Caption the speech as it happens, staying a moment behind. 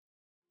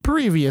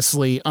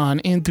Previously on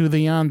Into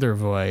the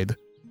Undervoid,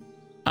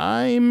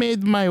 I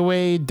made my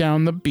way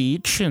down the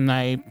beach and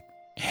I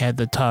had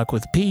to talk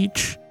with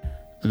Peach.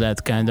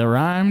 That kind of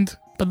rhymed,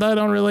 but I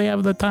don't really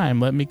have the time.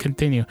 Let me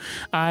continue.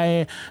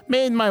 I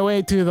made my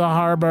way to the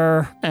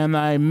harbor and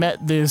I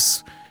met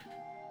this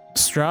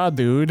straw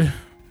dude,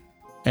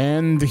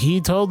 and he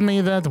told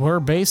me that we're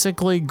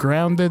basically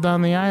grounded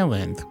on the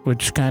island,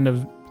 which kind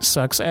of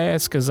sucks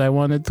ass because I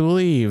wanted to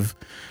leave.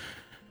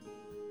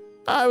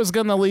 I was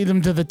gonna lead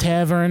him to the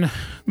tavern,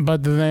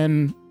 but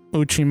then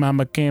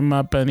Uchimama came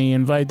up and he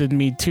invited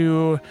me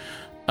to,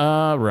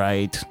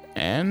 right,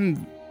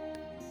 and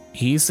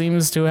he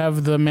seems to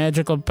have the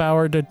magical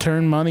power to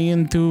turn money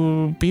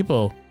into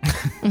people.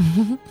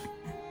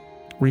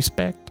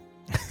 Respect.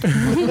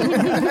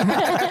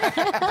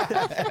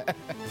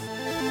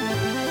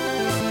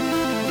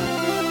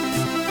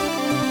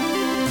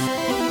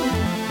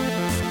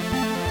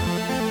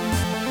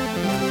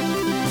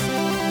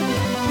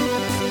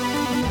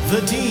 The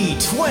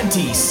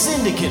D20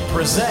 Syndicate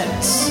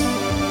presents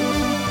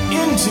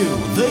Into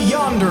the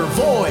Yonder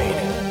Void.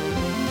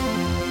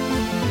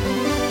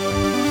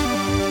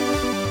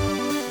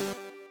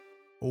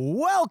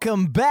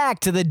 Welcome back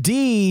to the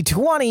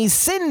D20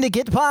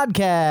 Syndicate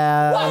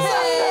podcast.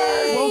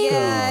 Hey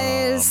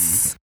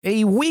guys.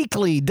 A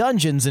weekly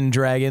Dungeons &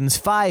 Dragons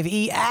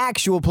 5e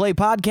actual play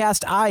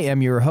podcast. I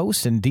am your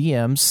host and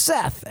DM,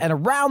 Seth, and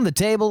around the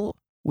table,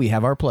 we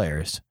have our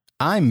players.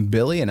 I'm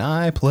Billy, and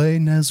I play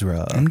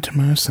Nezra. I'm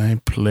Tomas, I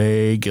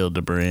play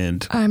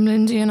Gildebrand. I'm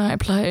Lindsay and I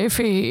play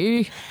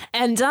Fee.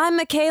 And I'm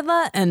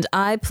Michaela and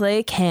I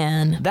play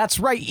Can. That's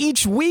right.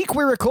 Each week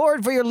we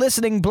record for your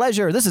listening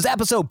pleasure. This is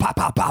episode pow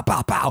pow pow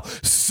pow pow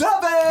 7.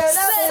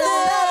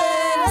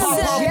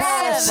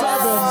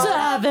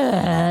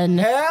 Seven.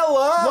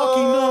 Hello.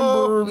 Lucky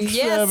number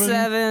Yes,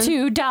 7.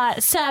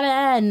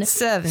 2.7.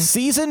 7.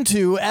 Season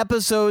 2,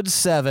 episode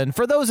 7.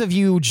 For those of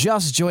you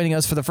just joining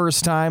us for the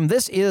first time,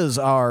 this is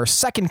our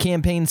second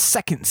campaign,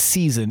 second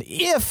season.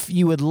 If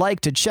you would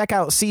like to check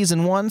out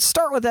season 1,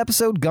 start with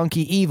episode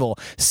Gunky Evil.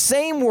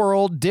 Same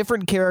world,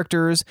 different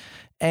characters,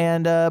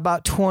 and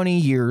about 20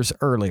 years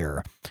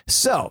earlier.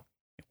 So,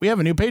 We have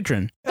a new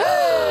patron.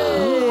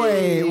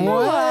 wait,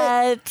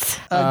 what?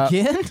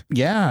 Again?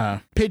 Yeah.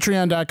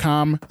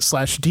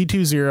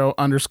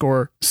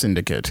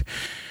 Patreon.com/D20_syndicate.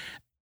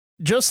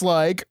 Just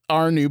like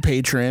our new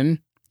patron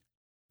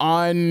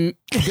on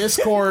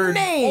Discord,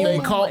 they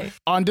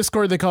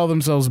call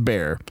themselves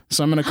Bear.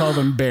 So I'm going to call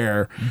them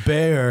Bear.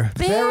 Bear.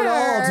 Bear it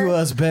all to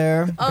us,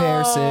 Bear.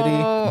 Bear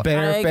City.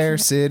 Bear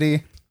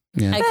City.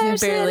 Yeah. I can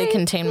barely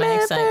contain my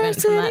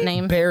excitement from that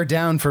name. Bear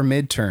down for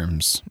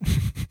midterms.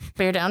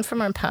 Bear down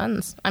from our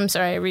puns. I'm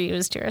sorry, I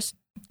reused yours.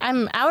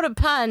 I'm out of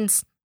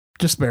puns.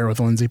 Just bear with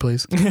Lindsay,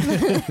 please.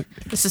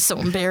 This is so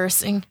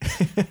embarrassing.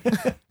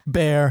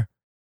 Bear.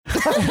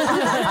 Good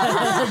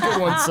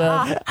one,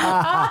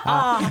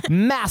 Seth.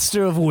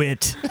 Master of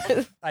wit,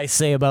 I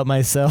say about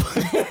myself.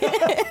 All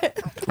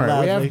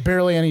right, we have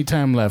barely any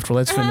time left. Well,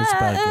 let's finish the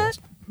podcast.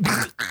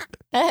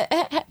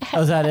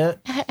 Oh, is that it?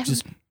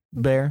 Just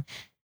Bear?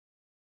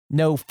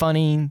 No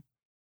funny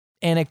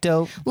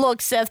anecdote? Look,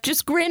 Seth,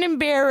 just grin and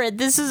bear it.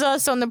 This is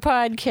us on the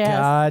podcast.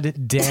 God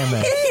damn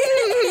it.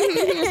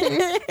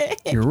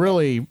 You're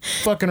really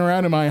fucking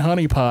around in my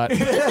honey pot.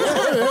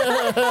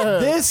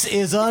 This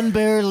is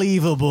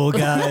unbelievable,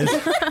 guys.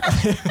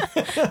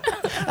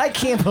 I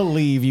can't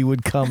believe you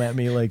would come at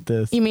me like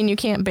this. You mean you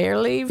can't bear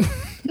leave?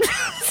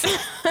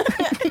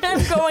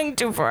 I'm going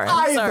too far.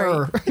 I'm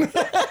sorry.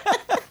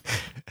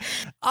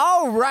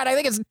 All right, I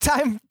think it's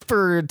time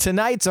for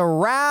tonight's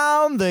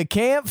Around the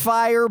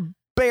Campfire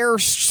Bear.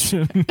 See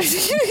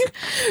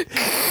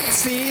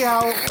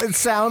how it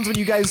sounds when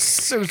you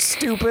guys are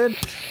stupid?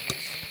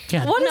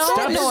 Yeah, What is stop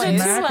that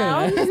noise?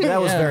 smacking it. That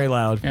was very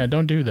loud. Yeah,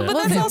 don't do that. But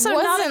that's also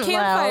not a wasn't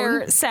campfire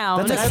loud.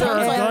 sound. That's a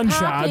Sounds like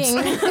gunshots.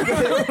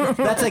 popping.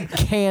 That's a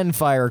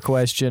campfire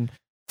question.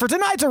 For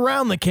tonight's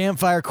Around the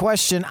Campfire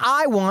question,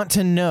 I want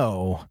to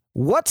know,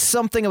 what's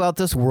something about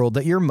this world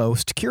that you're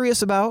most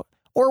curious about?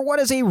 Or what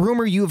is a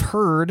rumor you've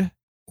heard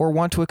or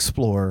want to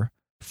explore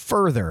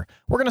further?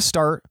 We're going to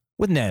start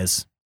with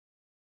Nez.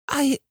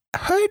 I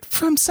heard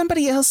from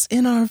somebody else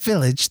in our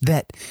village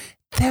that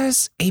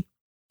there's a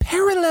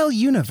parallel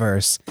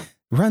universe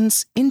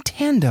runs in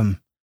tandem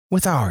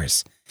with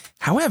ours.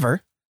 However,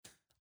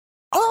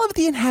 all of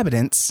the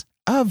inhabitants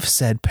of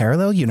said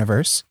parallel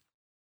universe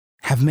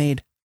have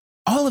made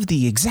all of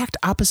the exact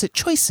opposite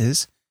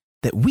choices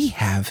that we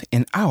have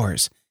in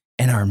ours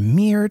and are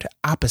mirrored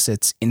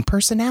opposites in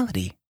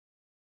personality.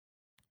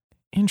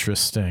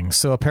 Interesting.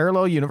 So a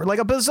parallel universe, like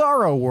a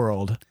bizarro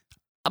world.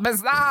 A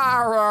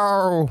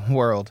bizarro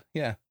world.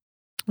 Yeah.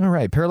 All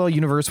right, parallel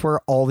universe where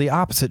all the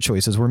opposite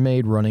choices were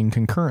made running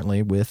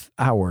concurrently with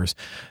ours.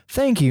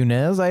 Thank you,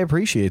 Nez. I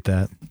appreciate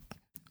that.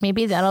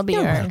 Maybe that'll be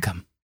You're our...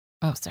 welcome.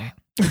 Oh, sorry.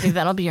 Maybe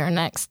that'll be our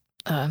next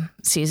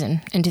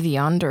season, Into the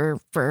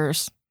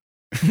Yonderverse.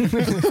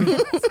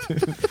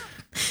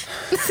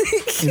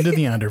 Into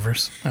the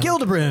Underverse.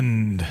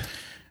 Gildebrand.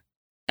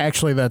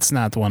 Actually, that's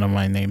not one of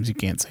my names. You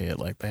can't say it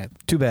like that.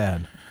 Too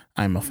bad.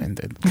 I'm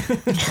offended.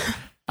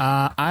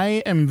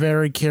 I am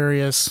very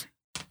curious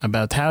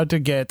about how to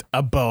get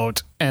a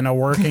boat and a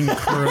working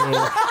crew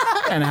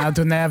and how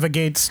to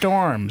navigate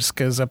storms,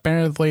 because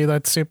apparently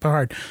that's super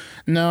hard.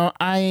 No,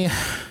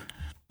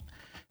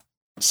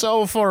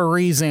 So for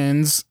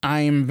reasons,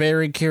 I am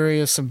very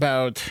curious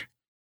about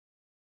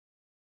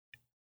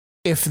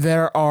if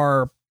there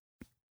are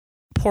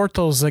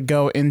portals that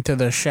go into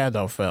the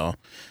Shadowfell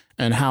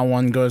and how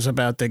one goes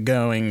about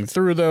going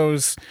through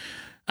those.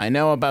 I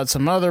know about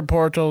some other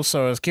portals,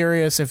 so I was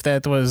curious if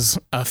that was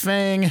a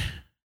thing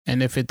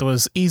and if it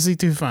was easy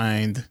to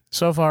find.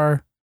 So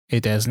far,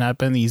 it has not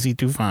been easy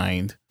to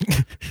find.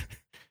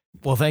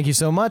 Well, thank you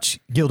so much,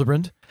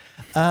 Gildebrand.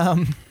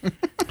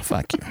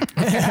 Fuck you.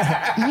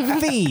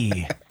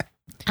 V.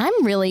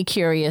 I'm really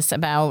curious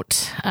about,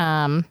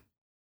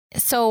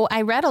 so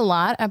I read a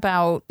lot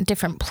about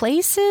different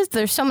places.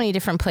 There's so many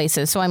different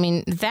places. So, I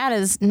mean, that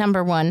is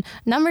number one.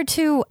 Number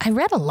two, I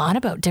read a lot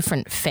about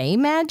different fae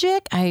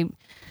magic.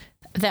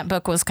 That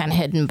book was kind of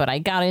hidden, but I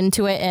got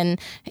into it. And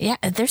yeah,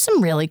 there's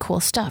some really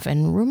cool stuff.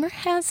 And rumor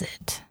has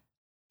it,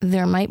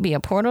 there might be a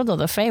portal to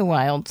the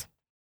Feywild,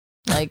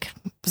 like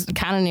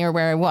kind of near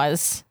where I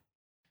was.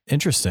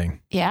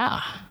 Interesting.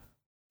 Yeah.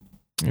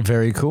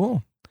 Very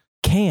cool.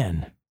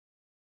 Can.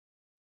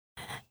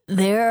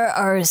 There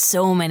are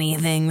so many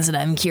things that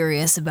I'm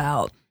curious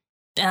about.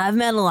 And I've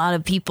met a lot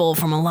of people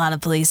from a lot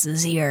of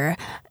places here,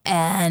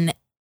 and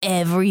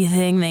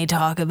everything they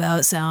talk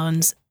about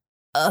sounds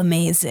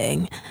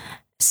amazing.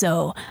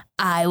 So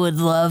I would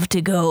love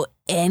to go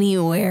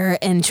anywhere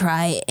and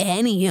try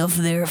any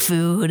of their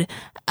food.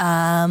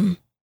 I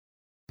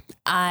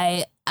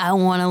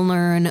want to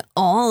learn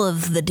all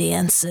of the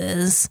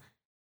dances.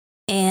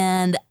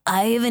 And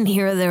I even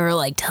hear there are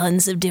like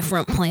tons of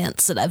different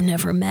plants that I've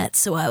never met,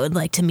 so I would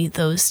like to meet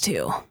those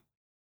too.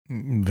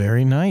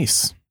 Very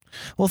nice.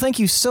 Well, thank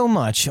you so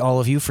much,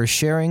 all of you, for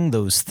sharing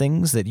those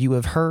things that you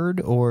have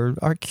heard or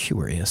are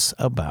curious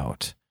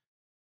about.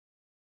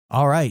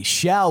 All right,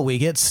 shall we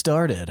get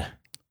started?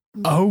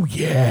 Oh,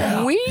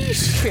 yeah. We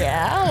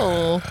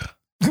shall.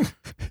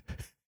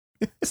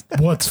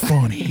 What's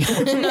funny?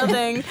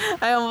 Nothing.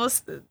 I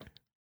almost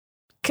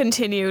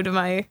continued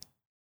my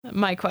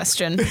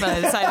question, but I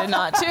decided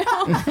not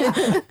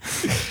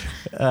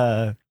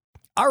to.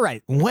 All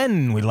right,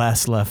 when we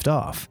last left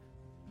off,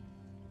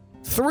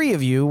 3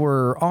 of you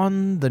were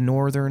on the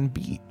northern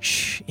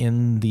beach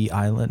in the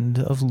island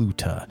of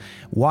Luta,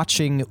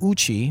 watching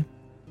Uchi,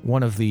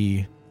 one of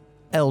the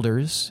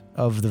elders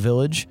of the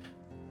village,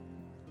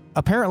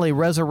 apparently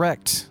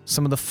resurrect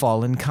some of the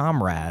fallen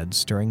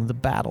comrades during the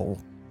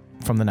battle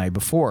from the night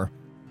before,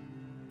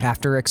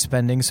 after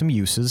expending some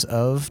uses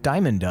of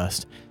diamond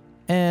dust.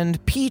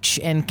 And Peach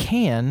and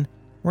Can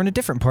were in a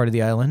different part of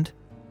the island,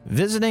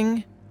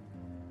 visiting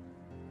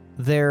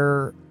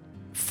their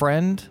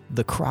friend,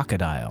 the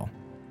crocodile.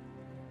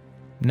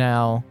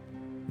 Now,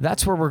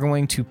 that's where we're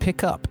going to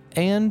pick up,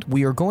 and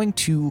we are going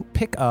to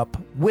pick up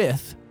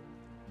with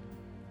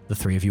the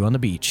 3 of you on the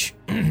beach.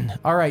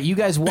 All right, you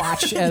guys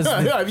watch as...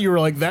 You were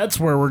like, that's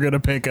where we're going to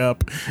pick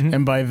up.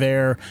 And by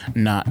there,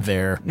 not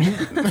there.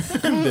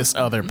 This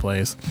other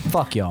place.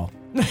 Fuck y'all.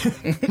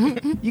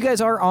 You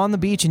guys are on the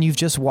beach, and you've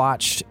just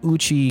watched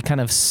Uchi kind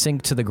of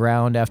sink to the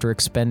ground after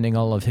expending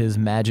all of his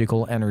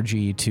magical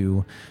energy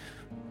to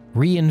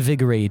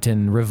reinvigorate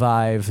and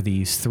revive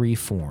these 3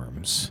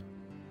 forms.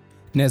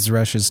 Nez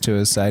rushes to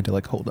his side to,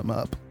 like, hold him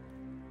up.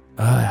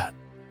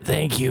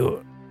 Thank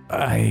you.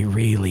 I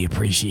really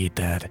appreciate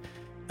that.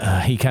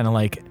 He kind of,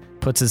 like,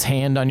 puts his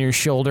hand on your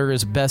shoulder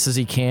as best as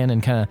he can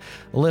and kind of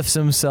lifts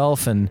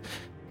himself and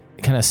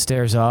kind of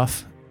stares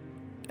off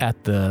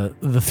at the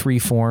 3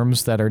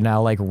 forms that are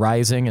now, like,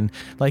 rising, and,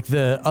 like,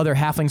 the other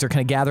halflings are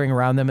kind of gathering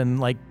around them and,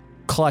 like,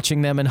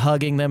 clutching them and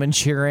hugging them and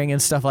cheering and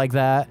stuff like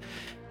that.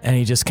 And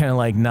he just kind of,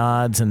 like,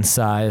 nods and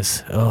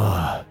sighs.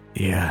 Oh,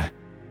 yeah,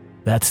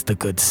 that's the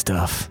good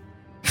stuff.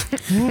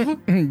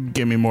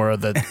 Give me more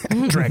of that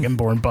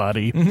dragonborn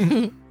body.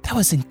 That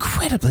was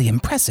incredibly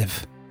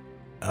impressive.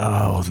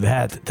 Oh,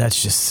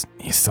 that's just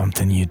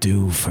something you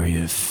do for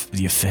your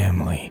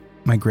family.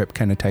 My grip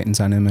kind of tightens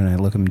on him, and I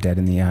look him dead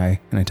in the eye,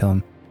 and I tell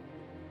him,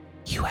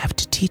 "You have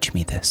to teach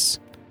me this."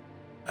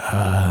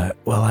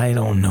 Well, I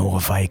don't know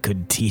if I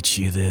could teach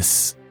you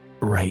this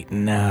right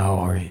now,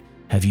 or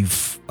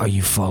are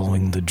you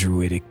following the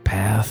druidic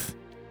path?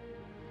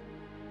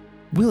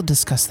 We'll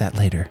discuss that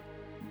later.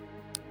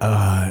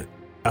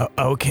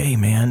 Okay,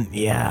 man.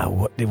 Yeah,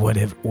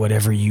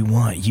 whatever you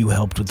want. You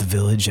helped with the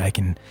village. I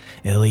can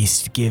at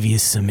least give you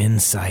some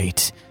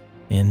insight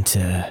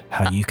into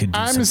how you could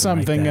do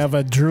something like that. of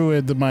a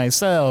druid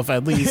myself,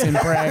 at least in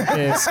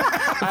practice.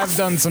 I've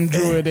done some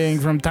druiding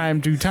from time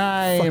to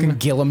time. Fucking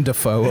Gillum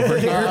Dafoe over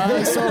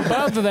here. So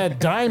about that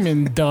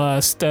diamond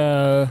dust,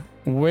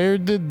 where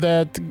did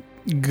that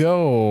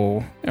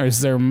go? Or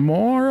is there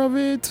more of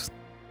it?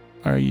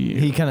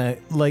 He kind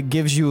of, like,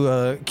 gives you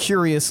a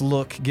curious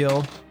look,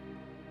 Gil.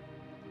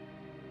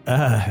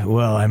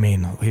 Well, I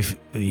mean,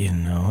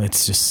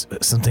 it's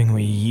just something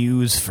we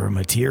use for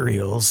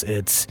materials.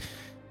 It's,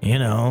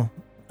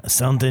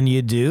 something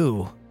you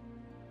do.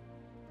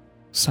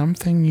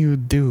 Something you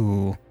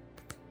do.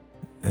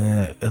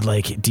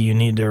 Do you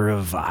need to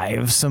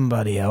revive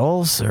somebody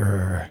else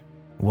or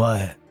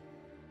what?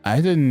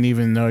 I didn't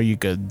even know you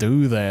could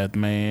do that,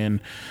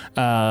 man.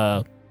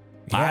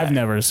 I've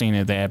never seen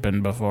it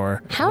happen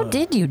before. How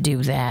did you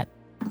do that?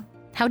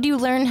 How do you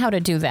learn how to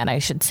do that, I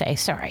should say?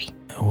 Sorry.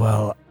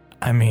 Well,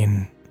 I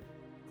mean,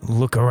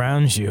 look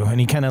around you. And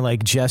he kind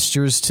of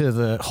gestures to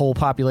the whole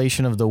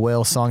population of the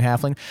whale song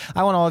halfling.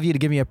 I want all of you to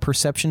give me a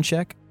perception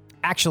check.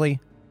 Actually,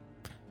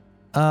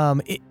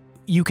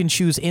 you can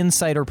choose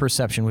insight or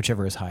perception,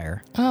 whichever is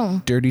higher.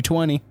 Oh. Dirty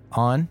 20.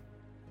 On?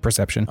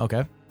 Perception.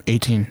 Okay.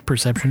 18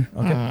 perception.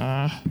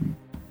 Okay.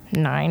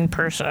 9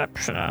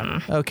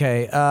 perception.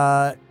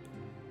 Okay.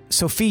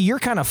 Sophie, you're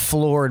kind of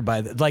floored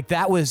by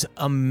that was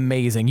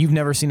amazing. You've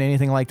never seen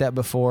anything like that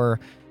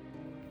before.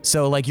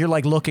 So you're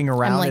looking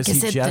around as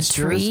he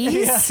gestures.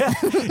 Is it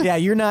the trees? Yeah,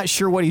 you're not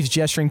sure what he's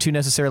gesturing to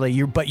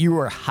necessarily. But you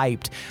are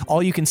hyped.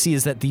 All you can see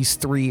is that these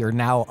three are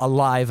now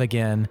alive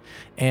again,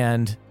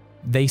 and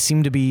they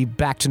seem to be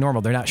back to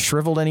normal. They're not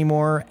shriveled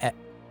anymore.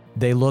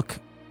 They look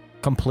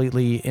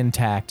completely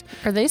intact.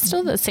 Are they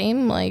still the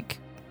same? They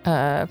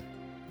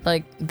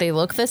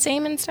look the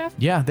same and stuff?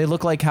 Yeah, they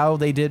look like how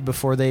they did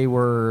before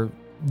their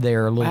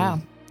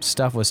little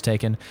stuff was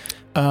taken.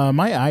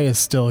 My eye is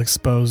still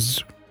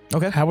exposed.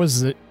 Okay. How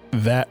is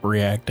that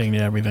reacting to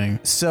everything?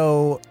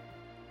 So,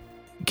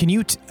 can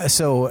you?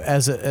 As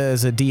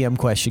a DM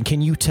question,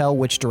 can you tell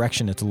which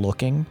direction it's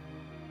looking?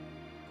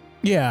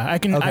 Yeah, I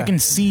can. Okay. I can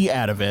see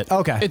out of it.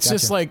 Okay, It's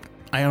gotcha. just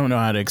I don't know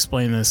how to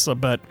explain this,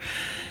 but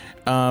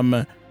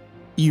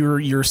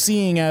you're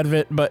seeing out of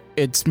it, but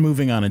it's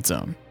moving on its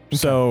own. Okay.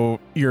 So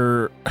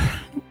you're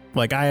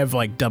I have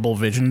double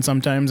vision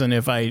sometimes, and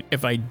if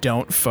I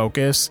don't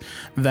focus,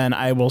 then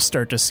I will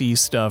start to see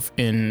stuff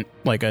in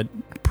a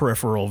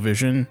peripheral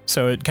vision.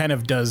 So it kind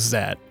of does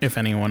that, if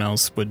anyone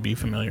else would be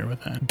familiar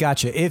with that.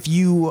 Gotcha. If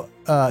you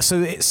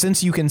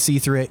since you can see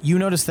through it, you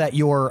notice that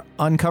your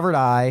uncovered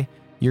eye,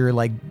 your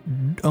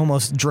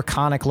almost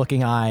draconic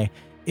looking eye,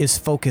 is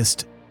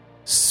focused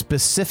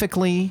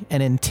specifically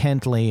and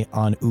intently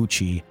on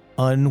Uchi,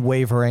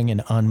 unwavering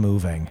and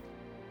unmoving.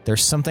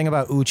 There's something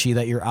about Uchi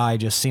that your eye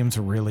just seems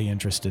really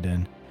interested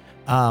in.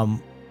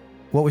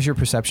 What was your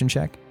perception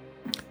check?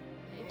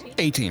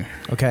 18.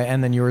 Okay,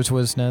 and then yours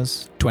was,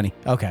 Nez? 20.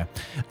 Okay.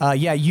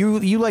 Yeah, you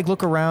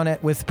look around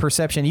at with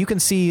perception. You can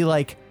see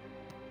a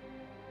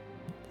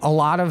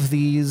lot of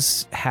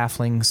these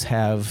halflings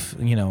have,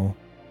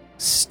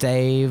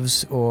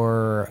 staves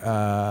or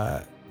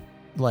a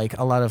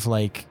lot of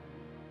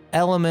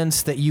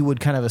elements that you would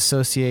kind of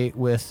associate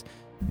with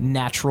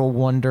natural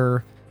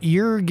wonder.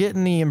 You're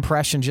getting the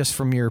impression just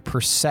from your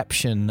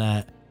perception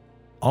that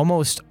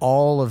almost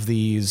all of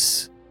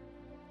these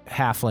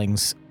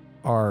halflings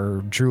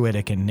are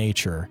druidic in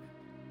nature.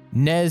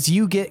 Nez,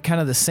 you get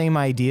kind of the same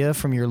idea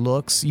from your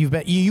looks. You've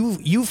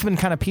been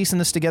kind of piecing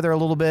this together a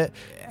little bit.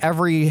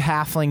 Every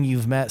halfling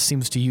you've met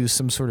seems to use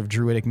some sort of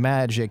druidic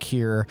magic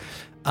here.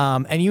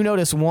 And you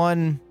notice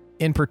one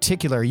in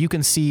particular. You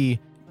can see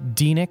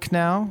Denik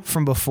now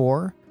from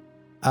before,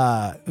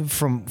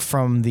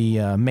 from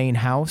the main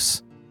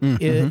house.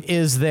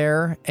 Is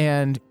there,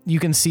 and you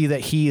can see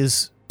that he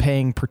is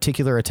paying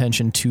particular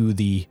attention to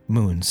the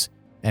moons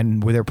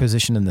and where they're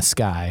positioned in the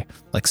sky.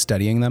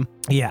 Studying them?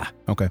 Yeah.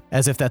 Okay.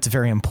 As if that's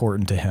very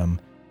important to him.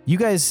 You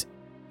guys,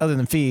 other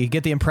than Fee,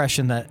 get the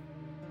impression that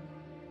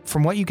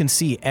from what you can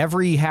see,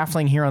 every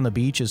halfling here on the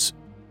beach is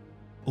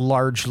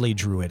largely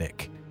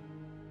druidic.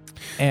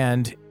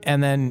 And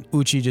then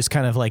Uchi just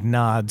kind of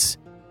nods.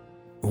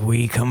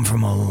 We come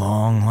from a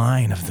long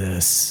line of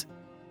this.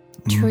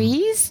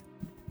 Trees?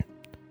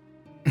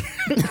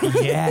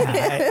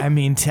 Yeah, I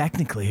mean,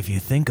 technically, if you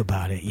think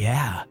about it,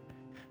 yeah.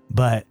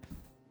 But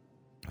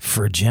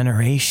for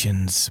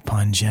generations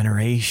upon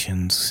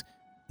generations,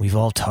 we've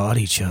all taught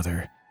each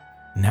other.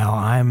 Now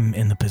I'm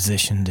in the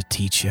position to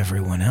teach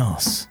everyone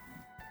else,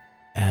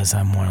 as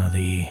I'm one of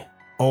the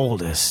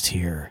oldest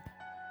here.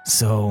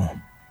 So,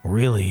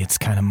 really, it's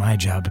kind of my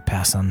job to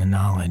pass on the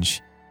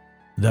knowledge.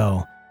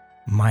 Though,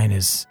 mine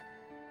is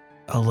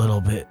a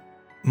little bit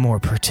more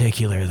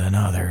particular than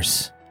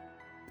others.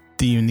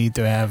 Do you need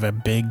to have a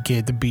big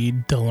kid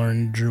bead to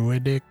learn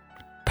druidic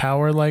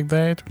power like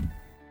that?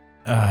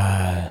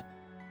 I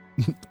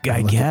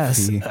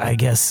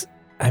guess.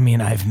 I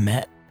mean, I've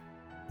met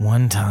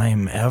one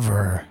time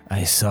ever.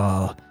 I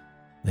saw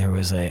there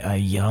was a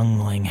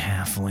youngling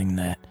halfling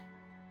that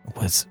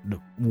was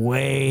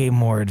way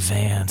more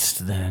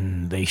advanced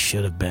than they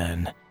should have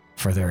been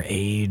for their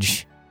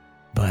age.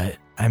 But,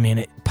 I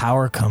mean,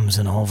 power comes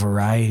in all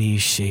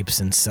varieties, shapes,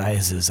 and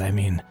sizes. I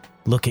mean,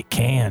 look at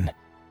Can.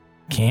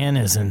 Can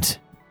isn't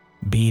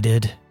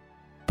beaded,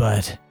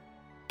 but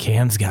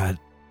Can's got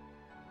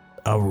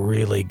a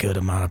really good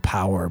amount of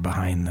power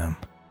behind them.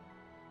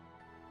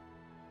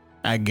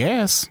 I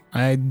guess.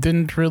 I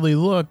didn't really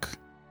look.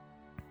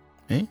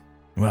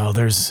 Well,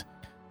 there's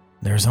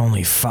There's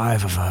only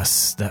 5 of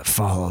us that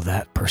follow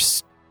that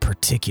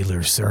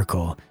particular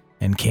circle,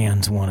 and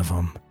Can's one of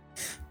them.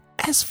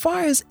 As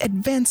far as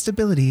advanced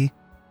ability,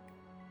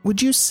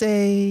 would you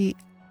say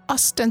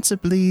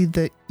ostensibly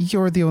that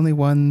you're the only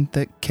one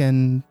that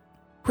can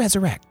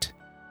resurrect?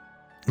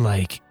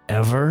 Like,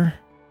 ever?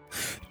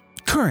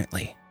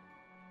 Currently.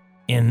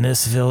 In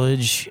this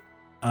village,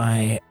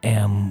 I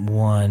am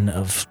one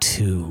of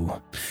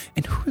 2.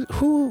 And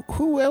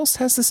who else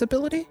has this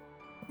ability?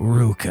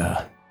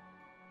 Ruka.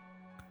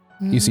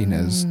 You see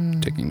Nez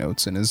taking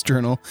notes in his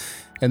journal,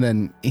 and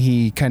then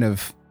he kind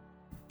of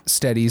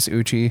steadies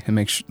Uchi and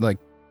make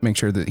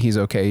sure that he's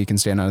okay. He can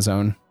stand on his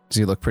own. Does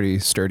he look pretty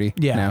sturdy?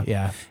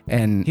 Yeah.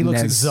 And He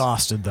looks Nez,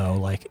 exhausted, though.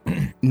 Like,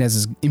 Nez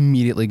is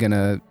immediately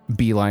gonna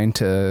beeline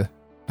to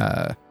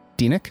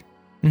Denik,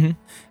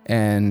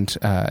 and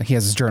he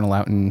has his journal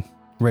out and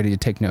ready to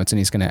take notes, and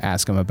he's gonna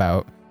ask him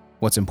about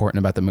what's important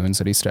about the moons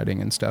that he's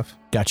studying and stuff.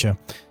 Gotcha.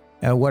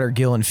 What are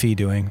Gil and Fee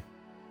doing?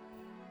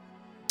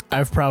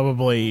 I've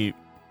probably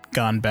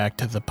gone back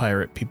to the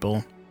pirate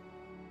people.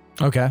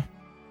 Okay.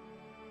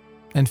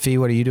 And Fee,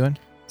 what are you doing?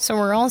 So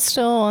we're all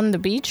still on the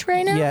beach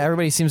right now? Yeah,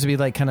 everybody seems to be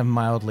like kind of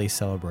mildly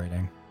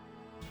celebrating.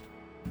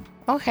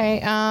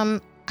 Okay, I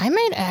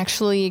might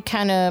actually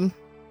kind of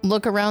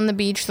look around the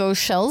beach. Those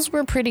shells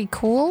were pretty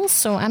cool,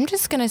 so I'm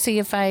just going to see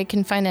if I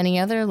can find any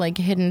other like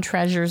hidden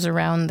treasures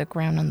around the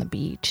ground on the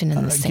beach and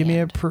in the sand. Give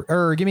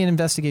me an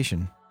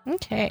investigation.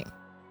 Okay.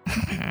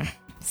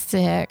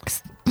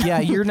 6. Yeah,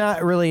 you're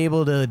not really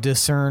able to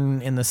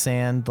discern in the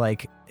sand.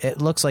 Like,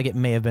 it looks like it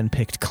may have been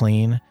picked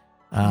clean.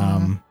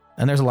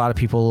 And there's a lot of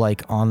people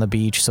like on the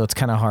beach, so it's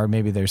kind of hard.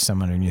 Maybe there's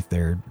some underneath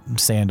their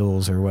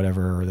sandals or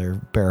whatever, or their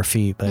bare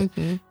feet. But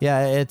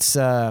yeah,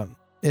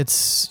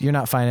 it's you're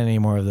not finding any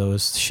more of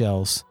those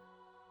shells.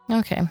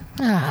 Okay.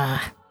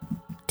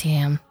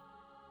 Damn.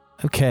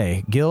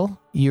 Okay, Gil,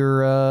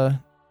 you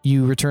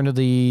return to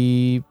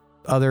the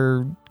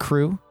other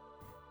crew.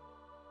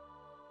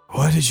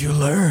 What did you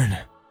learn?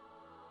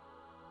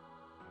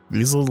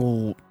 These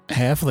little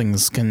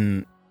halflings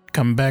can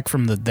come back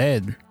from the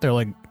dead. They're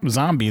like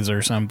zombies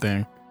or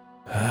something.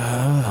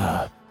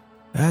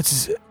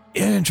 That's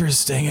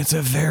interesting. It's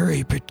a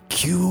very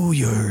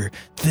peculiar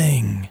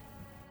thing.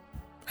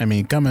 I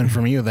mean, coming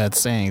from you, that's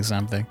saying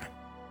something.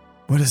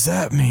 What does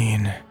that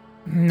mean?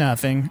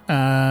 Nothing.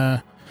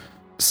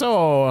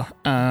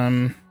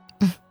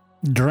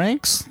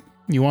 Drinks?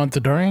 You want the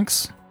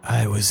drinks?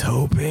 I was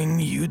hoping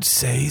you'd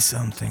say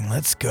something.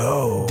 Let's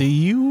go.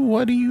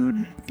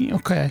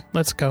 Okay,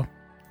 let's go.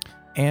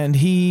 And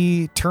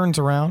he turns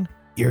around.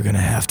 You're going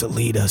to have to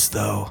lead us,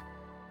 though.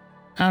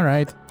 All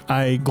right.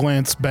 I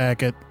glance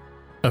back at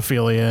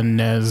Ophelia and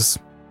Nez,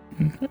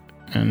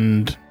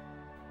 and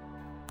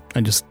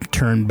I just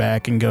turn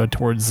back and go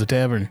towards the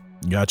tavern.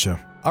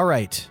 Gotcha. All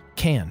right,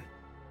 Can.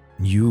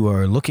 You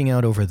are looking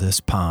out over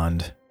this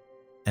pond,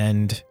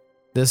 and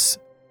this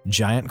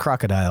giant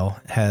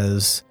crocodile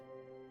has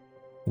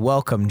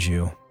welcomed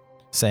you,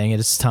 saying it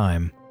is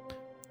time.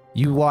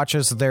 You watch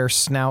as their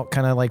snout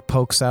kind of like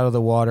pokes out of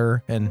the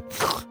water and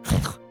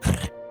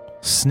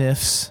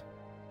sniffs,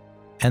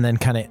 and then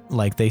kind of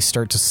like they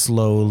start to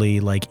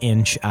slowly like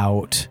inch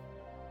out,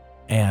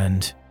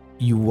 and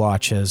you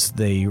watch as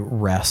they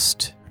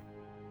rest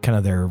kind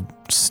of their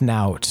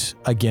snout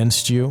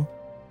against you,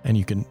 and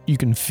you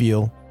can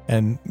feel,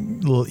 and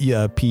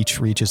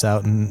Peach reaches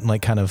out and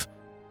like kind of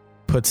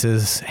puts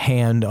his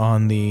hand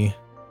on the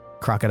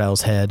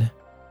crocodile's head.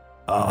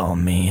 Oh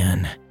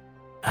man.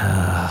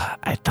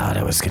 I thought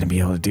I was going to be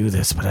able to do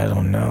this, but I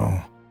don't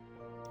know.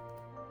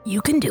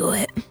 You can do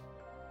it.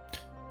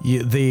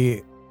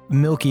 The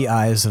milky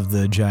eyes of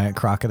the giant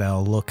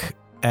crocodile look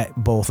at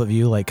both of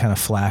you, like kind of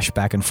flash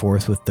back and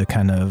forth with the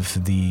kind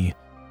of the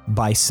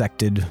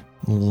bisected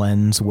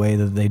lens way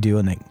that they do,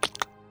 and they...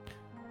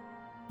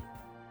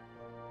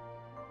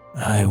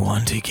 I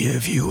want to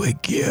give you a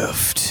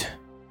gift.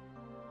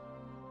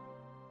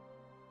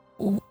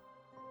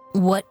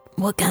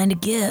 What kind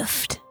of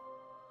gift?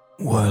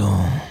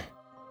 Well,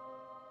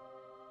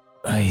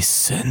 I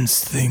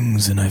sense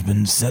things, and I've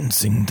been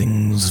sensing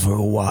things for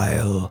a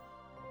while.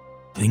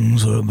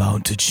 Things are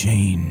about to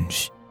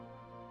change.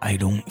 I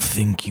don't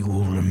think you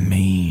will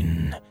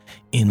remain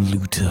in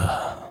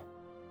Luta.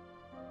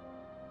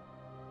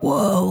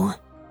 Whoa.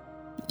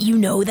 You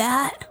know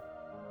that?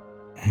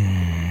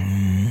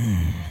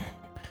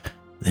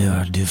 There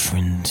are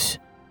different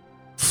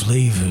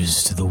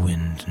flavors to the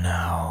wind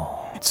now.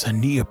 It's a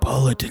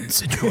Neapolitan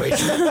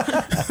situation.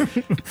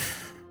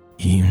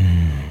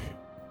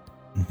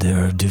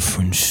 There are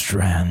different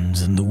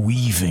strands in the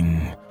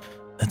weaving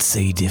that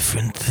say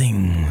different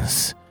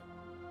things.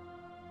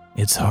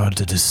 It's hard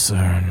to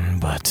discern,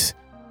 but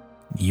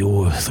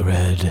your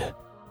thread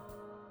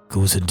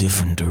goes a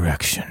different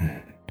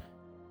direction.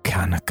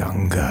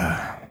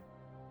 Kanakanga.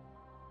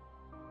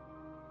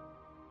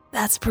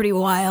 That's pretty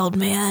wild,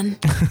 man.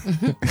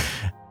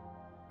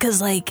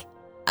 'Cause, like,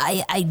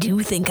 I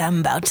do think I'm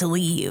about to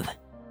leave.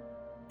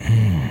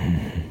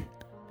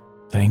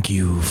 Thank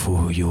you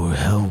for your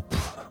help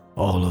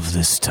all of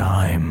this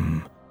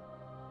time.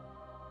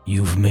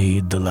 You've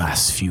made the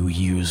last few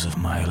years of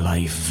my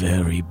life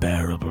very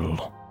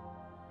bearable.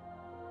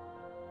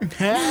 You've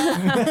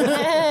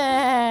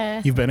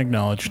been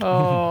acknowledged.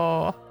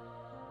 Oh.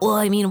 Well,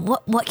 I mean,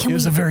 what can It we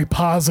was a very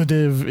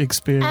positive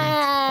experience.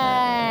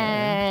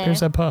 Ah.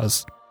 There's that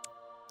pause.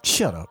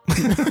 Shut up.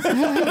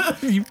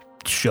 You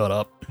shut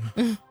up.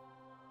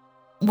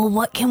 Well,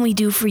 what can we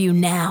do for you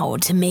now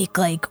to make,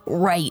 like,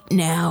 right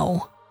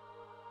now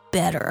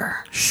better?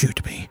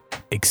 Shoot me.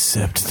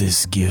 Accept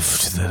this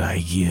gift that I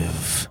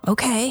give.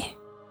 Okay.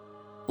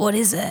 What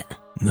is it?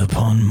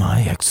 Upon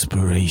my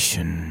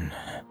expiration,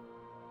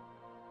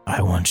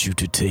 I want you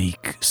to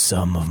take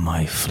some of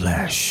my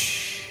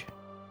flesh.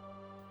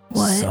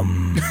 What?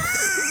 Some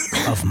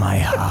of my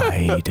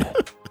hide.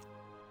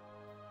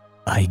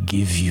 I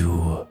give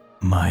you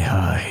my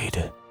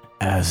hide,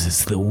 as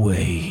is the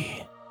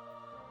way.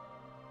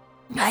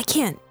 I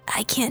can't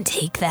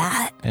take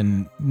that.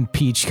 And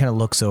Peach kind of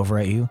looks over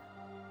at you.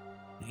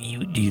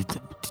 You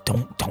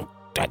don't. Got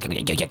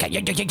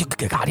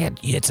it.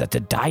 It's a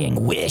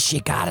dying wish.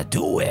 You gotta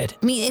do it.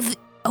 I mean,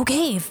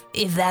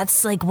 if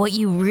that's like what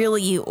you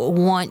really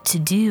want to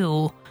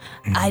do,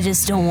 I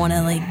just don't want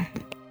to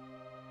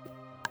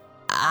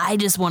I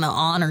just want to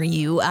honor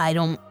you. I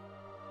don't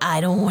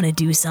want to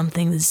do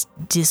something that's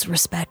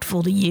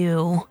disrespectful to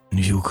you.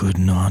 You could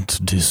not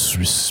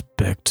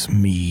disrespect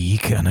me,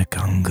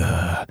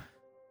 Kanakanga.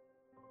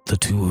 The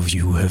two of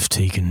you have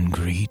taken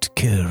great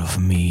care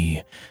of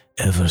me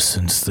ever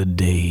since the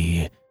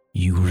day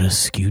you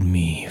rescued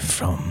me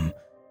from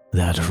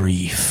that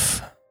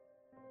reef.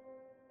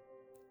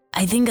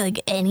 I think like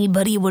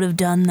anybody would have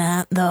done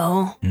that,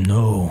 though.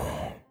 No,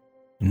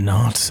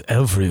 not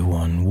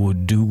everyone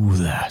would do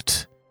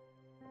that.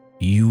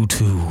 You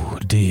two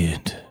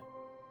did.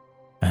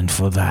 And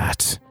for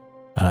that,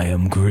 I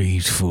am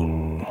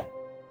grateful.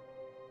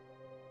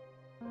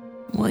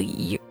 Well,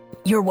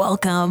 you're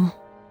welcome.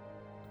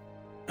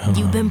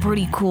 You've been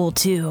pretty cool,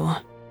 too.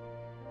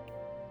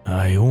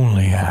 I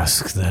only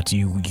ask that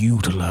you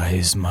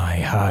utilize my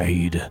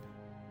hide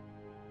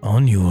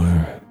on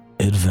your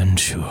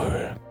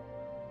adventure.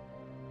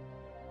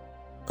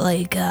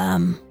 Like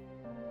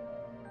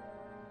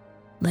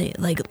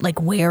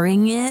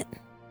wearing it?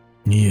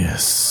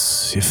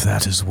 Yes, if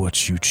that is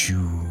what you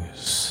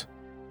choose.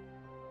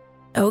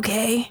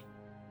 Okay.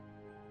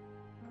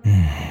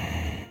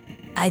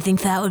 I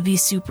think that would be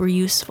super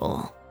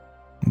useful.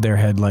 Their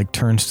head like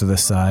turns to the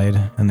side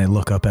and they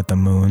look up at the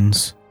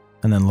moons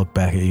and then look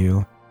back at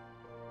you.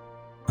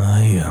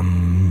 I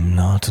am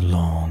not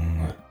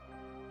long.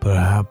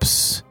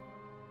 Perhaps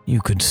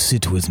you could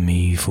sit with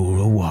me for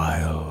a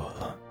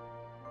while.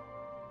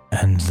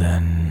 And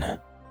then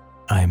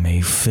I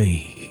may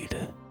fade.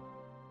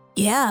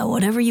 Yeah,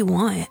 whatever you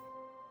want.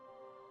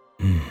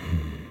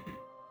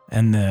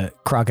 And the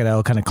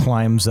crocodile kind of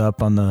climbs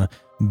up on the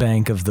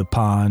bank of the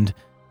pond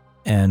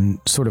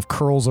and sort of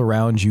curls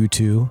around you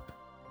two.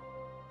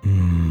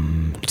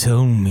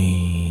 Tell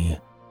me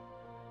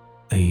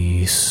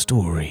a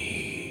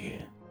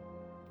story.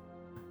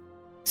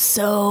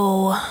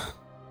 So,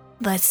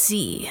 let's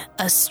see,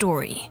 a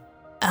story.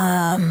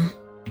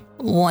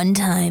 One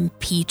time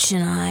Peach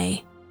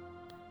and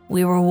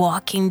we were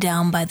walking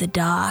down by the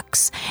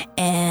docks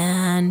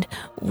and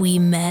we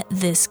met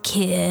this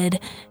kid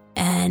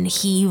and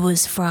he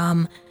was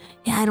from,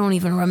 I don't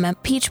even remember.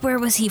 Peach, where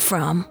was he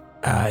from?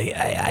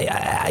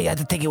 I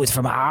think it was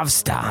from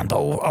Avstand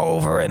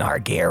over in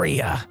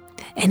Argaria.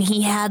 And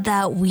he had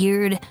that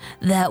weird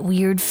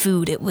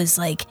food. It was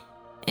like,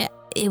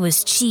 it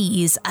was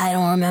cheese. I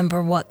don't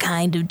remember what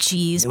kind of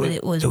cheese, but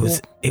it was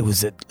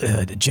a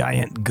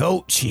giant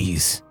goat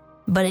cheese.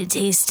 But it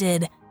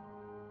tasted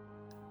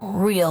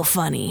real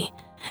funny.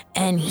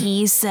 And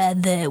he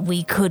said that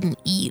we couldn't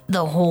eat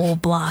the whole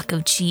block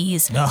of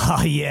cheese.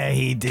 Oh, yeah,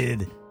 he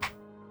did.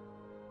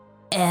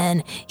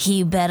 And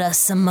he bet us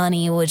some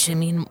money, which, I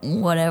mean,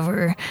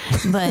 whatever.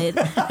 But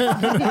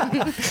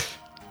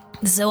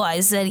so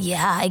I said,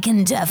 yeah, I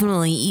can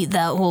definitely eat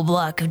that whole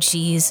block of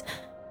cheese.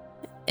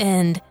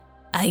 And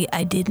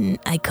I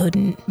didn't. I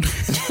couldn't.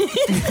 This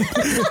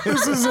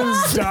is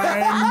his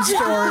dying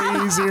story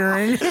he's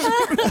hearing.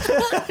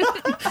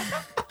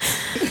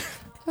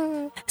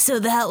 So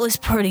that was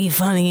pretty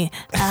funny.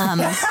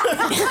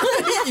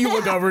 You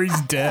look over,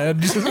 he's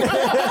dead.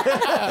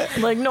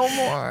 Like, no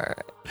more.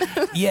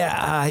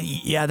 Yeah,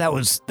 that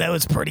was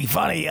pretty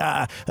funny.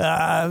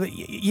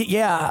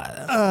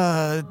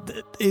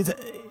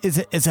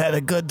 Is that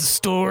a good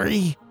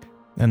story?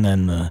 And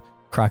then the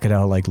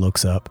crocodile like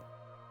looks up.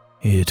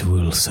 It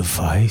will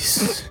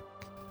suffice.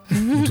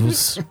 It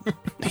was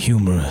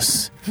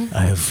humorous.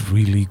 I have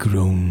really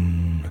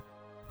grown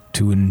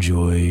to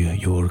enjoy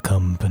your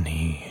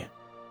company.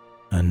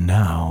 And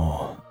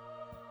now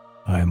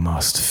I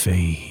must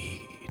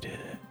fade.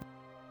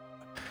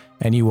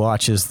 And you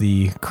watch as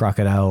the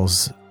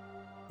crocodile's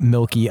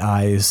milky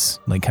eyes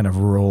like kind of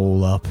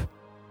roll up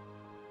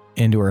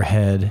into her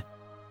head,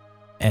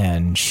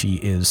 and she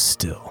is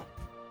still.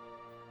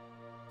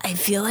 I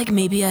feel like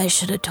maybe I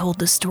should have told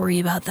the story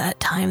about that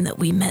time that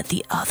we met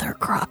the other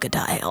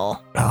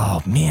crocodile.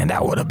 Oh man,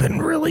 that would have been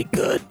really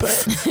good,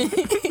 but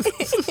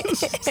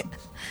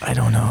I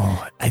don't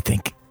know. I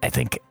think at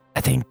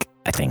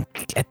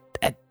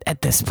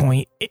this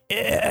point,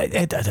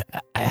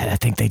 I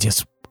think they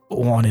just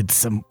wanted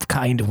some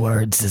kind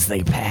words as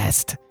they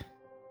passed.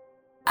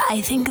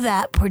 I think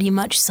that pretty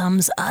much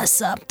sums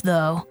us up,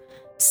 though.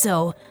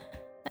 So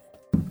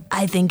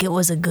I think it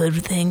was a good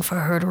thing for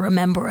her to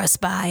remember us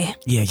by.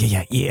 Yeah.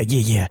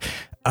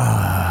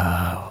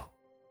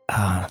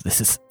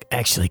 This is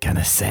actually kind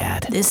of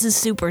sad. This is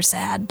super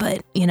sad,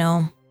 but,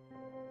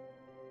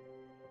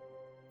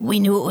 we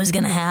knew it was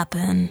going to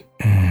happen.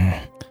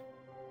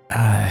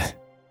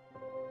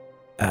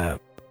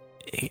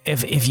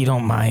 If you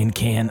don't mind,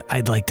 Can,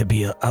 I'd like to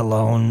be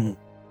alone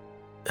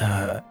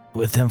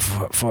with him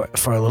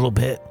for a little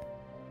bit.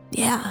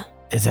 Yeah.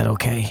 Is that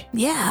okay?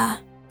 Yeah.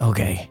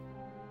 Okay.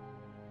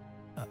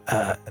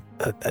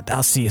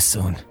 I'll see you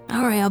soon.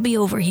 All right, I'll be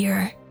over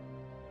here.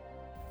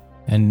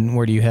 And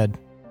where do you head?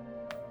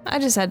 I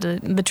just head to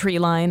the tree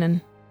line and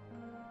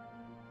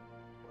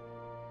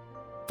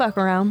fuck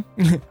around.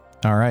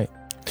 All right.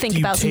 Think Do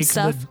you about some take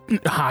stuff.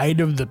 the hide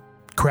of the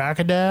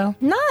crocodile?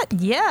 Not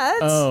yet.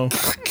 Oh,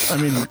 I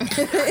mean,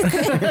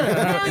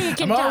 Now you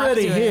can I'm talk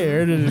already to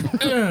him.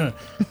 here.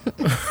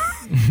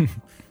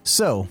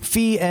 So,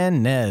 Fee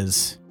and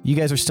Nez, you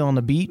guys are still on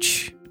the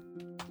beach.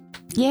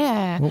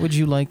 Yeah. What would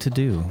you like to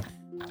do?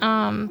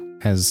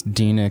 Has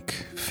Deanic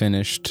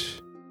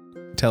finished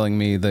telling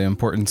me the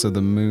importance of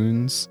the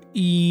moons?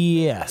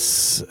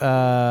 Yes.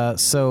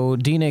 So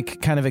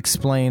Deanic kind of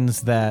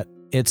explains that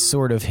it's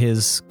sort of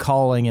his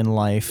calling in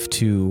life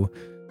to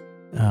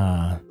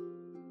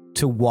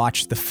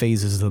watch the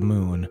phases of the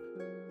moon,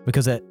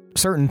 because at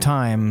certain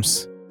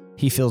times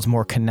he feels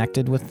more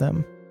connected with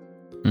them,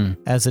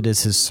 as it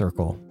is his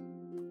circle.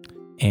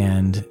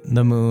 And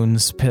the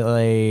moons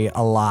play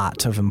a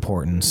lot of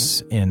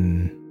importance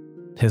in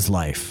his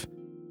life.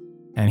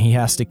 And he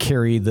has to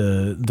carry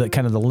the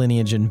kind of the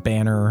lineage and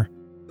banner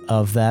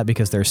of that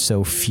because there's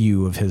so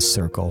few of his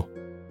circle.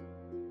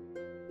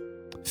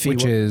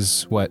 Which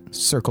is what?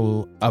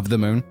 Circle Of the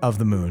moon? of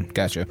the moon.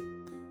 Gotcha.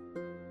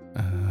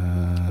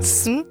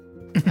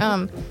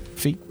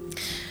 Fee.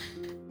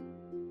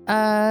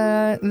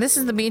 This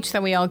is the beach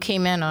that we all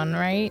came in on,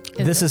 right?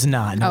 This is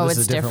not. No, Oh, this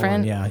is it's a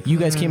different different? one. Yeah. You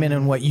guys came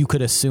in what you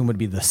could assume would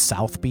be the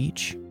South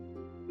Beach.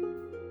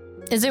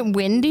 Is it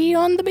windy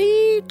on the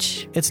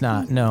beach? It's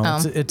not. No.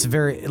 Oh. It's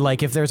very,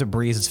 like, if there's a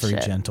breeze, it's very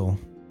Shit. gentle.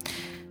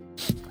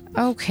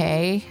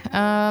 Okay.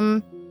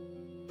 I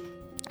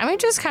might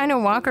just kind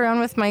of walk around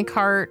with my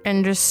cart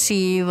and just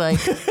see, like,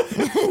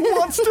 Who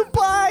wants to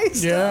buy?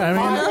 Yeah, I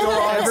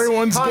mean,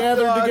 everyone's Hot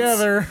gathered dogs.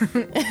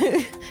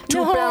 together.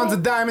 2 pounds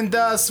of diamond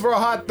dust for a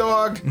hot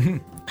dog.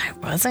 I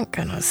wasn't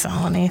gonna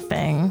sell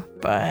anything,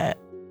 but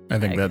I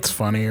think that's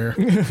funnier.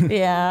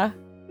 yeah.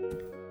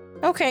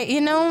 Okay,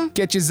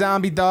 Get your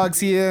zombie dogs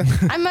here.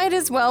 I might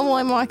as well while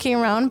I'm walking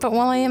around, but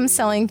while I am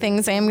selling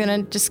things, I am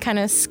gonna just kind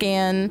of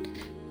scan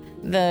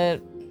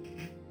the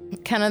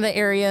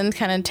area and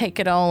kind of take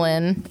it all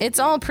in. It's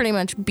all pretty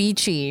much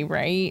beachy,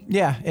 right?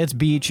 Yeah, it's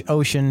beach,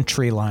 ocean,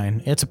 tree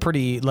line. It's a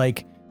pretty,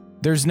 like,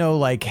 there's no,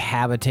 like,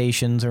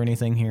 habitations or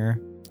anything here.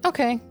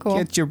 Okay, cool.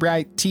 Get your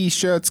right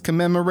t-shirts,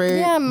 commemorate.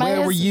 Yeah, might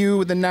Where were as-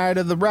 you the night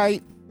of the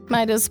right?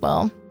 Might as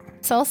well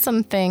sell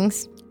some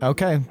things.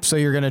 Okay, so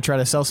you're going to try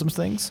to sell some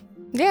things?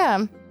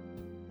 Yeah.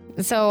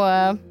 So,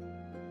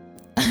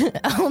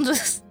 I'll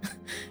just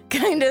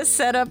kind of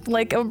set up,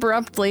 like,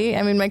 abruptly.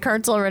 I mean, my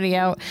cart's already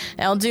out.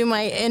 I'll do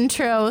my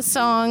intro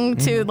song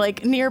to,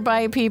 like,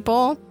 nearby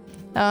people.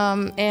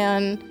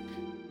 And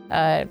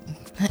kind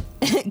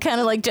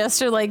of, like,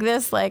 gesture like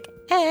this, like,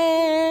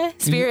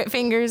 spirit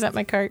fingers at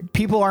my cart.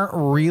 People aren't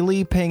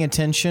really paying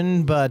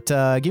attention, but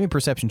give me a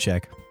perception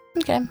check.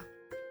 Okay.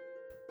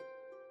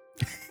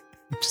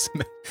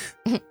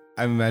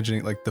 I'm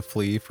imagining like the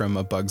flea from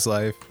A Bug's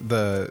Life,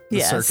 the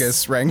Yes.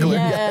 circus wrangler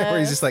guy, where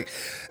he's just like,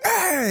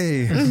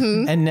 hey!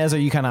 And Nez, are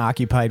you kind of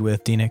occupied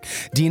with Deanic?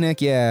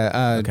 Deanic,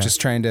 yeah, Okay.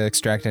 just trying to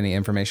extract any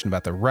information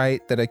about the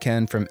right that I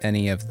can from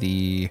any of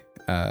the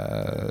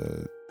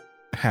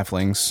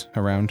halflings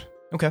around.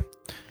 Okay.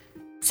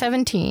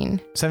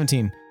 17.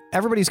 17.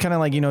 Everybody's kind of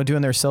like,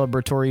 doing their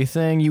celebratory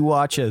thing. You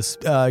watch as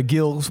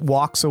Gil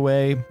walks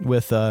away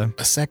with A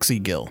sexy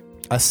Gil.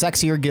 a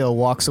sexier Gil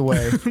walks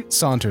away.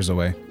 Saunters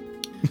away.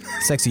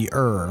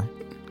 Sexier.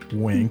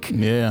 Wink.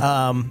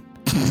 Yeah.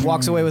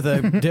 Walks away with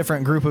a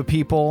different group of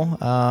people.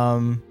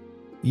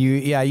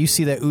 You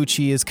see that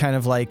Uchi is kind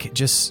of like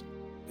just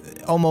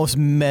almost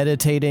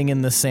meditating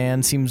in the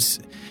sand. Seems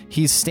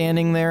he's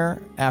standing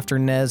there after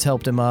Nez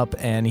helped him up,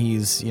 and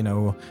he's,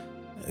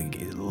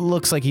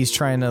 looks like he's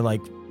trying to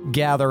like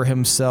gather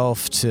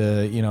himself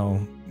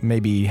to,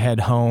 maybe head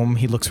home.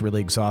 He looks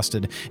really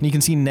exhausted, and you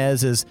can see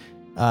Nez is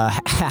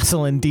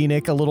hassling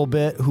Deanic a little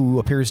bit, who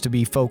appears to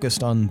be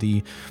focused on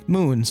the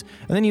moons.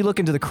 And then you look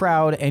into the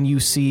crowd and you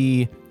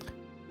see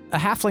a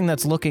halfling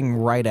that's looking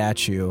right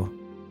at you,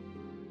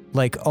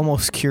 like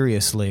almost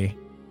curiously.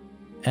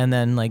 and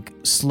then like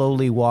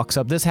slowly walks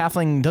up. This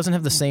halfling doesn't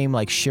have the same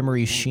like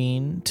shimmery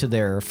sheen to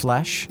their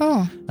flesh.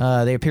 Oh.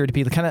 They appear to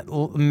be kind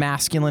of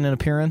masculine in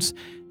appearance,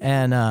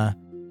 and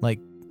like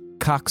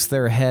cocks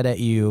their head at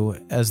you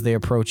as they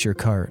approach your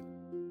cart.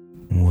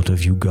 What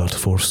have you got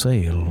for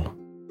sale?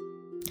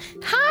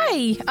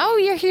 Hi. Oh,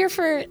 you're here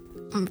for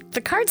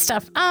the card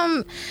stuff.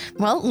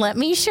 Well, let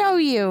me show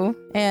you.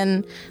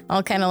 And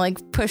I'll kind of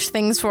like push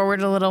things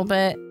forward a little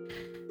bit.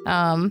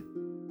 Yeah.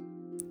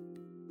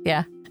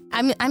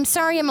 I'm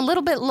sorry, I'm a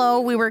little bit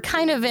low. We were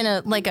kind of in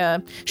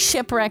a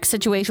shipwreck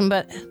situation,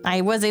 but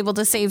I was able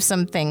to save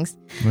some things.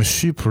 A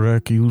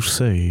shipwreck, you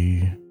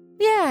say?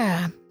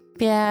 Yeah.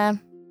 That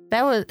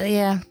was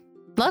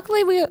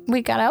Luckily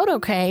we got out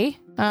okay.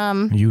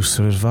 You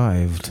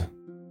survived.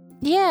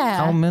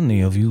 Yeah. How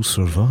many of you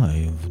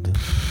survived?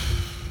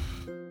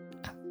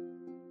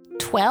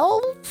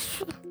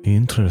 12?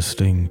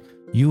 Interesting.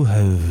 You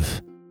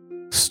have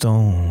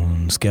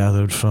stones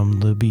gathered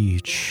from the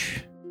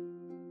beach.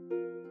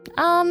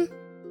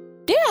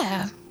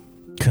 Yeah.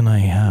 Can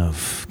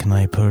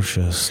I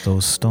purchase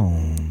those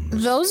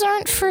stones? Those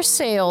aren't for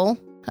sale.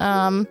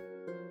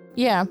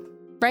 Yeah.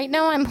 Right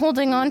now I'm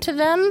holding on to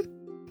them,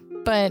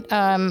 but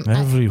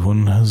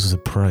Everyone has a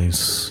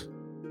price.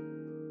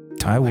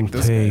 I will like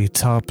this pay guy.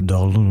 top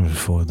dollar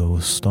for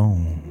those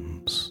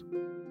stones.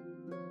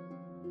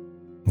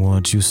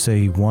 What'd you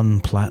say,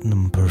 1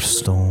 platinum per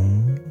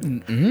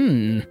stone?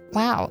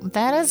 wow,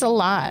 that is a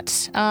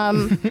lot.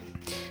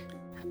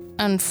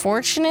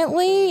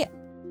 Unfortunately,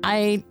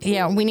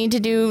 we need to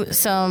do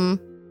some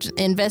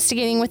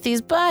investigating with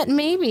these, but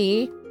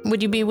maybe,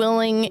 would you be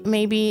willing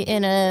maybe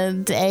in a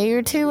day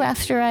or two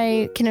after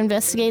I can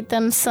investigate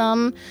them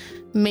some,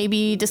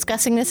 maybe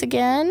discussing this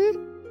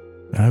again?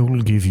 I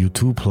will give you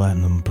 2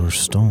 platinum per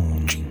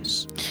stone.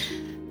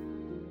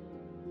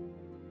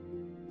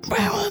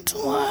 Wow, that's a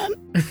lot.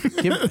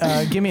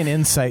 Give me an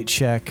insight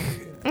check,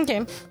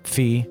 Okay.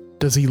 Fee.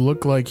 Does he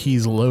look like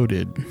he's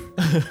loaded?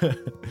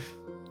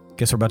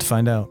 Guess we're about to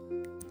find out.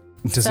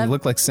 Does he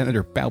look like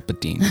Senator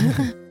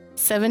Palpatine?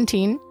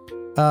 17.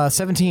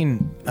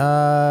 17.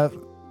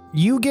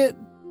 You get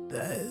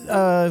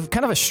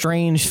kind of a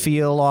strange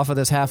feel off of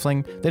this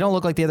halfling. They don't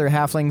look like the other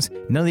halflings.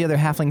 None of the other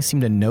halflings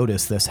seem to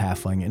notice this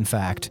halfling, in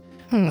fact.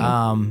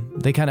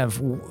 They kind of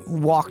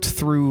walked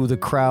through the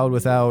crowd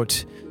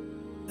without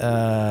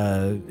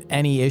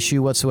any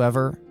issue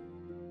whatsoever,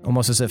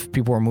 almost as if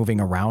people were moving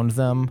around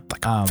them.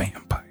 Like a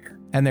vampire.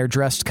 And they're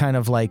dressed kind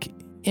of like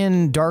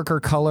in darker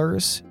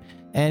colors.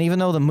 And even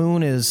though the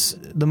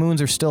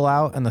moons are still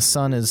out and the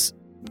sun is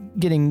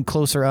getting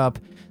closer up,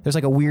 there's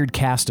like a weird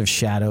cast of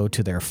shadow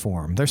to their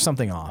form. There's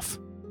something off.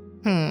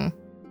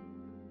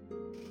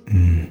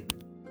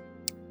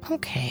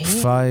 Okay.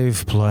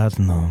 5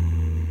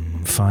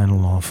 platinum.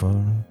 Final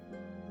offer.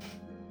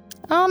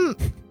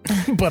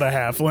 But a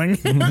halfling.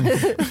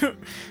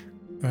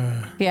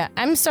 Yeah,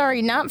 I'm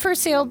sorry, not for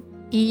sale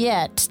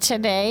yet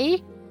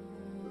today.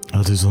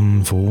 That is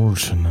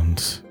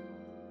unfortunate.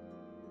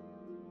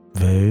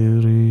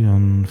 Very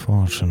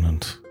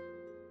unfortunate.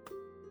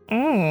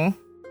 I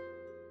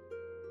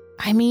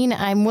mean,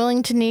 I'm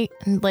willing to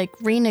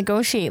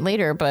renegotiate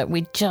later, but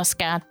we just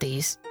got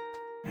these.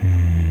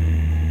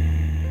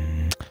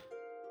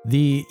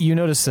 You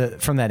notice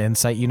that from that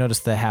insight, you notice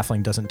the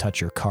halfling doesn't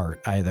touch your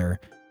cart either.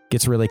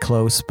 Gets really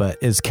close, but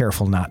is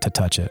careful not to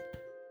touch it.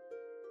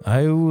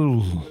 I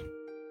will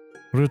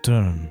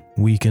return.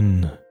 We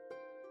can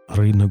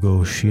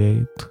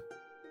renegotiate.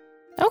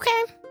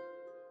 Okay.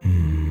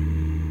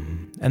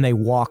 And they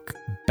walk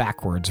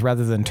backwards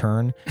rather than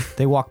turn.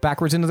 They walk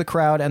backwards into the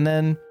crowd, and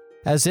then,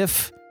 as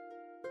if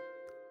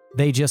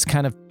they just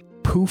kind of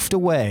poofed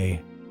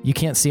away, you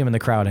can't see them in the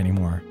crowd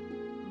anymore.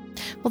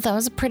 Well, that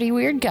was a pretty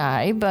weird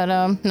guy, but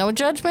no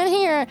judgment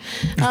here.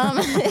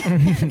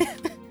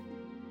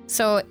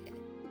 So,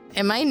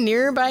 am I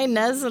nearby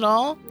Nez at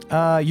all?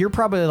 You're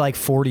probably like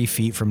 40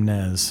 feet from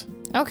Nez.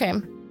 Okay.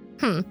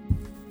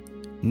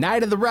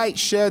 Knight of the right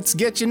shirts.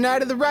 Get your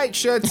Knight of the right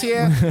shirts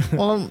here.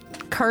 Well,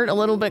 cart a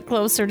little bit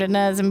closer to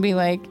Nez and be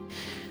like,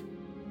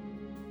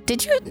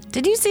 Did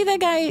you see that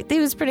guy? He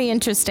was pretty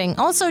interesting.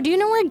 Also, do you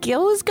know where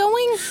Gil is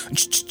going?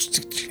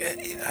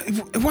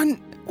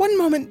 One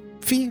moment,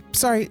 Fee.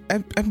 Sorry,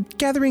 I'm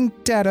gathering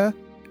data.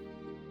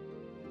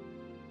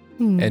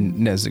 And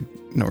Nez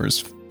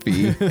ignores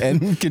Fee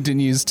and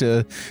continues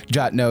to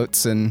jot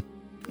notes and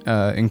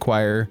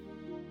inquire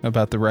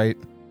about the right.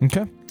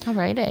 Okay. All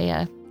right,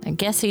 I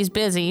guess he's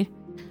busy.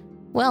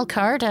 Well,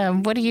 Cart,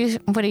 what do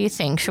you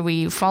think? Should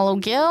we follow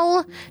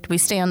Gil? Do we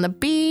stay on the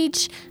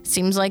beach?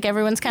 Seems like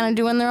everyone's kind of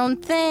doing their own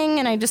thing,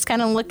 and I just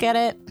kind of look at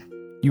it.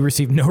 You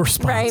receive no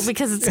response. Right,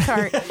 because it's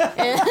Cart.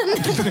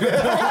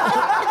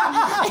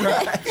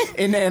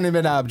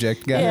 Inanimate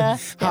object. Got Yeah.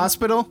 it.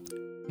 Hospital.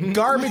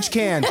 Garbage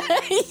can.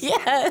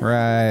 Yeah,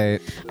 Right.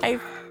 I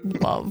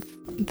love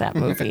that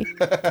movie.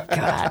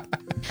 God.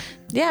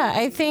 Yeah,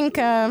 I think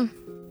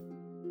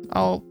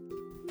I'll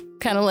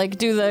kind of like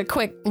do the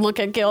quick look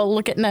at Gil,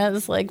 look at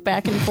Nez, like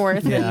back and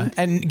forth. Yeah,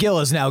 and Gil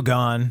is now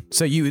gone,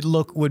 so you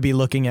would be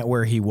looking at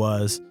where he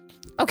was.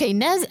 Okay,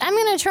 Nez, I'm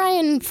going to try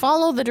and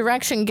follow the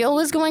direction Gil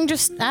was going.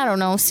 Just, I don't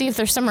know, see if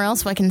there's somewhere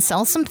else where I can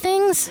sell some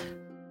things.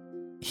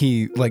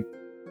 He, like,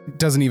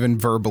 doesn't even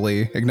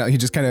verbally acknowledge. He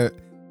just kind of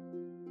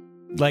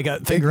Like a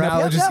finger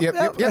up. acknowledges,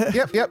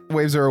 yep,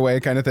 waves her away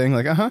kind of thing.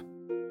 Like, uh-huh.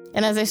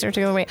 And as I start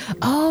to go away,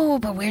 oh,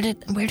 but where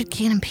did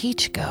Can and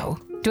Peach go?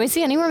 Do I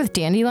see anywhere with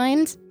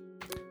dandelions?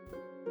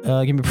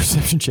 Give me a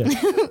perception check.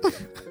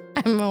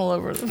 I'm all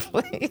over the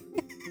place.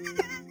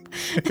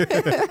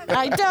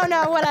 I don't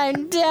know what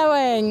I'm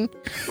doing.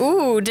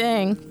 Ooh,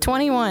 dang.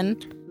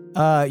 21.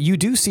 You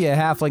do see a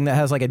halfling that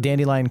has like a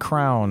dandelion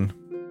crown.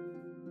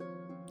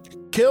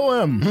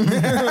 Kill him.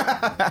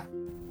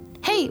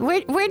 Hey,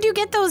 where'd you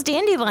get those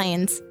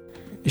dandelions?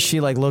 She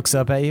like looks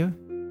up at you.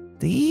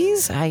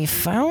 These, I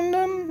found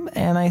them,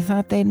 and I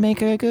thought they'd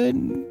make a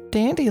good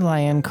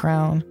dandelion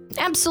crown.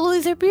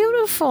 Absolutely, they're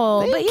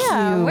beautiful. Thank but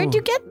yeah, you. where'd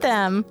you get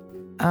them?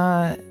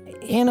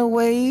 In a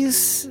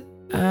ways,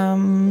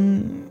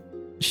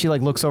 she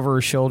like looks over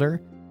her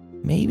shoulder.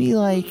 Maybe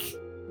like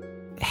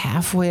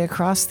halfway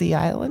across the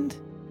island.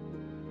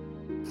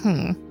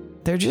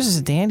 They're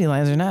just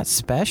dandelions. They're not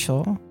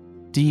special.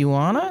 Do you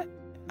want it?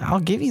 I'll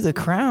give you the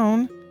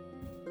crown.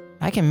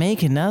 I can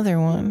make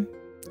another one.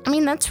 I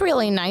mean, that's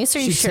really nice. Are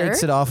you She sure?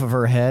 takes it off of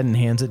her head and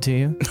hands it to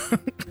you.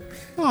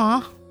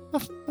 Aw.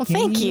 Well,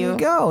 thank Here you. you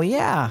go,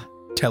 yeah.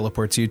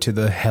 Teleports you to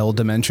the hell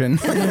dimension.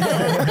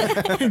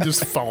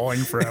 Just falling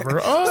forever.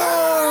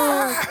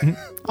 Oh!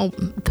 I'll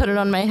put it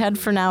on my head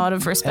for now out of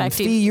And respect.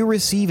 Fee, you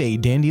receive a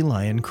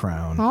dandelion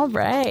crown. All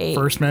right.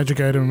 First magic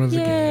item of the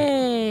game.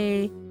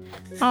 Yay.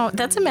 Oh,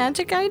 that's a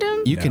magic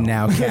item? You can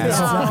now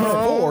cast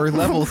 4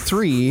 level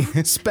 3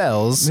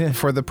 spells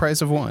for the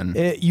price of 1.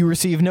 You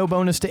receive no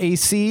bonus to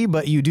AC,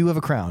 but you do have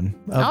a crown.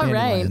 Of All right.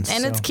 dandelions,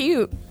 And it's so.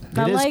 cute.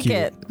 I is like cute.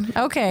 it.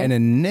 Okay. And a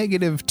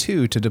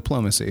 -2 to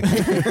diplomacy.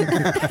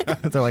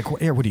 They're like,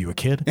 what are you, a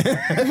kid? Get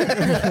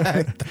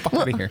the fuck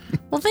out of here.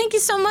 Well, thank you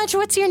so much.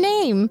 What's your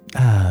name?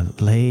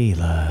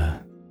 Layla.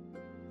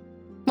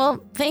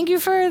 Well, thank you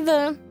for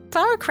the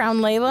flower crown,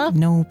 Layla.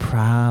 No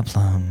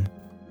problem.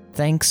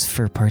 Thanks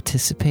for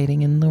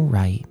participating in the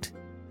rite.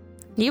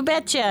 You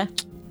betcha.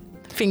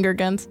 Finger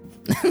guns.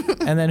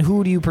 And then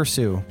who do you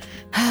pursue?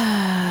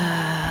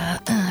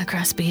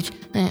 Cross beach.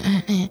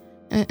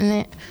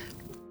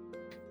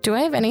 Do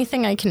I have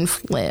anything I can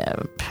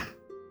flip?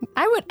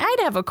 I'd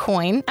have a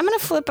coin. I'm gonna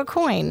flip a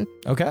coin.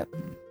 Okay.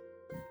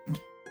 Do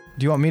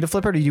you want me to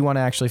flip it, or do you want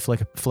to actually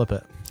flip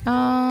it?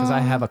 Because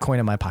I have a coin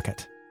in my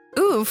pocket.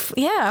 Oof,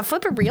 yeah,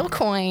 flip a real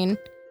coin.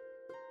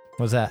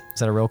 What's that? Is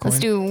that a real coin? Let's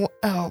do,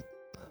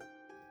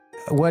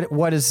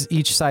 What does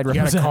each side You gotta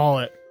represent? call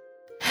it.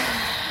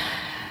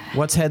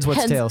 What's heads,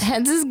 what's tails?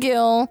 Heads is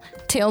Gil,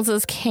 tails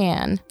is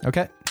Can.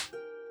 Okay.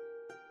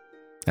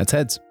 That's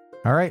heads.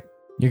 All right.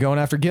 You're going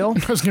after Gil?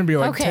 I was gonna be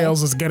like, Okay.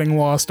 Tails is getting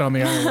lost on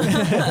the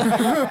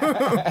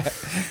island.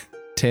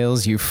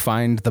 Tails, you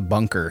find the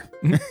bunker.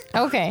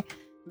 Okay.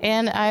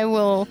 And I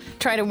will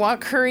try to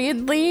walk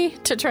hurriedly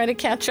to try to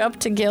catch up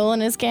to Gil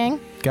and his gang.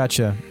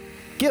 Gotcha.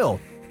 Gil.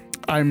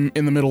 I'm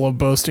in the middle of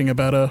boasting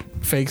about a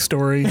fake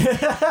story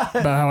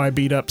about how I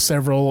beat up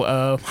several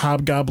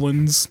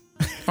hobgoblins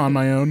on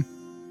my own.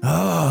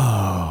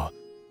 Oh,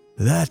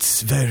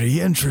 that's very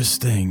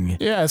interesting.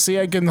 Yeah, see,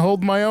 I can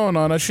hold my own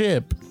on a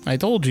ship. I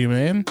told you,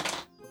 man.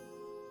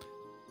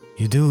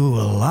 You do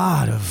a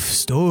lot of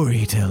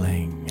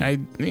storytelling.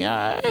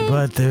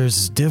 But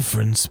there's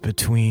difference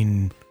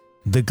between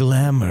the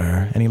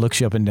glamour, and he looks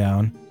you up and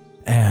down,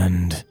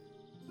 and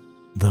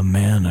the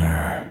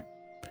manner.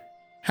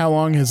 How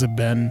long has it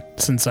been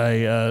since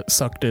I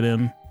sucked it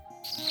in?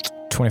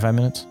 25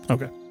 minutes.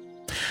 Okay.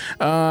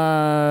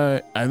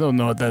 I don't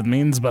know what that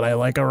means, but I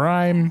like a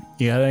rhyme.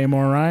 You got any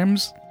more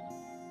rhymes?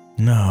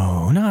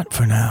 No, not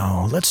for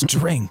now. Let's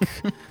drink.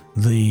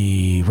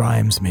 The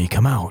rhymes may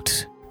come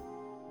out.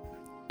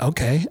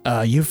 Okay,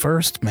 you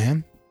first,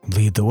 man.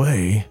 Lead the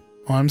way.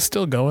 Well, I'm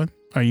still going.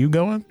 Are you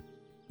going?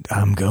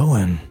 I'm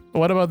going.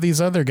 What about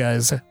these other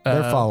guys?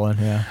 They're following,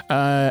 yeah.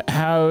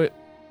 How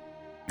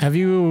have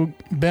you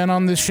been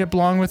on this ship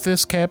long with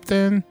this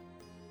captain?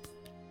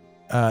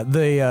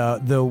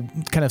 The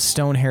kind of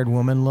stone-haired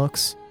woman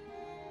looks.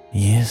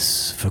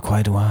 Yes, for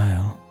quite a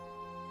while.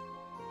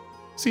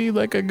 Is he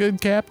like a good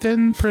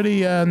captain?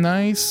 Pretty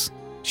nice?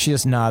 She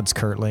just nods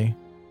curtly.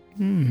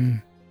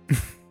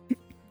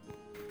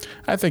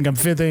 I think I'm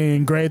fitting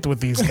in great with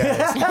these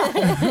guys.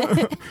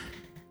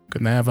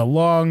 Gonna have a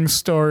long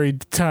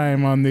storied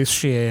time on this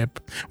ship.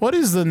 What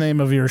is the name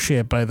of your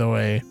ship, by the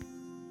way?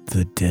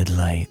 The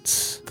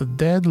Deadlights. The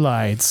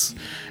Deadlights.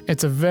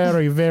 It's a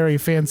very, very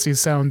fancy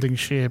sounding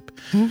ship.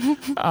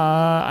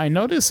 I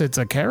notice it's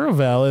a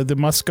caravel. It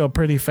must go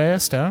pretty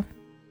fast, huh?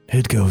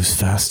 It goes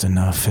fast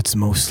enough. It's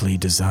mostly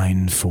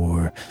designed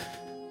for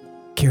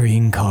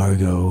carrying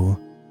cargo.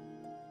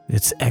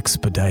 It's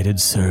expedited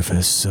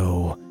service,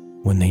 so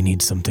when they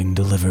need something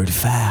delivered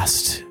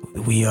fast,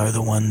 we are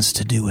the ones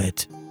to do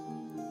it.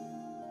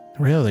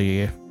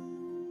 Really?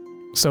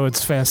 So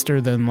it's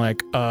faster than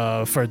like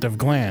a furtive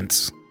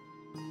glance.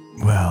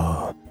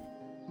 Well,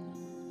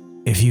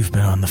 if you've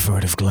been on the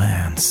furtive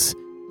glance,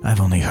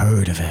 I've only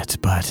heard of it,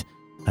 but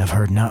I've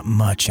heard not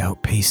much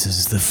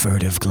outpaces the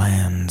furtive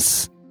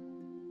glands.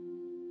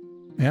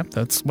 Yep,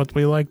 that's what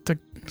we like to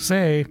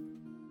say.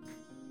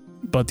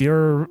 But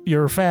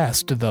you're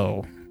fast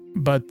though.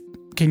 But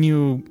can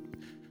you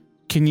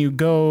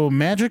go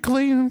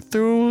magically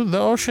through the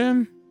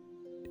ocean?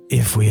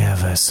 If we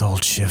have a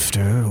salt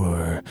shifter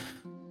or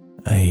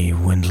a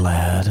wind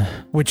lad.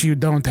 Which you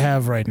don't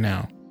have right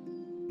now.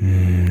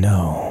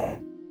 No.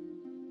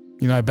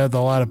 You know, I bet a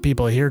lot of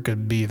people here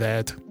could be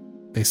that.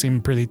 They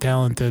seem pretty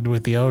talented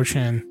with the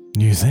ocean.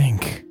 You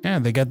think? Yeah,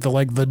 they got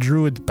the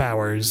druid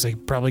powers. They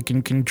probably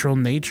can control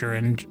nature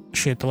and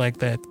shit like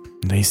that.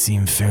 They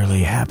seem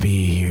fairly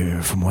happy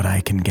here from what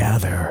I can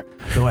gather,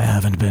 though I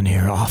haven't been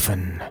here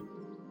often.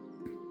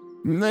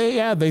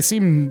 They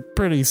seem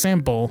pretty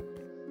simple.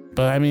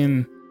 But I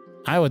mean,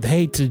 I would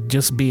hate to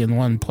just be in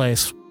one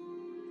place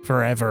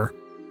forever.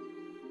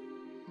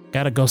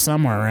 Gotta go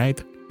somewhere,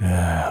 right?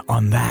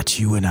 On that,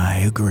 you and I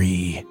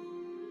agree.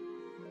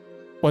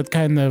 What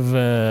kind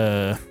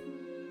of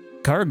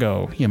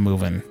cargo you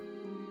moving?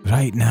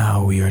 Right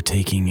now, we are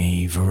taking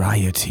a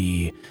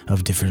variety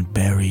of different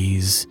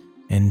berries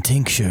and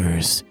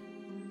tinctures.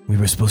 We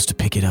were supposed to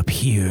pick it up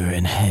here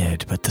and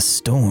head, but the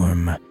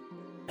storm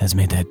has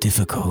made that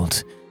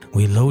difficult.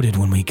 We loaded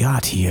when we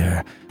got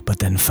here, but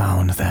then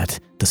found that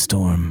the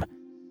storm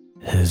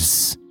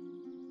has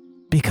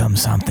become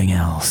something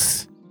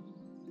else.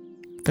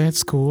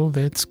 That's cool.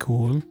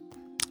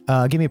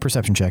 Give me a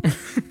perception check.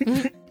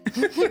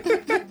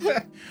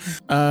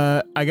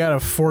 I got a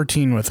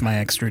 14 with my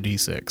extra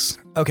D6.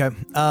 Okay.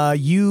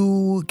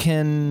 You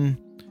can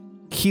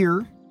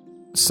hear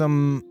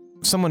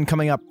someone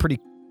coming up pretty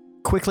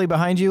quickly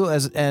behind you,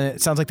 and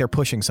it sounds like they're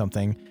pushing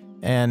something.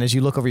 And as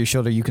you look over your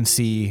shoulder, you can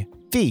see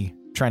Fee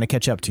trying to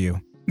catch up to you.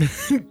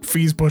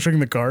 Fee's pushing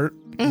the cart.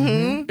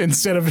 Mm-hmm.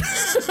 Instead of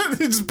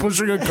just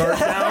pushing a cart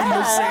down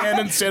the sand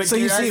instead of So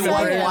you see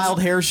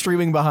wild hair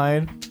streaming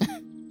behind.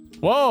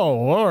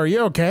 Whoa, are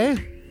you okay?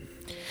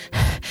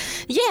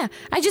 Yeah,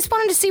 I just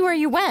wanted to see where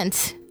you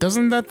went.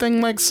 Doesn't that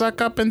thing suck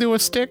up into a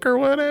stick or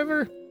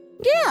whatever?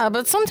 Yeah,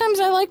 but sometimes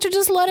I like to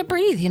just let it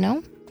breathe, you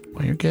know?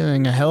 Well, you're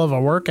getting a hell of a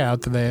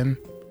workout then.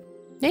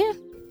 Yeah,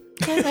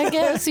 I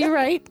guess you're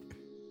right.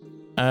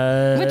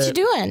 What you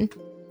doing?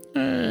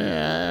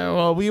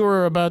 Well, we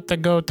were about to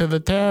go to the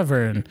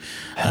tavern.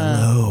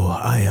 Hello,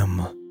 I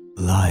am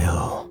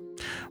Lyle.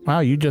 Wow,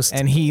 you just...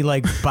 And he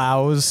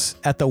bows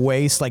at the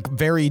waist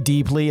very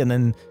deeply and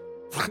then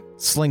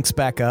slinks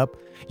back up.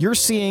 You're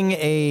seeing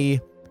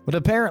what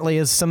apparently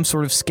is some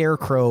sort of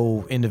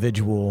scarecrow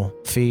individual,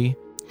 Fee.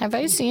 Have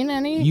I seen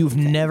any? You've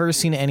never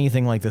seen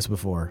anything like this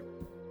before.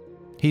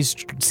 He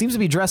seems to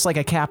be dressed like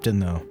a captain,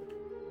 though.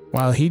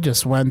 Well, he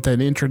just went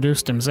and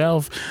introduced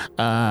himself.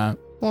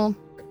 Well,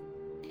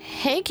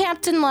 hey,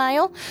 Captain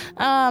Lyle.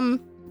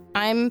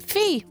 I'm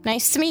Fee.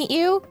 Nice to meet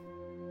you.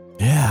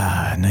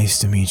 Yeah, nice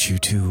to meet you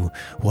too.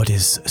 What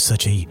is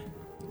such a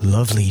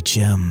lovely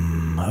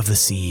gem of the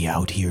sea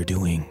out here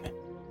doing?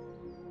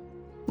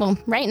 Well,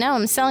 right now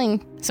I'm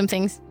selling some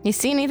things. You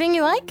see anything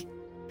you like?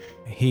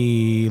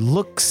 He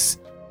looks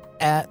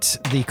at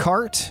the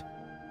cart.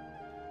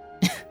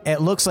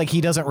 It looks like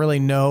he doesn't really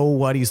know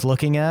what he's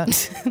looking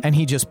at, and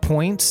he just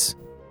points.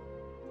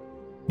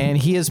 And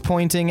he is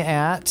pointing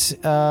at,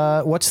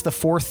 what's the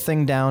fourth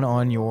thing down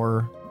on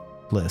your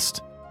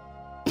list?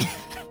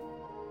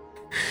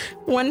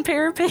 One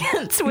pair of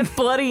pants with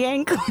bloody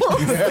ankles. He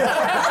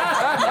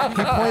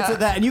points at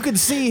that, and you can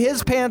see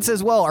his pants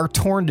as well are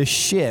torn to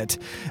shit,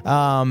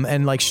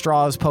 and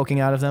straws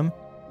poking out of them.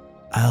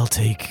 I'll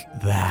take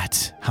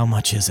that. How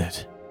much is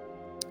it?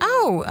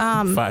 Oh,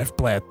 5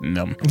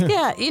 platinum.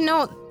 yeah,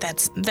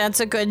 that's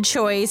a good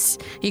choice.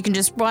 You can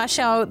just wash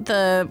out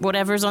the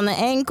whatever's on the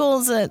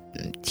ankles. And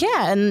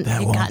That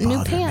you won't got new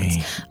bother pants.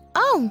 me.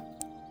 Oh,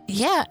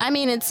 yeah. I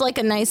mean, it's like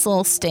a nice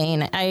little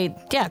stain.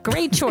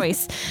 Great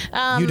choice.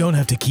 You don't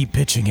have to keep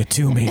pitching it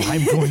to me.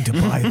 I'm going to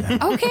buy them.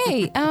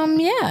 Okay.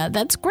 Yeah,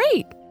 that's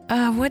great.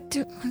 What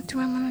do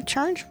I want to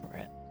charge for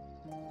it?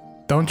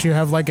 Don't you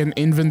have an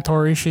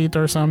inventory sheet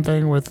or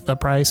something with the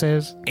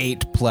prices?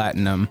 8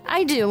 platinum.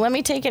 I do. Let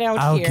me take it out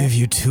I'll here. give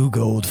you 2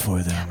 gold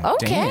for them.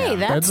 Okay, Damn.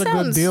 that That's sounds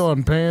a good deal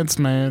on pants,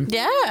 man.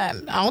 Yeah,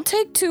 I'll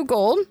take 2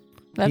 gold.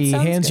 That He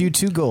sounds hands good. you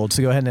 2 gold,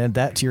 so go ahead and add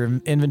that to your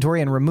inventory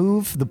and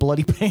remove the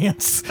bloody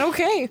pants.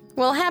 Okay.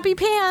 Well, happy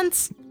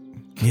pants.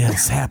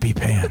 Yes, happy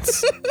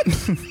pants.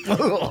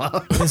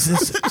 Is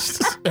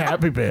this,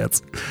 Happy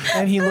pants.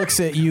 And he looks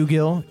at you,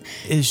 Gil.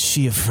 is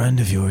she a friend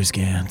of yours,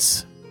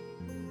 Gantz?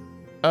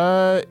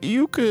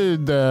 You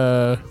could,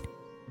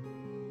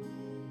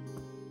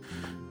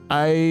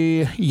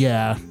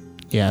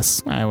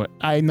 yes,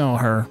 I know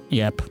her,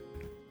 yep.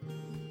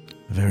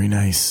 Very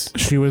nice.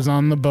 She was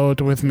on the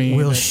boat with me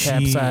Will that she-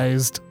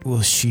 capsized.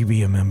 Will she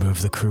be a member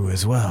of the crew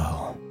as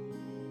well?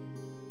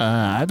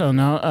 I don't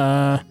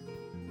know,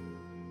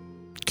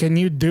 can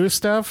you do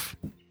stuff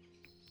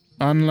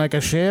on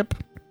a ship?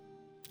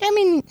 I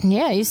mean,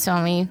 yeah, you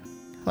saw me,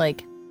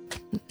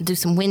 do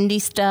some windy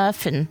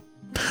stuff and...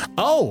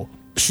 Oh,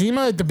 She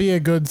might be a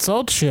good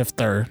salt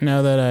shifter,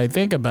 now that I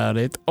think about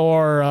it.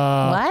 Or,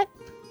 What?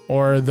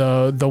 Or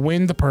the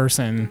wind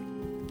person.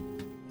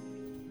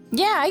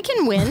 Yeah, I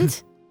can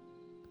wind.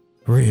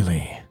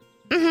 Really?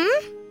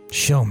 Mm-hmm.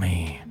 Show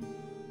me.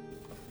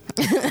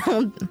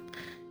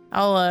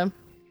 I'll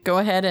go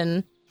ahead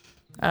and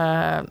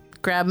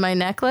grab my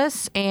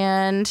necklace,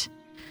 and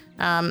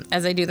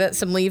as I do that,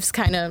 some leaves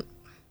kind of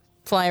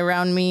fly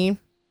around me,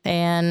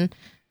 and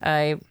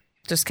I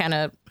just kind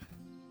of...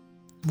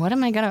 What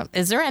am I gonna...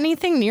 Is there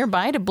anything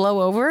nearby to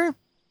blow over?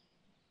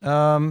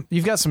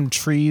 You've got some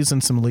trees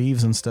and some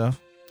leaves and stuff.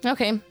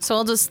 Okay, so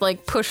I'll just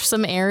like push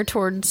some air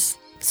towards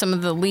some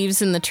of the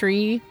leaves in the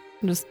tree.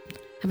 Just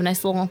have a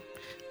nice little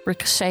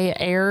ricochet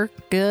air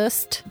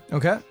gust.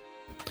 Okay.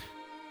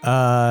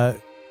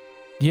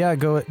 Yeah,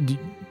 go.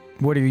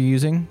 What are you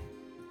using?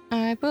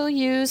 I will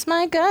use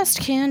my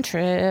gust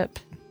cantrip.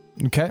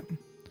 Okay.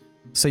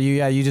 So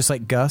you just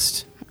like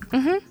gust?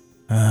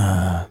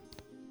 Mm-hmm.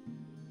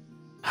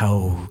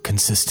 How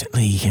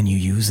consistently can you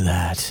use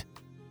that?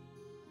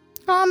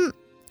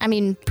 I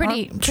mean,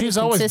 pretty She's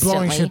always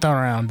blowing consistently. shit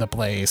around the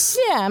place.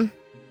 Yeah.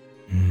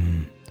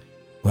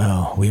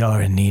 Well, we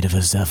are in need of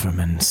a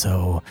Zephyrman,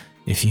 so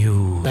if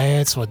you...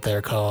 That's what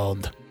they're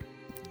called.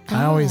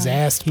 I always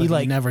asked, but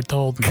he never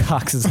told me.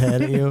 Cocks his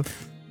head at you.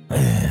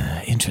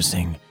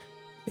 Interesting.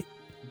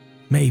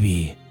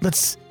 Maybe.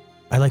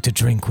 I like to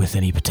drink with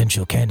any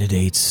potential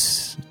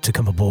candidates to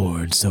come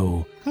aboard,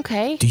 so...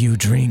 Okay. Do you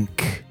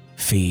drink,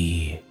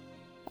 Fee?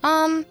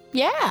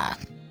 Yeah.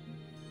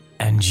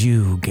 And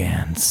you,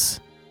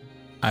 Gans?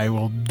 I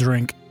will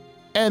drink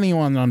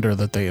anyone under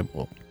the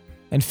table.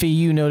 And Fee,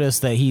 you notice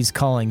that he's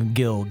calling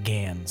Gil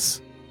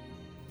Gans.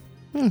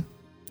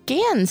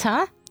 Gans,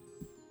 huh?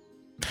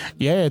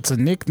 Yeah, it's a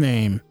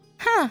nickname.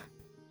 Huh.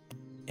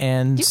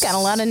 And You've got a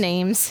lot of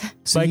names.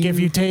 so Like if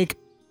you take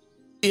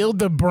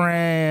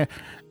Ildebrand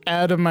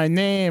out of my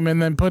name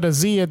and then put a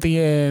Z at the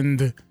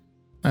end,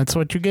 that's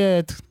what you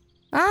get.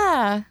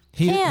 Ah.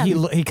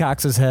 he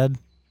cocks his head.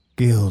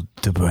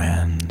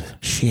 Gildebrand.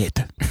 Shit.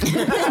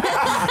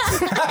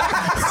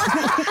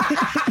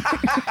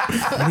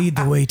 Lead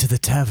the way to the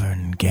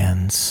tavern,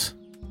 Gans.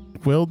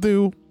 Will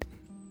do.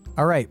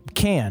 All right,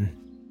 Can.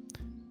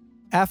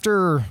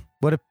 After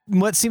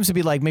what seems to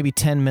be like maybe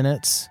 10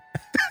 minutes,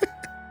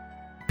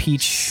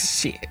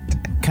 Peach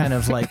kind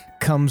of like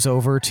comes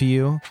over to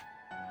you,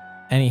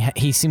 and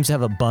he seems to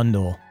have a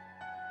bundle,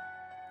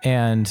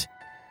 and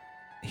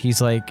he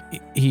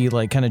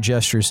kind of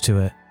gestures to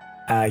it.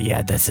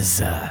 Yeah, this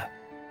is,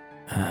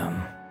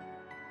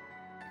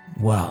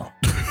 well.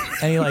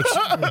 And he like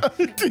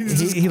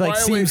he like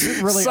seems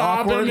really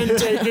sobbing awkward. and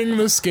taking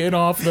the skin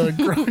off the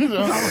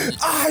ground.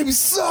 I'm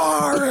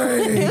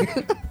sorry!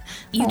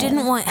 You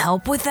didn't want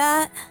help with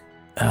that?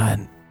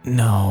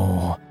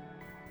 No.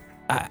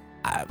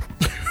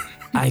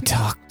 I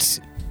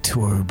talked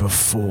to her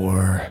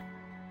before,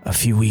 a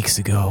few weeks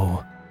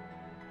ago,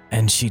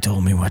 and she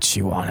told me what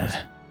she wanted.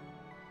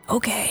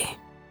 Okay.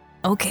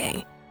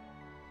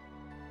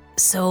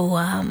 So,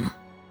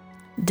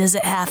 does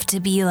it have to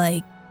be,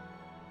 like,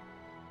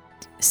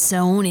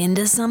 sewn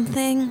into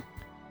something?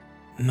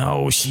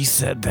 No, she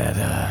said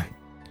that,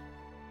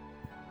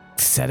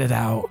 set it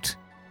out,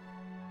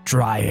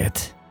 dry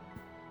it,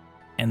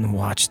 and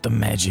watch the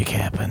magic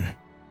happen.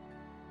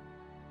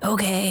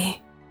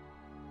 Okay.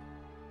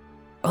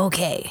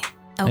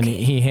 And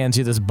he hands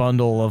you this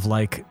bundle of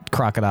like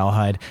crocodile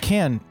hide.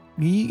 Can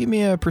you give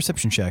me a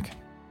perception check?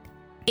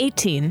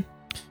 18.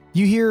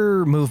 You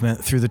hear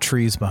movement through the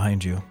trees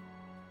behind you.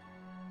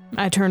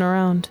 I turn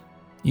around.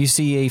 You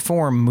see a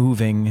form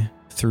moving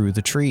through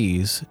the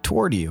trees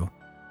toward you.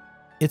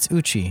 It's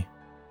Uchi.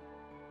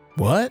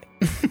 What?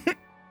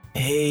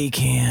 Hey,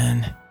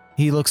 Can.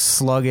 He looks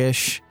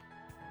sluggish.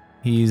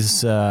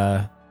 He's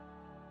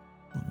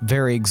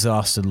very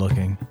exhausted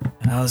looking.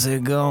 How's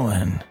it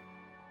going?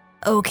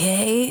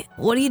 Okay.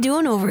 What are you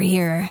doing over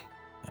here?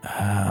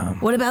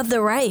 What about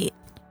the rite?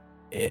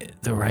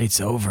 The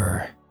right's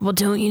over. Well,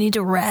 don't you need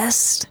to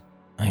rest?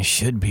 I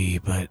should be,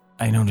 but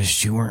I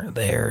noticed you weren't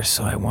there,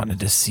 so I wanted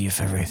to see if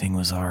everything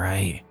was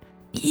alright.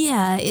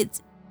 Yeah,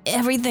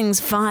 everything's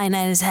fine.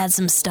 I just had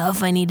some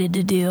stuff I needed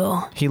to do.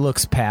 He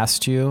looks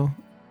past you,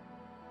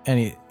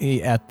 and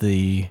he at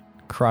the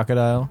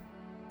crocodile,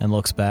 and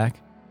looks back.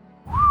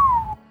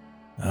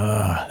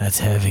 That's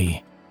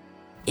heavy.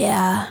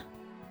 Yeah.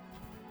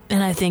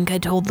 And I think I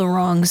told the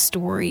wrong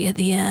story at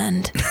the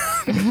end.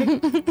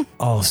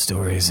 All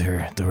stories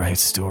are the right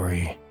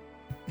story.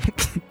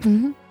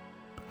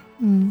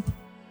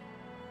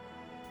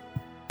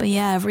 But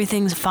yeah,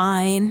 everything's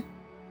fine.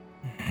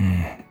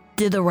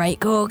 Did the rite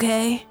go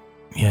okay?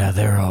 Yeah,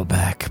 they're all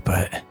back,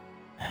 but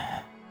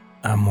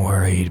I'm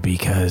worried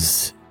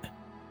because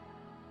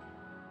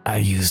I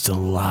used a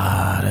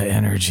lot of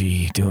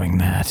energy doing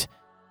that,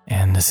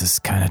 and this is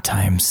kind of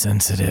time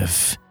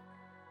sensitive.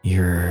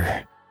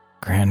 Your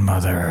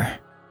grandmother,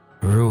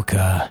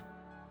 Ruka,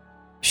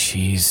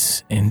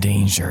 she's in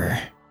danger.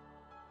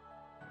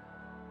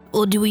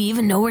 Well, do we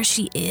even know where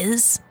she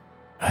is?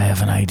 I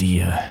have an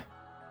idea.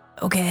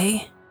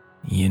 Okay.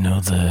 You know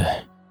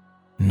the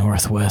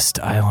Northwest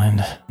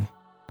Island?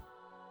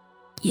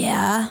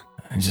 Yeah?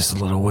 Just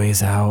a little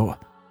ways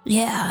out.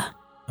 Yeah.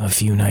 A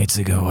few nights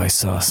ago, I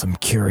saw some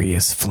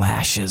curious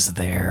flashes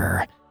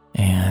there,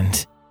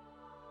 and...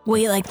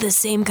 Wait, like the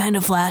same kind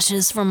of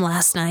flashes from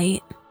last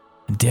night?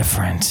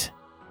 Different.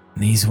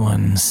 These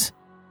ones,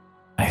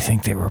 I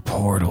think they were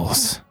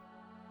portals.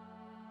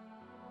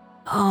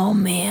 Oh,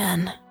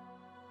 man.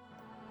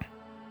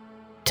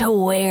 To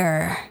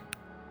where?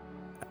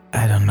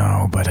 I don't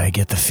know, but I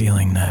get the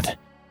feeling that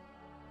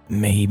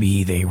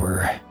maybe they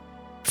were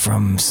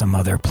from some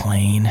other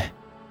plane.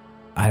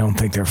 I don't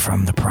think they're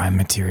from the prime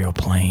material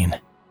plane.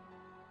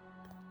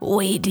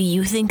 Wait, do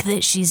you think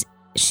that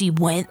she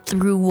went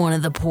through one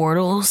of the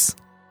portals?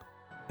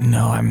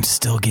 No, I'm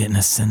still getting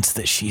a sense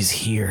that she's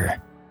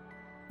here.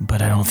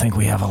 But I don't think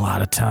we have a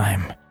lot of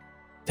time.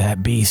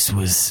 That beast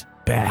was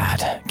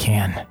bad,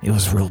 Can. It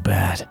was real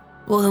bad.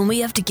 Well, then we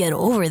have to get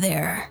over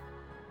there.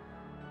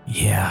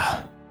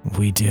 Yeah,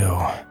 we do.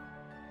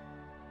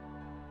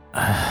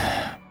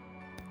 I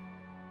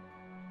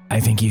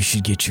think you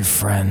should get your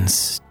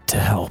friends to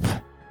help.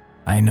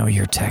 I know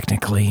you're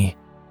technically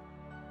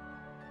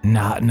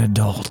not an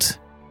adult,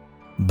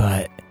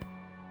 but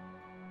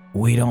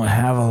we don't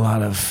have a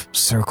lot of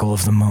Circle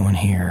of the Moon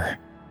here.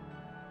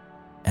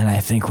 And I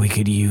think we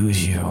could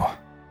use you.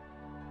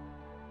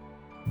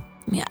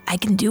 Yeah, I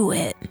can do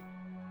it.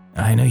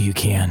 I know you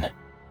can.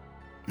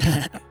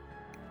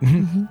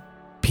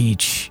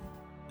 Peach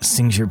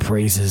sings your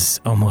praises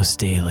almost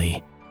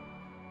daily.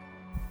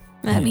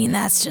 I mean,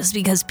 that's just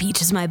because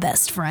Peach is my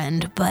best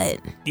friend, but...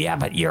 Yeah,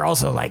 but you're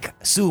also, like,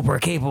 super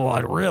capable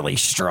and really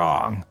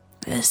strong.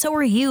 So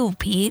are you,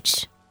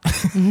 Peach.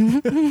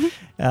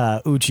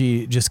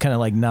 Uchi just kind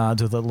of like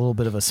nods with a little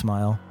bit of a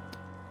smile.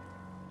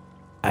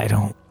 I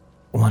don't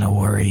want to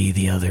worry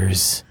the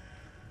others.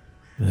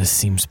 This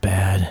seems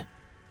bad.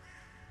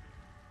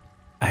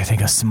 I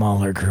think a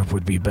smaller group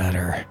would be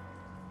better.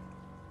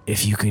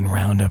 If you can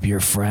round up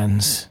your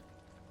friends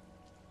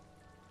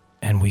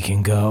and we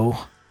can go,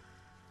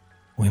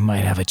 we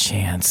might have a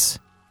chance.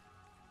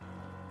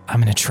 I'm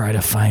gonna try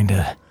to find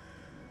a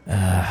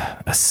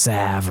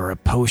salve or a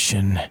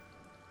potion,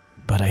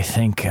 but I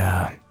think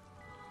I'm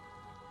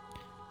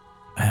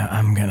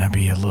gonna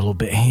be a little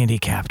bit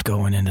handicapped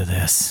going into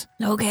this.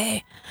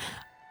 Okay.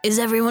 Is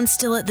everyone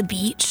still at the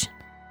beach?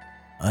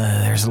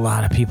 There's a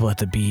lot of people at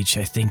the beach.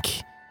 I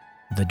think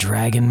the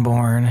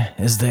Dragonborn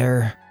is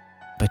there,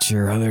 but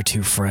your other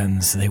two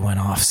friends, they went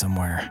off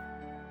somewhere.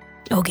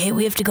 Okay,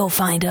 we have to go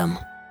find them.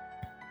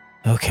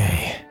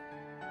 Okay.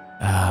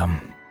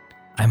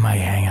 I might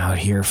hang out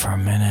here for a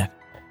minute,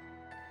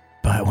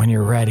 but when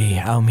you're ready,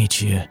 I'll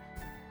meet you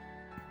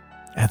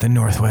at the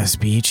Northwest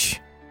Beach.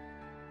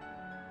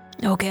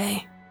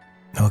 Okay.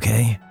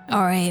 Okay?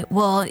 All right,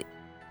 well,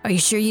 are you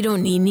sure you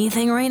don't need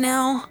anything right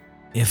now?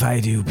 If I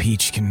do,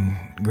 Peach can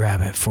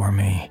grab it for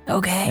me.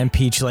 Okay. And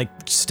Peach like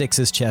sticks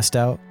his chest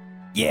out.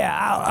 Yeah,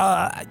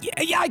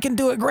 I can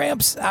do it,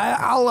 Gramps.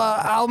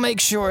 I'll make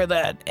sure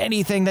that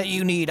anything that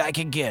you need, I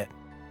can get.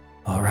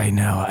 All right,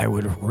 now I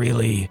would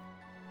really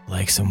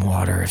like some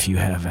water if you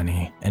have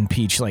any. And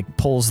Peach like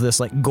pulls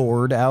this like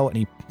gourd out and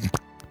he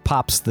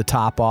pops the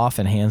top off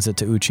and hands it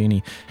to Uchi and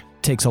he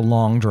takes a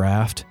long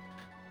draft.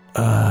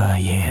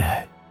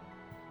 Yeah.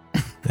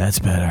 That's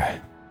better.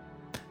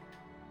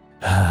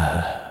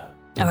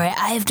 All right,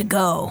 I have to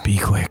go. Be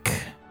quick.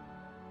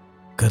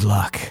 Good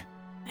luck.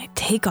 I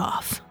take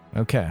off.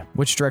 Okay.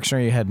 Which direction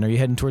are you heading? Are you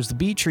heading towards the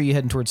beach or are you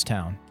heading towards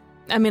town?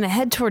 I'm going to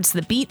head towards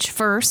the beach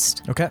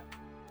first, Okay.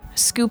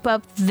 scoop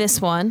up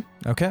this one,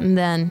 Okay. and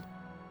then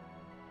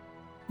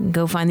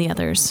go find the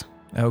others.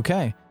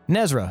 Okay.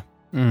 Nezra,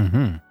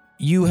 Mm-hmm.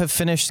 you have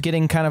finished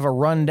getting kind of a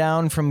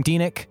rundown from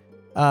Denik,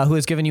 who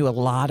has given you a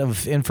lot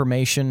of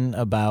information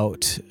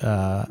about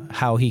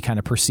how he kind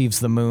of perceives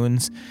the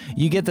moons.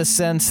 You get the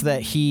sense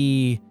that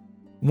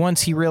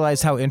once he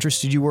realized how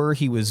interested you were,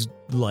 he was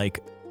like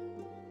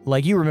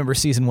you remember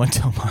season 1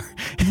 Tomar,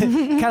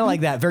 kind of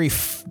like that, very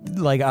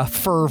like a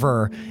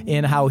fervor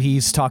in how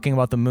he's talking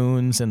about the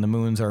moons, and the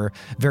moons are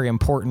very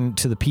important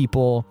to the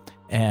people.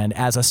 And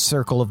as a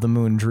Circle of the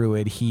Moon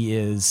druid, he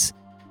is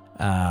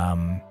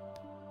one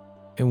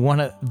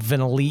of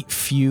an elite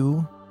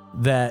few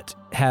that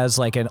has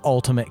like an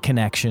ultimate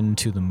connection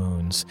to the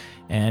moons.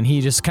 And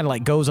he just kind of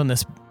like goes on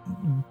this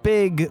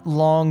big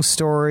long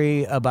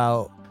story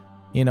about,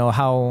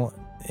 how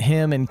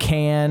him and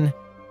Can,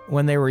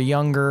 when they were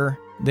younger,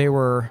 they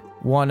were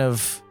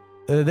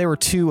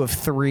two of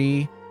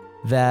three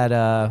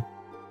that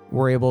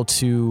were able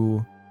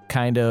to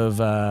kind of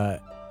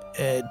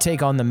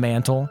take on the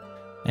mantle.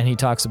 And he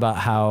talks about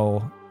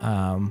how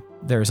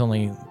there's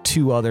only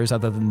two others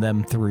other than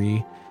them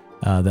three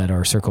that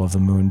are Circle of the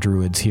Moon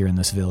druids here in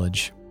this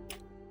village.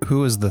 Who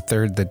was the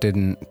third that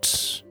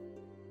didn't,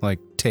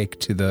 take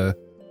to the...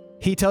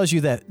 He tells you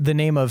that the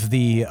name of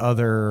the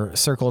other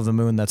Circle of the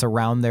Moon that's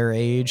around their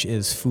age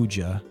is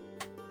Fuja.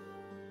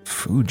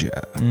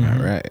 Fuja. Mhm.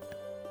 All right.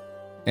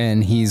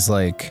 And he's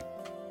the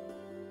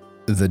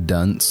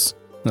dunce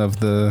of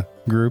the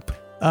group?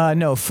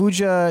 No,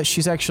 Fuja,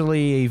 she's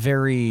actually a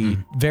very,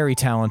 very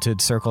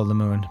talented Circle of the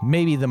Moon.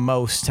 Maybe the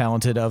most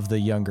talented of the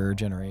younger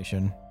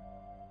generation.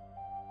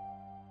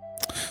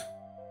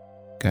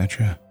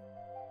 Gotcha.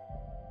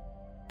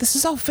 This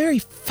is all very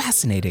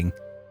fascinating.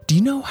 Do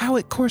you know how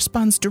it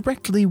corresponds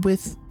directly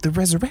with the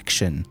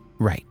resurrection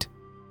rite?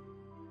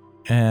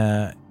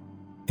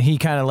 He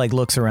kind of like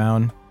looks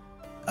around.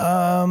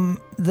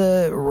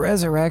 The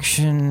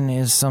resurrection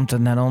is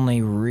something that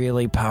only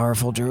really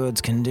powerful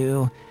druids can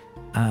do.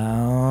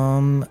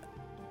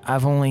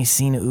 I've only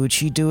seen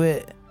Uchi do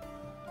it,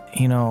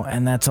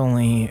 and that's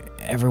only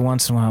every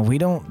once in a while. We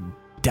don't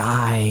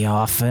die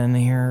often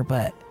here,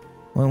 but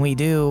when we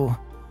do,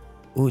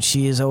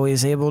 Uchi is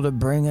always able to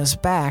bring us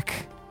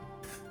back.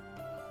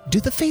 Do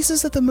the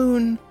phases of the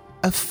moon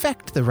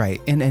affect the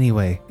rite in any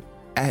way?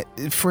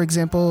 For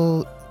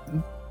example,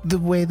 the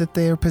way that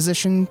they are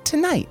positioned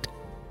tonight.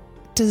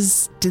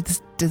 Does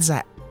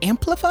that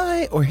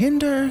amplify or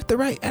hinder the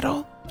rite at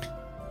all?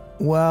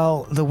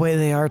 Well, the way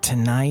they are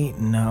tonight,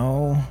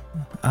 no.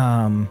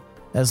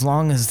 As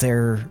long as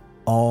they're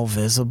all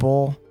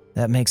visible,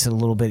 that makes it a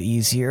little bit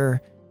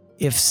easier.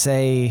 If,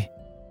 say,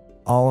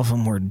 all of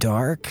them were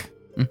dark,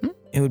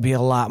 it would be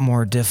a lot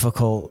more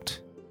difficult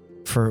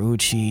for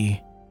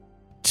Uchi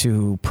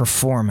to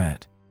perform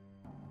it.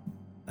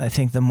 I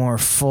think the more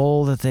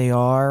full that they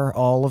are,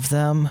 all of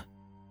them,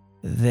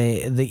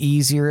 the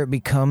easier it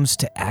becomes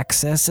to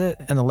access it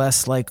and the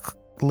less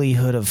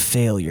likelihood of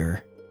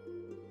failure.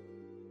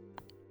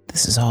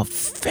 This is all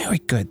very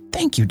good.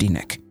 Thank you,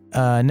 D-Nick.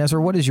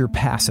 Nezra, what is your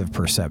passive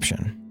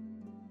perception?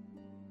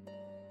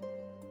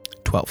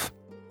 12.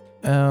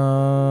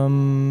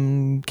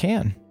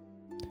 Can.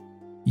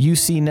 You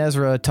see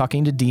Nezra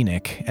talking to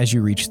D-Nick as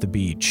you reach the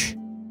beach.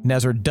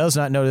 Nezra does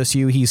not notice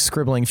you. He's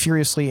scribbling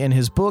furiously in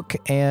his book,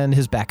 and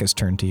his back is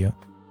turned to you.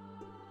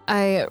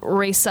 I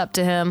race up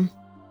to him.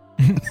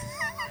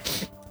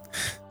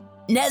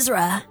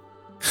 Nezra.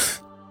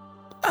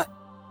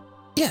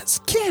 Yes,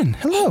 Ken,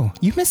 hello.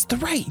 You missed the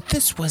rite.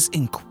 This was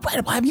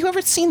incredible. Have you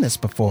ever seen this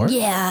before?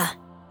 Yeah,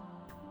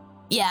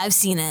 I've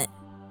seen it.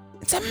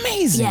 It's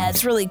amazing. Yeah,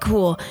 it's really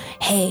cool.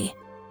 Hey,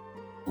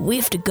 we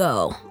have to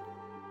go.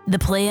 The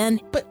plan,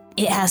 but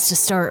it has to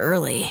start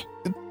early.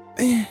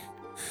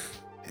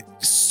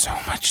 So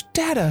much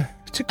data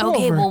to go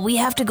Okay, over. well, we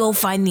have to go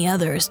find the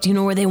others. Do you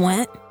know where they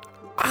went?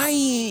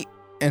 I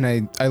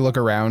look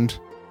around.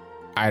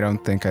 I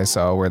don't think I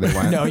saw where they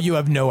went. No, you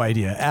have no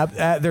idea.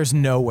 There's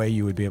no way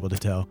you would be able to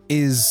tell.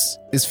 Is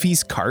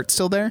Fee's cart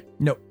still there?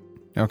 Nope.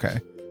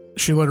 Okay.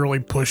 She literally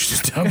pushed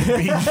it down the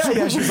beach.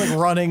 Yeah, she's like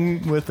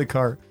running with the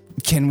cart.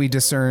 Can we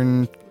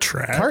discern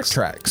Tracks? cart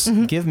tracks?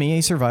 Give me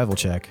a survival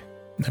check.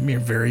 That'd be a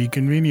very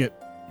convenient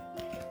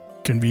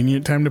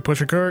time to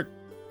push a cart.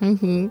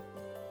 Mm-hmm.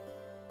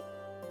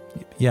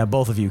 Yeah,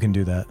 both of you can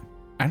do that.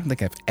 I don't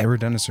think I've ever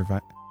done a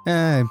survival.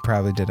 I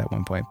probably did at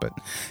one point, but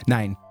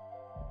 9.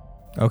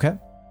 Okay.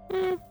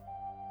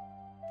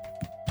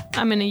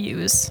 I'm going to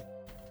use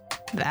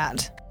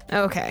that.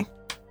 Okay.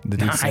 The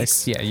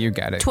D6. Yeah, you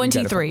got it.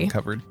 23. You got it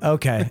covered.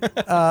 Okay.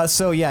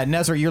 So yeah,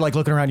 Nezra, you're like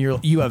looking around.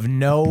 You have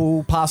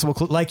no possible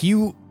clue. Like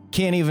you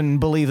can't even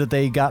believe that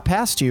they got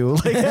past you.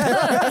 Like,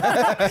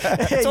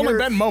 It's only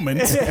been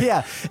moments.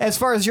 Yeah. As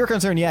far as you're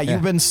concerned,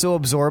 you've been so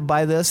absorbed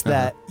by this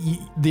that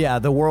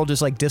the world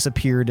just like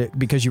disappeared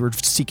because you were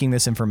seeking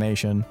this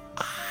information.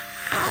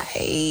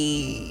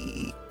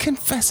 I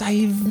confess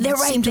They're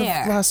right seem to there.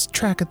 have lost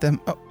track of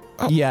them.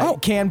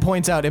 Can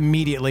points out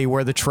immediately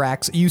where the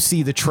tracks. You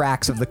see the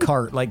tracks of the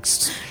cart, like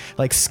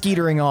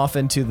skeetering off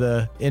into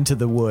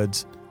the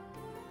woods.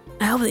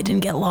 I hope they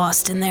didn't get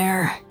lost in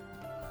there.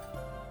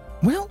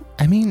 Well,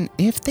 I mean,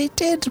 if they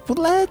did,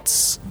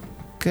 let's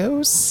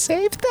go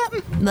save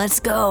them. Let's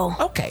go.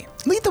 Okay,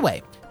 lead the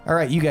way. All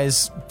right, you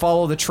guys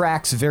follow the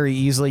tracks very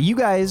easily. You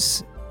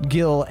guys,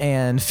 Gil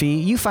and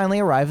Fee, you finally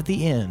arrive at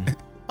the inn.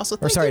 Also,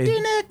 thank you,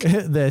 D-Nick.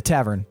 The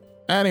tavern.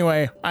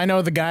 Anyway, I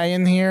know the guy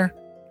in here.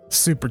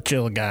 Super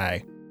chill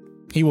guy.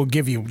 He will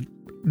give you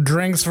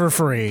drinks for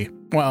free.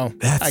 Well,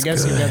 That's I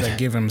guess you good. gotta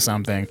give him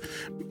something.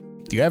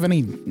 Do you have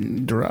any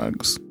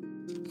drugs?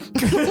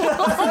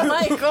 Oh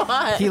my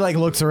god. He like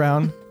looks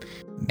around.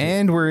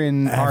 And we're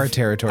in our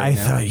territory I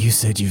now. thought you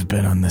said you've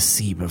been on the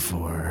sea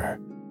before.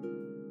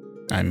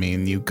 I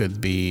mean, you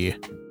could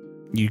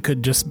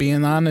just be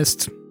an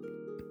honest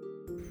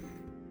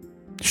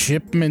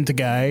shipment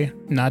guy,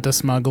 not a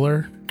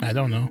smuggler. I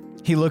don't know.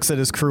 He looks at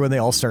his crew and they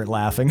all start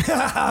laughing.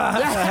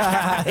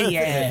 Yeah.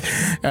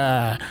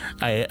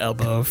 I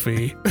elbow a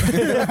Fee.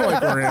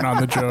 Like we're in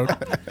on the joke.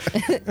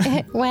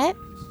 What?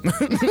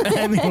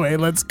 Anyway,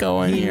 let's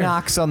go in He here.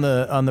 knocks on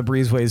the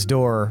breezeway's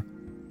door,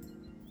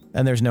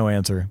 and there's no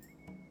answer.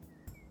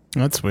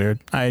 That's weird.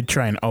 I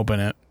try and open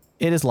it.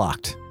 It is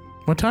locked.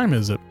 What time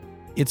is it?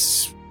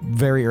 It's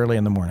very early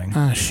in the morning.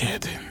 Oh,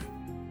 shit.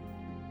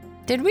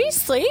 Did we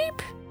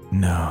sleep?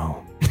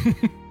 No.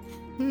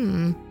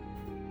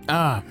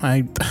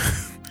 I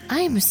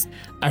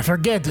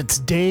forget it's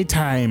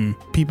daytime.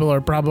 People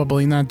are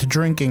probably not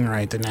drinking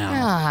right now.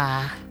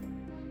 Ah.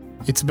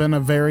 It's been a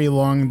very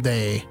long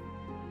day.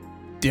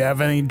 Do you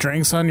have any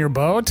drinks on your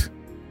boat?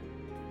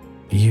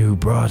 You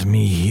brought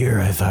me here.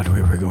 I thought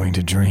we were going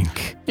to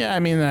drink. Yeah, I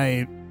mean,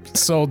 I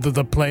sold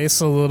the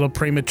place a little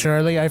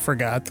prematurely. I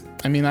forgot.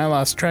 I mean, I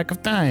lost track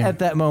of time. At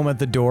that moment,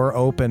 the door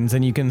opens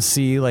and you can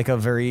see like a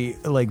very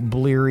like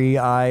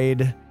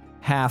bleary-eyed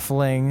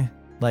halfling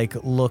like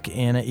look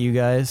in at you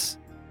guys.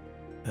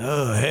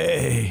 Oh,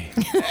 hey.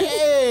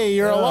 Hey,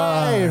 you're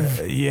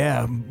alive.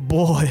 Yeah,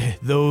 boy,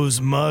 those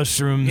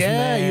mushrooms, Yeah,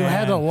 man. you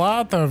had a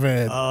lot of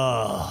it.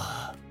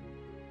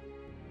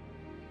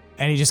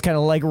 And he just kind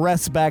of like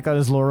rests back on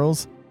his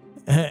laurels.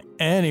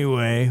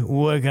 Anyway,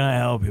 what can I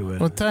help you with?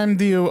 What time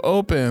do you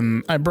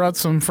open? I brought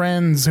some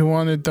friends who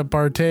wanted to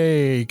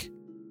partake.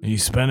 You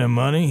spending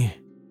money?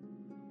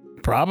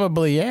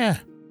 Probably, yeah.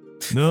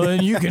 No,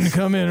 then you can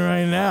come in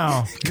right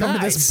now. Come to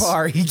this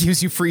bar. He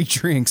gives you free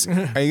drinks. Are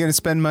you going to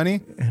spend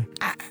money?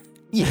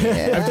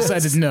 Yeah. I've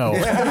decided no.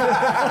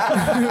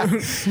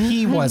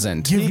 He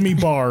wasn't. Give me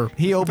bar.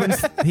 He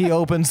opens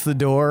the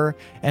door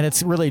and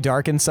it's really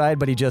dark inside,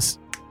 but he just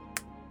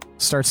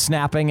starts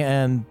snapping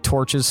and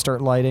torches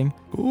start lighting.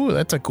 Ooh,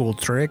 that's a cool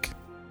trick.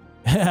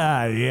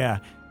 Yeah.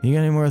 You got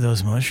any more of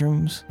those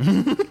mushrooms?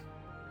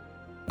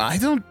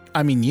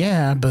 I mean,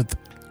 yeah, but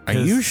are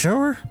you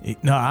sure?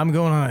 No, I'm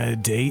going on a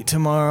date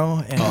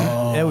tomorrow,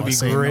 and it would be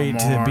say no great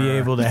to be more.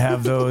 able to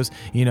have those,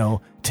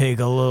 take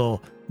a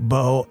little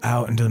boat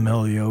out into the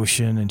middle of the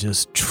ocean and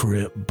just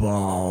trip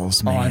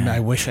balls, Oh, man. and I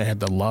wish I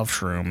had the love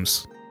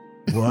shrooms.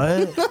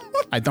 What?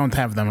 I don't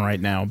have them right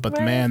now, but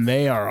man,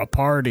 they are a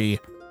party.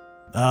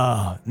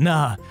 Oh,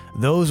 nah,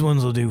 those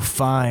ones will do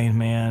fine,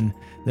 man.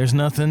 There's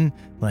nothing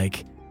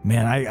like,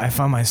 man, I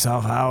found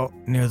myself out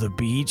near the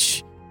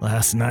beach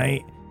last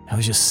night. I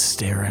was just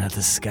staring at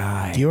the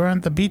sky. You were on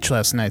the beach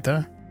last night,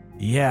 huh?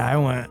 Yeah, I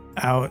went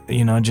out,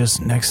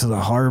 just next to the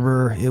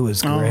harbor. It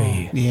was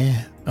great. Oh,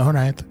 yeah. All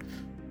right.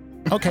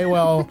 Okay,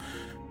 well,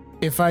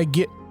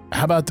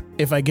 how about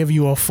if I give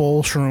you a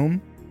full shroom,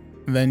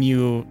 then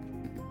you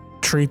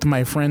treat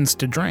my friends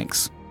to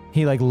drinks.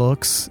 He like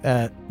looks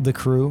at the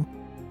crew.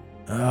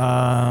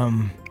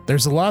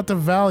 There's a lot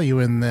of value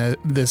in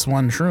this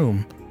one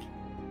shroom.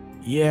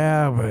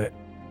 Yeah, but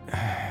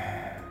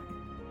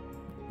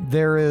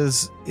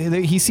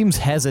He seems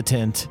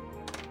hesitant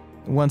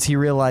once he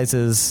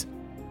realizes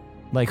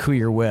like who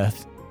you're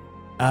with.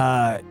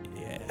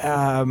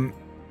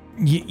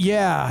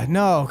 Yeah,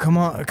 no, come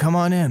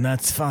on in.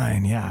 That's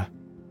fine. Yeah.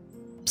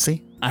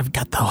 See, I've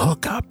got the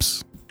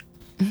hookups.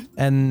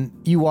 And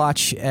you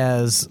watch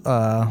as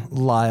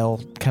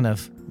Lyle kind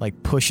of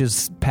like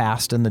pushes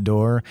past in the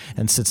door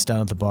and sits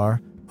down at the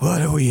bar. What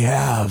do we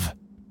have?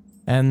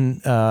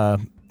 And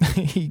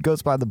he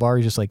goes by the bar.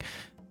 He's just like,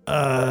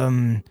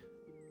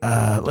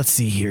 Let's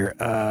see here.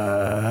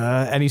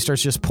 and he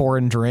starts just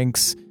pouring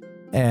drinks.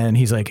 And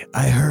he's like,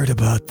 I heard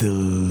about the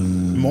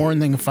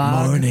Morning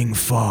fog. morning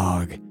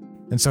fog.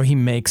 and so he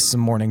makes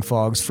some morning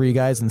fogs for you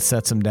guys and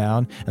sets them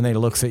down. And then he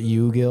looks at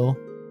you, Gil.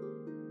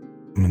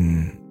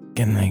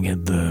 Can I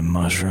get the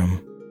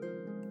mushroom?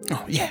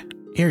 Oh, yeah.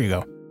 Here you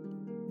go.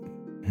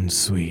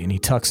 Sweet. And he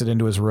tucks it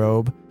into his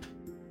robe.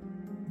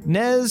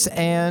 Nez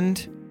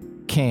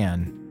and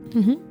Can.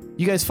 Mm-hmm.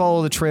 You guys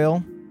follow the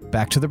trail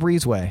back to the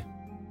breezeway.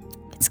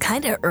 It's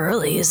kind of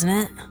early, isn't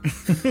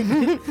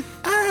it?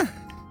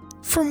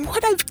 From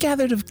what I've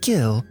gathered of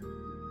Gil,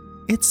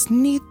 it's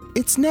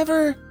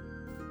never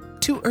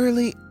too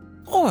early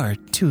or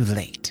too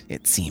late,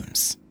 it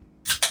seems.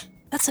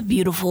 That's a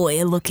beautiful way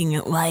of looking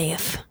at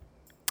life.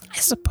 I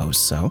suppose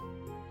so.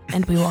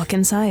 And we walk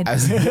inside.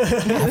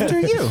 After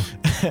you.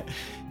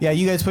 Yeah,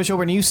 you guys push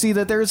over and you see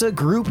that there's a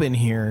group in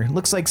here.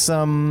 Looks like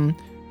from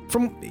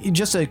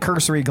just a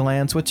cursory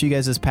glance, what's you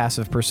guys'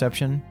 passive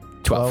perception?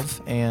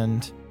 12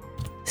 and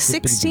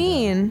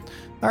 16.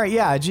 all right,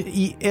 yeah,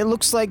 it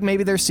looks like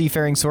maybe they're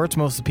seafaring sorts.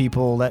 Most of the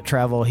people that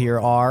travel here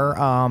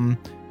are.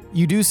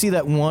 You do see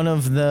that one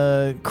of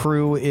the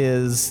crew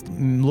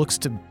looks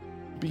to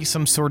be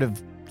some sort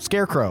of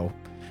scarecrow.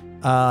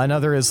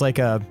 Another is like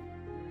a...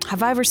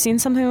 Have I ever seen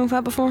something like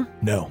that before?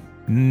 No.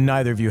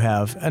 Neither of you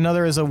have.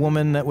 Another is a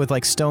woman with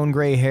like stone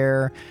gray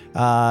hair.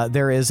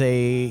 There is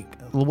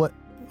what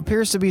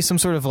appears to be some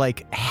sort of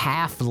like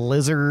half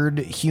lizard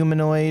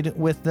humanoid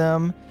with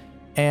them.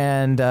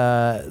 And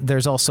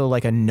there's also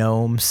like a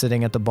gnome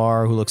sitting at the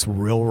bar who looks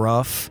real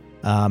rough.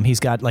 He's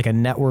got like a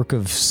network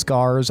of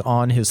scars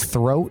on his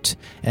throat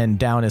and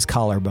down his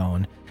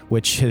collarbone,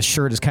 which his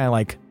shirt is kind of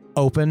like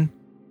open.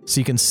 So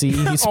you can see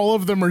he's All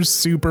of them are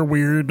super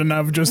weird, and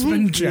I've just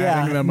been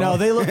chatting them no, up.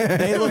 they look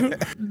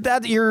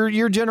that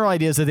your general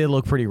idea is that they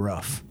look pretty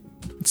rough.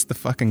 It's the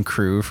fucking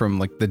crew from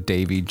like the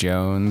Davy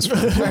Jones. From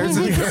Pirates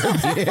of the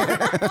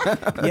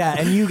Caribbean. Yeah,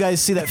 and you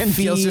guys see that And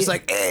Fee, Gil's just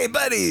like, hey,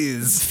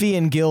 buddies. Fee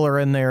and Gil are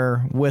in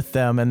there with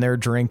them and they're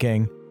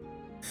drinking.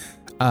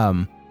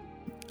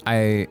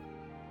 I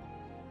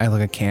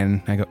look at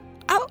Can. I go,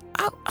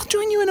 I'll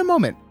join you in a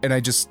moment. And I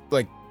just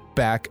like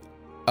back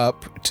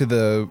up to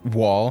the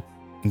wall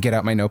and get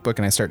out my notebook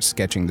and I start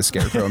sketching the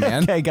Scarecrow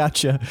man. Okay,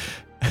 gotcha.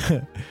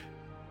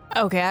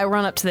 Okay, I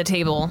run up to the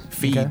table.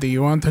 Fee, Okay. do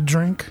you want a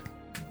drink?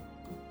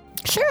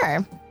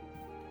 Sure.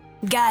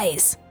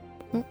 Guys,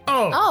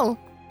 Oh,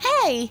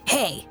 hey.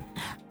 hey.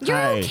 You're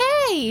Hi.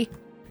 okay.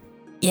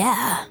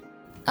 Yeah.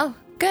 Oh,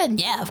 good.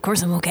 Yeah, of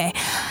course I'm okay.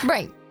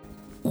 Right.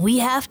 We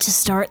have to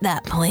start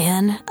that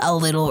plan a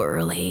little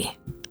early.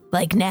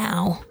 Like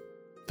now.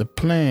 The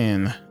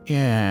plan.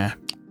 Yeah.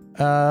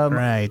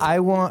 Right. I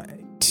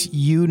want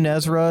you,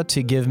 Nezra,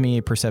 to give me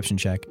a perception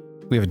check.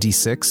 We have a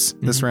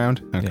D6 this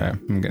round? Okay. Yeah.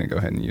 I'm going to go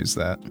ahead and use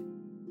that.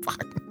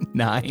 Fuck.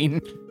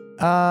 9.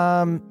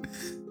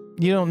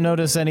 You don't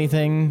notice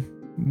anything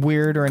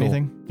weird or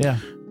anything? Yeah.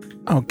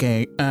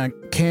 Okay.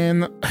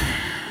 Ken.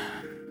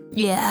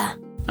 Yeah.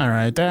 All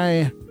right.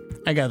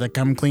 I gotta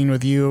come clean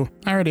with you.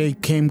 I already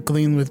came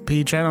clean with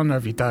Peach. I don't know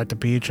if you talked to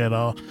Peach at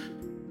all,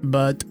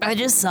 but I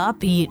just saw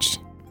Peach.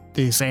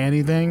 did you say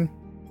anything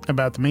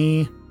about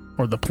me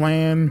or the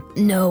plan?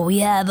 No, we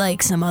had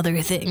like some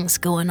other things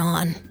going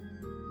on.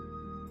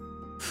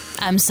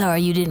 I'm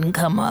sorry you didn't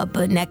come up,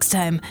 but next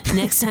time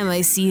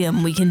I see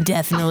him, we can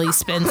definitely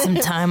spend some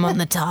time on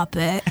the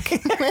topic.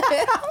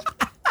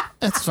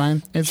 It's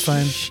fine. It's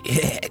fine.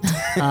 Shit.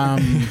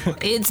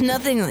 It's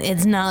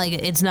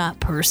not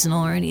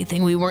personal or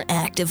anything. We weren't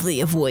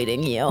actively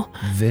avoiding you.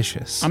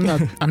 Vicious. I'm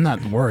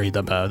not worried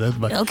about it,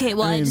 but Okay,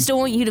 well, I mean, just don't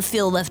want you to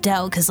feel left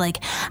out because, like,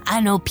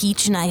 I know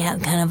Peach and I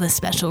have kind of a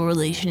special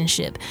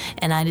relationship,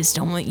 and I just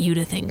don't want you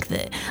to think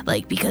that,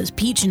 like, because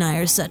Peach and I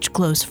are such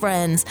close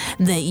friends,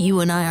 that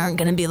you and I aren't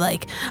going to be,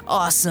 like,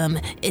 awesome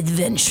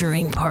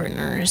adventuring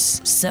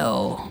partners.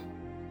 So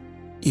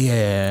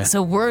yeah.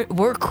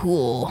 we're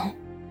cool.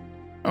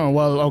 Oh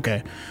well.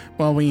 Okay.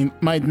 Well, we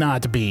might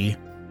not be.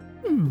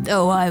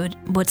 Oh,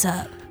 what's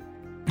up?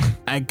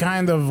 I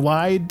kind of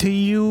lied to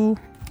you.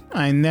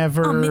 I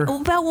never.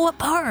 About what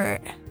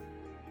part?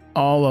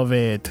 All of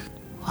it.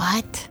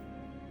 What?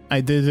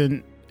 I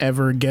didn't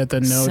ever get a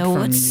note So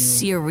from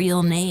what's you. your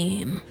real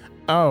name?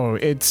 Oh,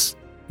 it's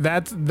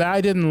that.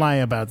 I didn't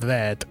lie about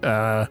that.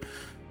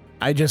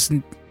 I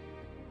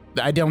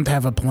don't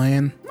have a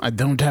plan. I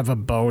don't have a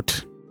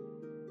boat.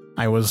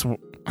 I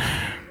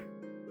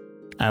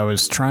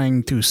was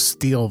trying to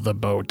steal the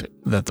boat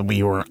that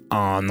we were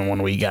on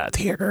when we got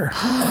here.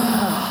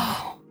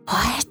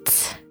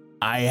 What?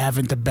 I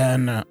haven't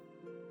been a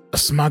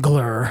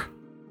smuggler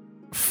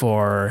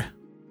for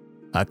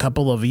a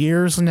couple of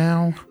years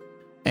now,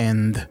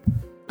 and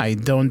I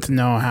don't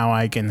know how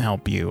I can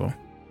help you.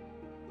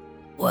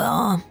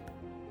 Well,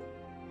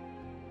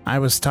 I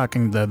was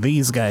talking to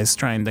these guys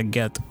trying to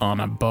get on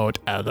a boat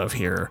out of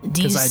here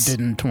because I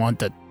didn't want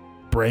to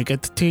break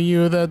it to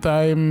you that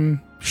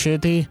I'm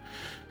shitty.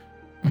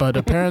 But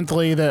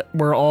apparently that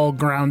we're all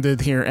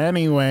grounded here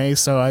anyway,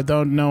 so I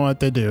don't know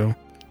what to do.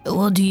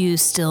 well, do you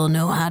still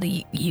know how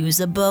to use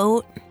a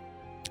boat?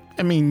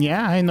 I mean,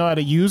 yeah, I know how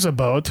to use a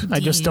boat. I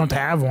just don't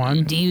have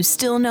one. Do you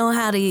still know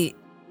how to,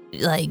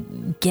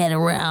 like, get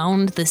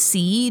around the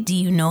sea? Do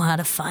you know how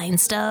to find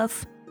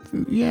stuff?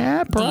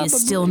 Yeah, probably. Do you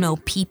still know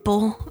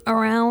people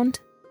around?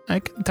 I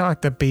can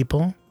talk to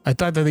people. I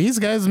talked to these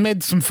guys,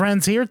 made some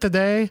friends here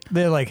today.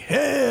 They're like,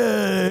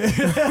 hey!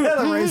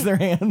 They raise their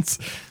hands.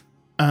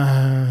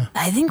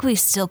 I think we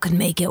still could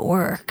make it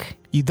work.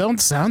 You don't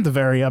sound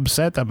very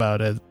upset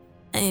about it.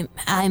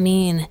 I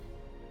mean,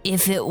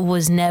 if it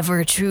was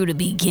never true to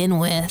begin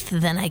with,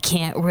 then I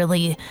can't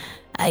really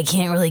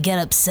get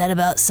upset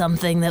about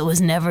something that was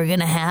never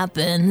gonna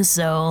happen,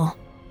 so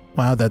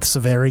Wow, that's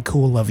very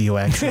cool of you,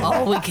 actually.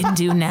 all we can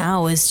do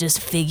now is just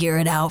figure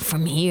it out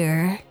from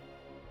here.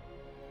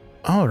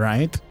 All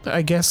right.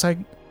 I guess I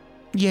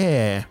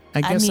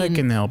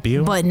can help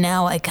you. But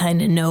now I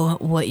kind of know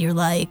what you're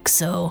like,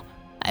 so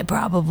I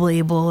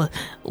probably will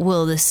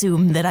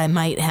assume that I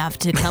might have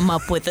to come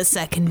up with a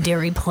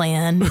secondary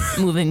plan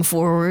moving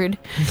forward.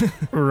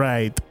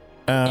 Right.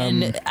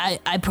 And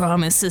I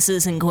promise this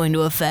isn't going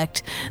to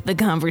affect the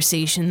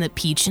conversation that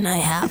Peach and I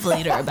have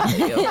later about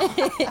you.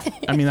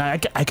 I mean, I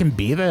can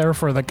be there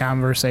for the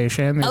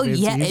conversation. If Oh it's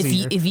yeah,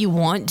 easier. if you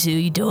want to,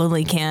 you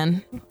totally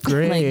can.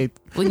 Great. Like,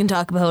 we can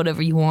talk about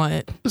whatever you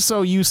want.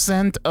 So you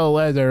sent a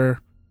letter.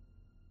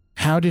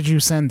 How did you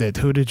send it?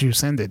 Who did you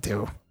send it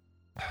to?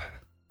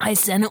 I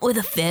sent it with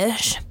a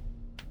fish.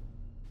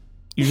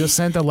 You just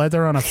sent a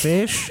letter on a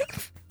fish?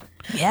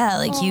 Yeah,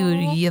 like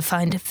you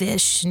find a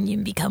fish and you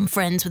become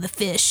friends with a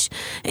fish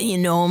and you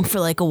know them for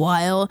like a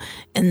while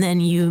and then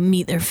you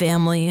meet their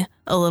family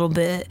a little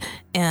bit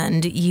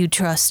and you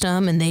trust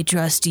them and they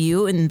trust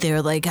you and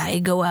they're like, I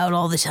go out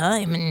all the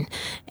time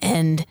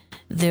and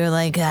they're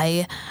like,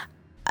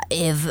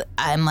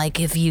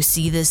 if you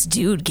see this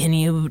dude, can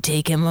you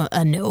take him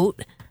a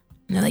note?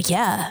 And they're like,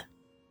 yeah.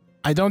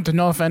 I don't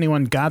know if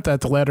anyone got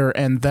that letter,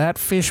 and that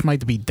fish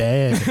might be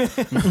dead.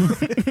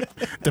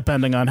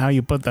 Depending on how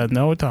you put that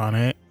note on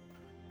it.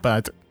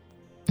 But,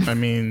 I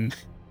mean,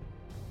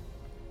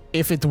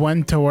 if it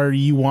went to where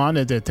you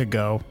wanted it to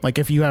go, like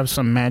if you have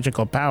some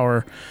magical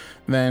power,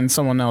 then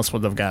someone else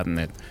would have gotten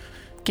it.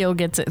 Gil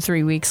gets it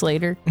 3 weeks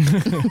later.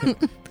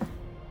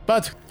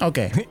 But,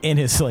 okay. In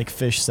his, like,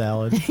 fish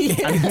salad.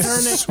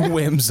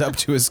 Swims up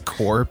to his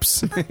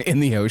corpse in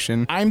the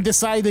ocean. I'm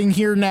deciding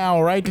here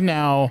now, right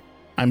now,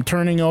 I'm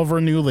turning over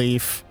a new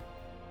leaf.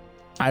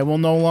 I will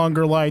no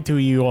longer lie to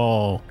you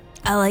all.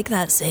 I like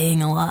that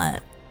saying a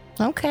lot.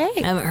 Okay.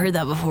 I haven't heard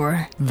that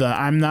before.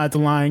 I'm not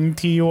lying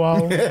to you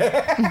all. Is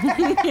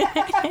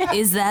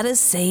that a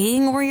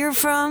saying where you're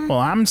from? Well,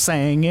 I'm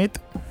saying it.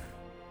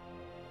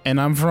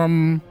 And I'm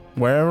from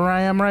wherever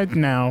I am right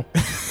now.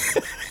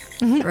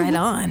 Right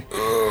on.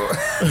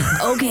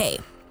 Okay,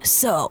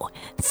 so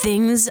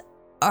things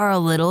are a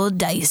little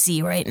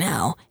dicey right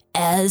now.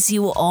 As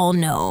you all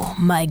know,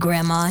 my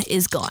grandma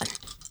is gone.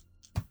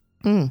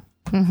 Your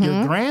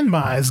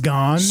grandma is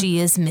gone. She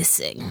is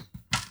missing.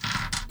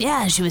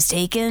 Yeah, she was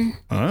taken.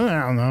 I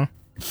don't know.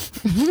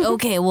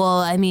 Okay, well,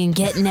 I mean,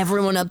 getting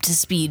everyone up to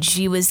speed.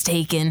 She was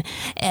taken,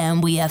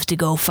 and we have to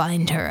go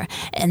find her.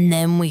 And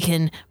then we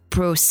can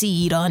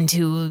proceed on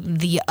to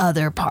the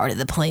other part of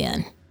the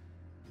plan.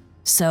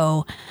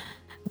 So,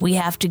 we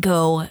have to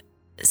go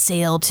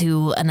sail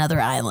to another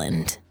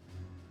island.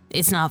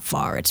 It's not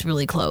far, it's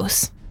really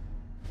close.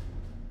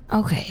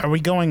 Okay. Are we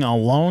going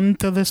alone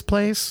to this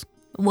place?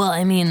 Well,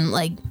 I mean,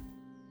 like...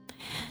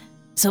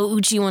 So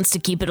Uchi wants to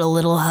keep it a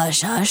little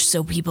hush-hush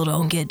so people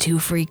don't get too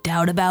freaked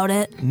out about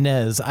it.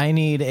 Nez, I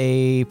need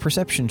a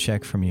perception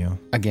check from you.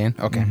 Again?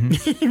 Okay.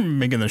 You're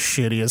making the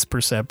shittiest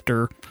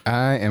perceptor.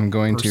 I am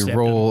going to Perceptive.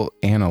 roll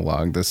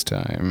analog this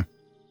time.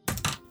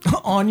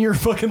 On your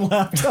fucking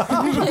laptop.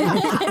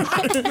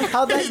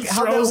 How'd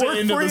Throws that it work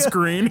into for the you?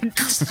 screen.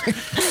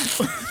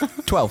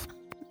 12.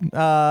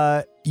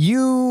 The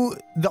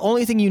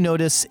only thing you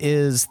notice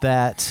is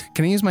that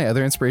Can I use my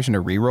other inspiration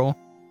to reroll?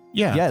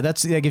 Yeah.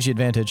 that gives you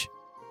advantage.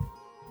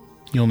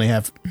 You only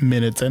have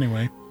minutes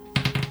anyway.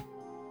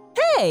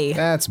 Hey!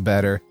 That's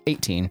better.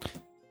 18.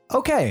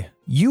 Okay,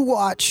 you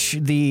watch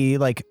the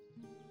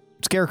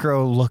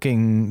scarecrow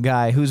looking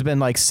guy who's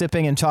been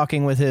sipping and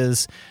talking with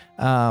his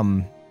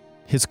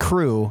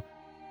crew.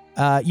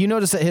 You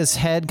notice that his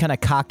head kind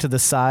of cocked to the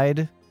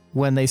side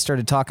when they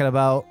started talking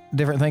about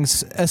different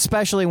things,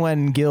 especially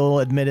when Gil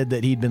admitted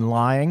that he'd been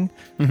lying.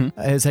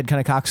 His head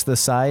kind of cocks to the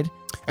side.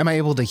 Am I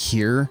able to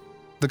hear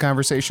the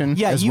conversation?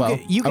 Yeah, as you well?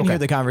 can Okay. hear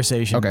the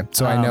conversation. Okay,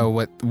 so I know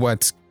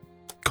what's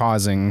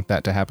causing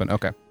that to happen.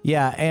 Okay.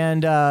 Yeah,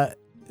 and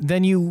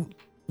then you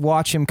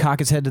watch him cock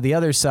his head to the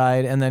other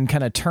side and then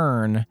kind of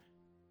turn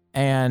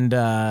and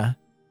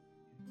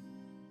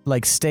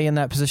stay in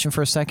that position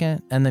for a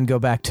second and then go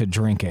back to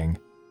drinking.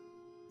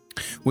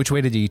 Which way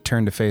did he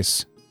turn to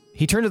face?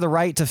 He turned to the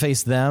right to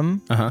face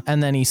them, Uh-huh.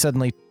 and then he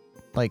suddenly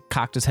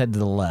cocked his head to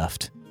the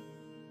left.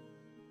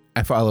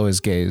 I follow his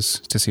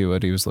gaze to see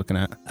what he was looking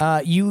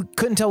at. You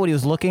couldn't tell what he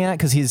was looking at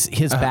because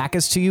his back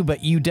is to you, but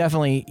he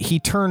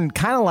turned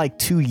kind of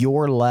to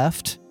your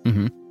left.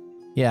 Mm-hmm.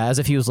 Yeah, as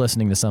if he was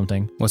listening to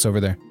something. What's over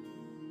there?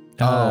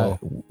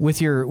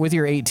 With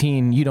your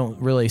 18, you don't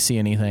really see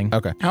anything.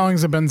 Okay. How long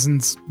has it been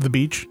since the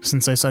beach?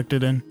 Since I sucked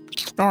it in?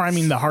 Or, I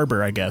mean, the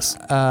harbor, I guess.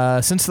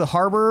 Since the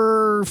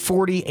harbor,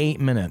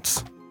 48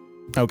 minutes.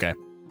 Okay.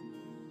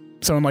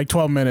 So in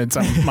 12 minutes,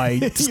 my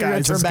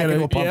disguise turn is back gonna...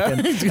 into a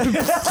pumpkin.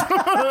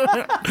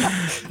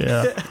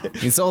 Yeah.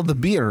 It's all the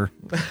beer.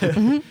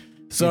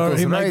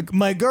 Sorry,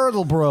 my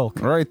girdle broke.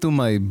 Right to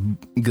my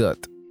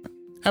gut.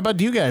 How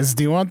about you guys?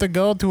 Do you want to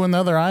go to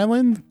another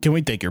island? Can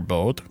we take your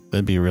boat?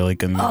 That'd be really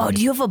convenient. Oh,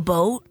 do you have a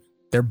boat?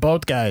 They're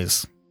boat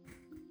guys.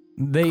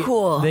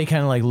 Cool. They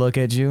kind of look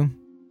at you.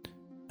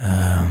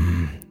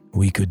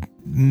 We could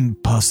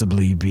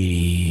possibly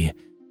be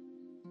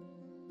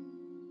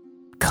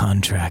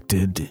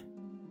contracted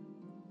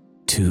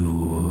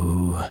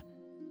to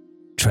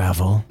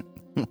travel.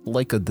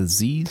 Like a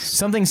disease?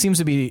 Something seems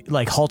to be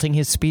halting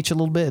his speech a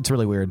little bit. It's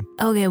really weird.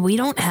 Okay, we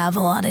don't have a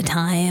lot of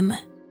time,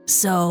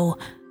 so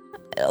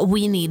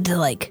we need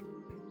to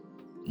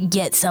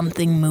get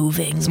something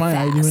moving. Is my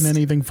eye doing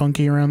anything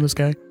funky around this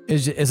guy?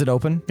 Is it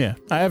open? Yeah.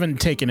 I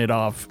haven't taken it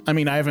off. I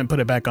mean, I haven't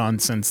put it back on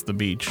since the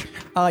beach.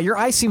 Your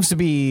eye seems to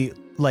be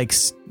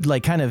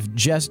kind of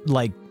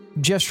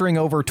gesturing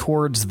over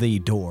towards the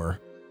door.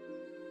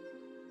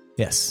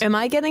 Yes. Am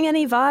I getting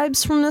any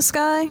vibes from this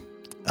guy?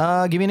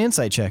 Give me an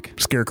insight check.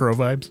 Scarecrow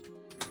vibes.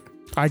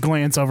 I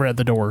glance over at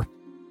the door.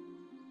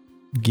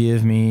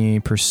 Give me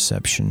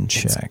perception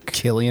check.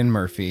 Cillian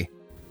Murphy.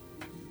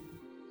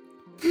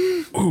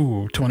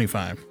 Ooh,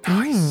 25.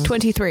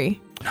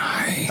 23.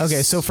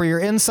 Okay, so for your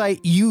insight,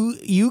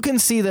 you can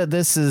see that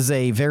this is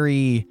a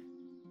very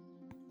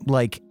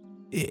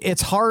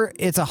it's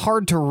a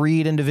hard to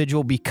read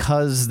individual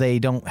because they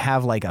don't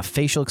have a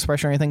facial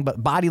expression or anything,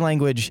 but body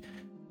language,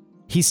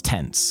 he's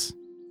tense.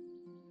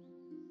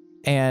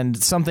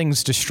 And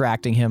something's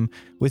distracting him.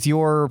 With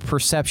your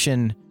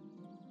perception,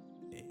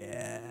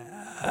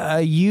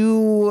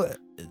 you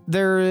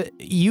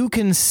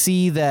can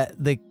see that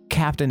the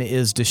captain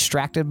is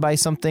distracted by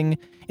something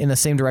in the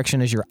same direction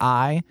as your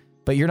eye,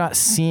 but you're not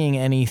seeing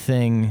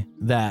anything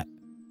that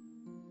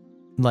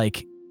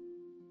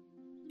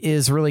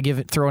is really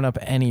throwing up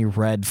any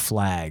red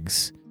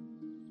flags.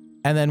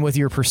 And then with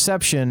your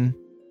perception,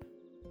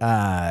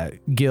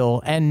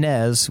 Gil and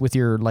Nez, with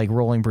your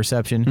rolling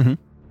perception,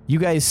 you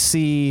guys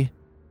see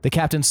the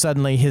captain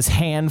suddenly, his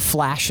hand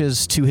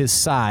flashes to his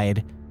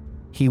side,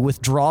 he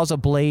withdraws a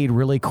blade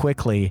really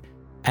quickly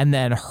and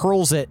then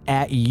hurls it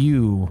at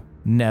you,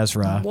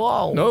 Nezra.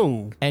 Whoa.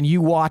 No. And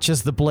you watch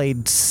as the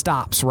blade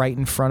stops right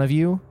in front of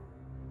you,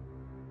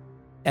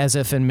 as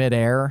if in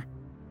midair,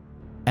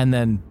 and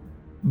then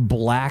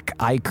black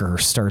ichor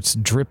starts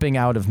dripping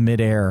out of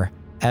midair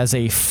as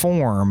a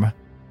form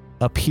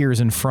appears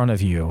in front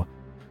of you.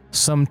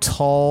 Some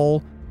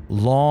tall,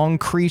 long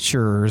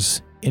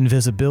creature's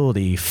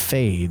invisibility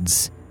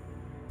fades,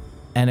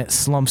 and it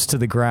slumps to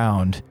the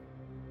ground,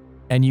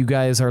 and you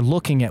guys are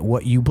looking at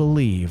what you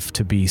believe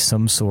to be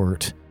some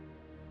sort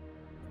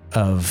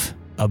of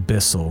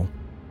abyssal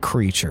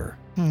creature.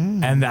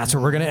 And that's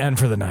where we're going to end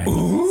for the night.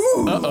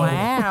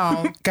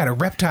 Wow. Got a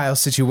reptile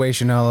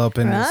situation all up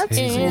in That's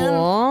his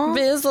cool.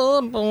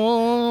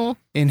 Invisible.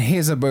 in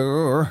his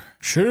abur.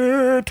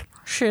 Shit.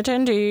 Shit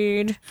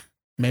indeed.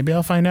 Maybe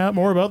I'll find out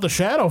more about the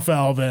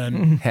Shadowfell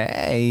then.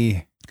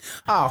 Hey.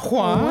 Oh,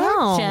 what?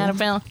 Wow.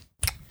 Shadowfell.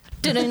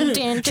 Dun, dun, dun,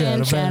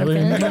 dun,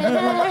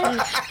 Shadowfell.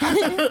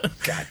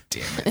 Shadowfell. God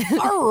damn it.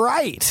 All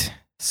right.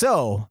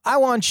 So, I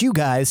want you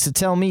guys to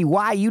tell me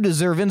why you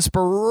deserve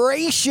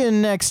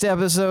inspiration next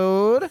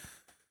episode.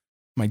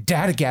 My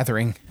data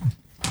gathering.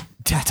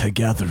 Data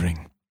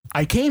gathering.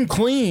 I came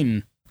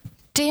clean.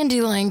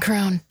 Dandelion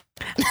crown.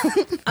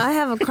 I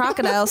have a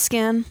crocodile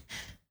skin.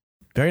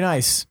 Very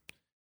nice.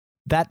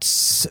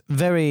 That's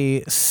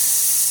very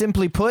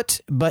simply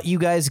put, but you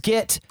guys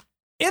get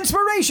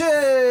inspiration!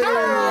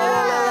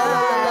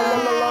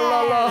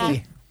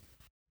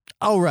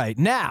 All right,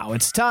 now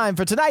it's time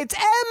for tonight's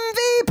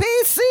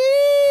MVPC!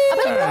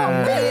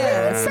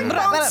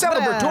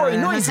 Celebratory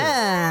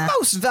noises.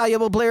 Most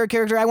valuable player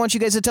character. I want you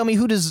guys to tell me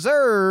who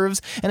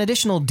deserves an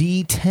additional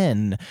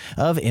D10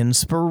 of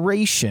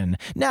inspiration.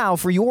 Now,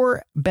 for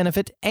your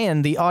benefit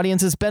and the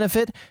audience's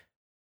benefit,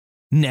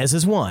 Nez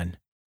is 1.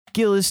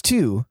 Gil is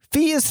 2,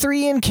 Fee is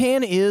 3, and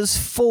Can is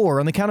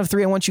 4. On the count of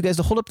 3, I want you guys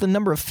to hold up the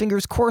number of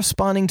fingers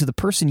corresponding to the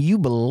person you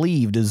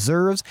believe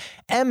deserves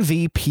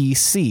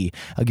MVPC.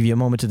 I'll give you a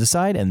moment to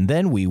decide, and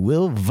then we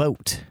will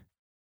vote.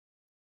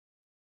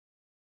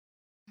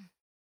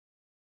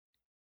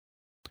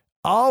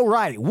 All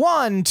right,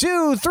 1,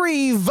 2,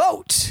 3,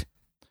 vote.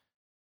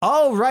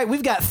 All right,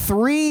 we've got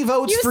 3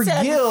 votes for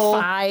Gil.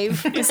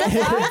 5. Is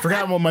that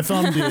Forgot what my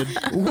thumb did.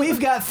 We've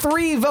got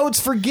 3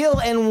 votes for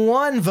Gil and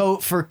 1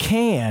 vote for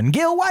Can.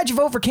 Gil, why'd you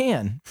vote for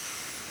Can?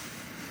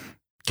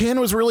 Ken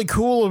was really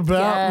cool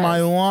about Yes. my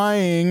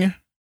lying.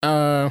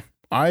 I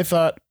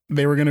thought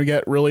they were going to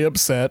get really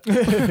upset.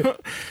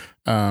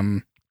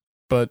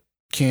 But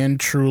Ken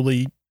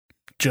truly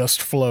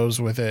just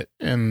flows with it,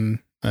 and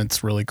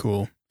that's really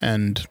cool.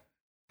 And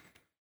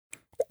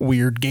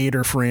weird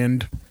gator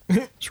friend.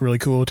 It's really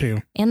cool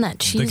too. And that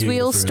cheese gator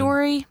wheel friend.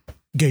 story?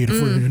 Gator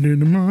friend in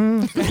the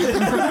mouth.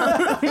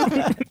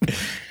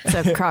 It's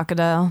a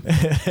crocodile.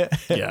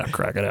 Yeah,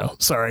 crocodile.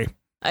 Sorry.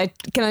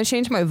 Can I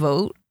change my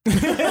vote?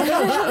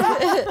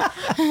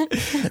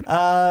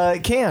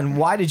 Can,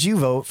 why did you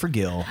vote for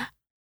Gil?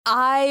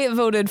 I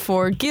voted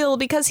for Gil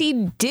because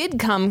he did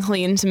come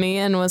clean to me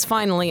and was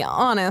finally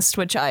honest,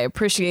 which I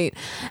appreciate,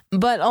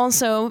 but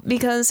also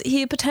because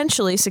he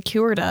potentially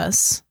secured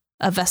us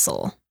a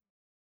vessel.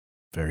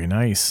 Very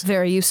nice.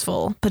 Very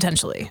useful,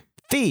 potentially.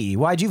 Fee,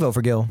 why'd you vote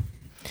for Gil?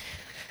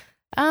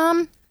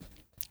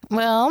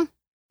 Well,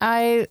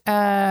 I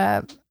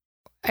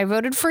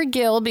voted for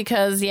Gil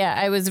because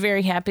I was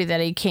very happy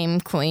that he came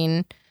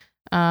clean.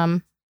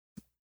 I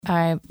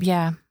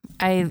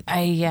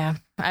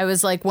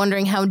was like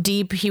wondering how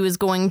deep he was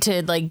going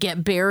to like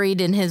get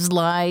buried in his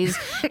lies,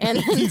 and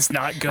He's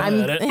not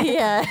good at it.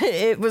 Yeah,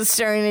 it was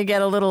starting to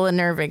get a little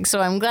unnerving.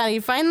 So I'm glad he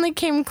finally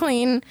came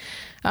clean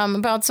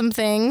about some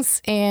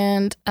things,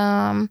 and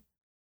I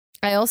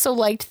also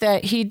liked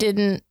that he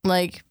didn't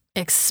like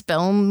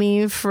expel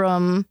me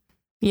from,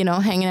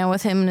 hanging out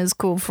with him and his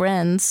cool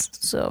friends.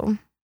 So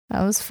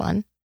that was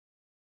fun.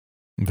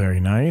 Very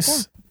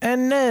nice.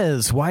 And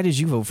Nez, why did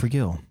you vote for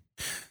Gil?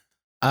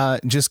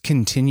 Just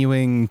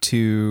continuing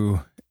to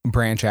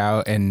branch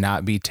out and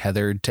not be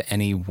tethered to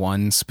any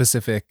one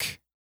specific,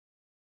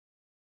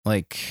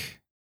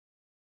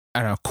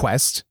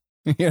 quest.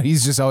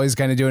 He's just always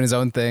kind of doing his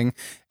own thing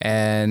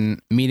and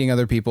meeting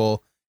other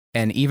people.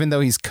 And even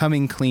though he's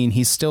coming clean,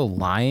 he's still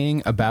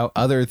lying about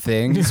other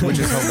things, which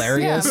is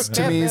hilarious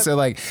to me. So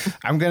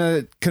I'm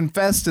going to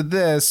confess to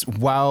this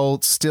while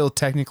still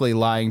technically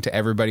lying to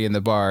everybody in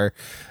the bar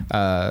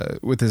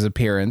with his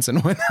appearance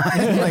and whatnot,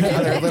 like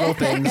other little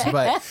things.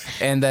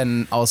 And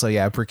then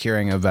also,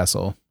 procuring a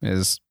vessel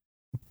is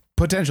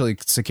potentially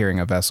securing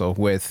a vessel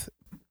with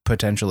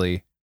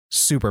potentially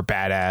super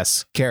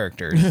badass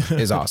characters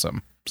is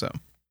awesome. So.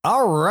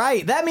 All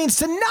right, that means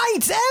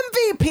tonight's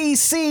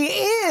MVPC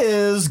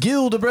is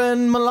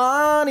Gildebrand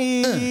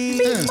Milani.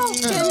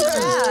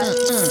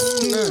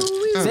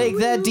 Take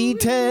that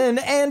D10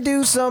 and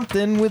do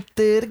something with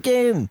it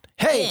again.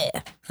 Hey!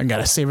 I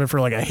gotta save it for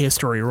like a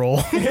history roll.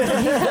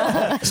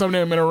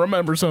 Someday I'm gonna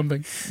remember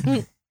something.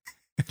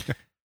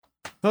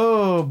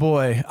 Oh,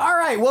 boy. All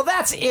right. Well,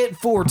 that's it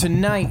for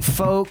tonight,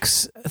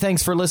 folks.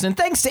 Thanks for listening.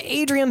 Thanks to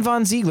Adrian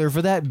Von Ziegler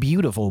for that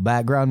beautiful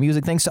background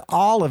music. Thanks to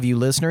all of you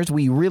listeners.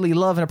 We really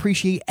love and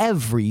appreciate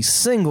every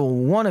single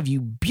one of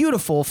you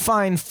beautiful,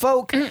 fine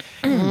folk.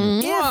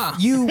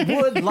 If you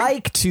would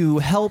like to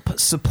help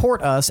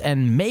support us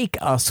and make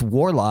us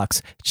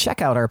warlocks,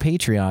 check out our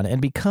Patreon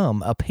and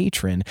become a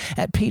patron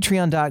at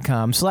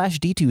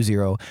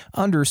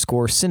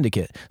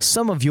patreon.com/D20_syndicate.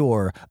 Some of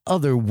your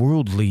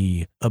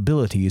otherworldly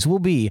abilities will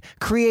be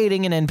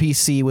creating an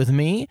NPC with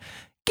me,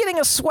 getting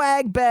a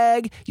swag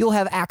bag. You'll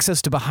have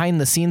access to behind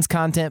the scenes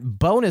content,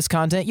 bonus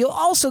content. You'll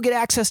also get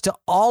access to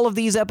all of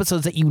these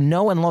episodes that you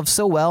know and love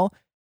so well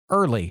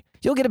early.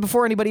 You'll get it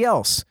before anybody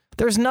else.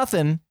 There's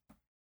nothing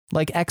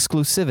like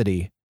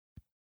exclusivity.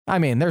 I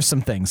mean, there's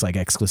some things like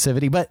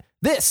exclusivity, but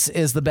this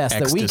is the best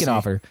that we can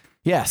offer.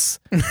 Yes,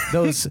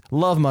 those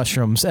love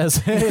mushrooms, as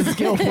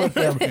Gil put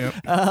them. Yep.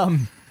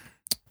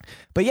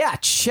 But yeah,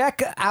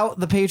 check out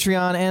the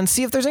Patreon and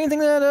see if there's anything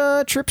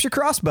that trips your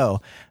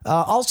crossbow.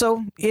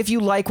 Also, if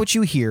you like what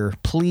you hear,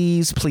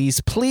 please,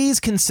 please, please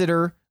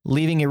consider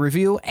leaving a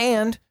review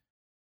and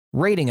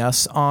rating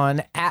us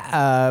on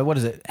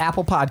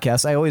Apple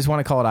Podcasts. I always want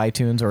to call it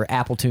iTunes or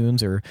Apple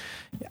Tunes, or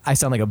I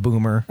sound like a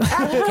boomer.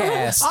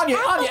 Applecast. on your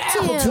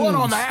Apple Tunes. One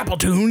on the Apple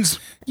Tunes.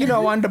 You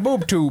know, on the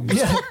boob tubes.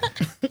 Yeah.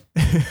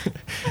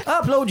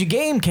 Upload your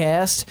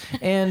Gamecast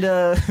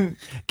and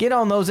get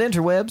on those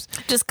interwebs.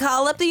 Just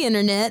call up the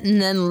internet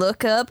and then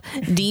look up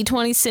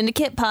D20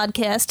 Syndicate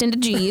Podcast into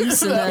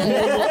Jeeves. And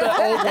then That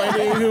old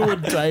lady who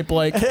would type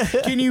like,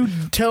 "Can you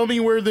tell me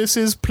where this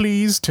is,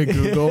 please?" to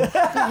Google.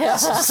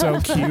 So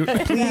cute.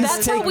 Please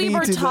that's how we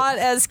were taught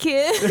as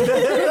kids.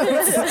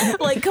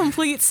 Like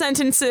complete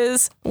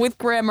sentences with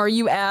grammar.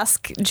 You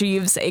ask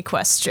Jeeves a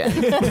question.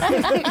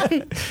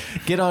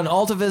 Get on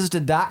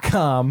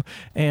altavista.com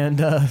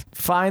and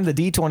find the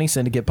D20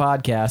 Syndicate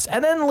podcast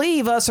and then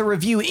leave us a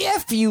review.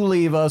 If you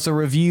leave us a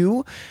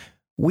review,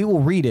 we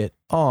will read it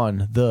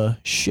on the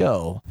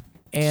show.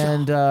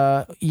 And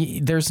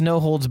there's no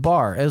holds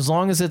bar. As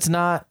long as it's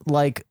not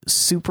like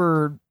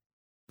super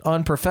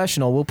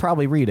unprofessional, we'll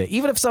probably read it.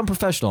 Even if it's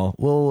unprofessional,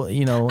 we'll,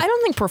 I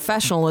don't think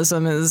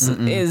professionalism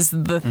is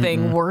the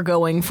thing we're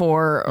going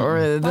for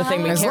or the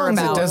thing we as care long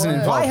about. as it doesn't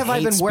involve Why have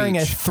I been hate wearing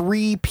a speech.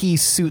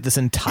 3-piece suit this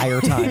entire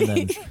time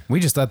then? We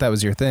just thought that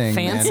was your thing.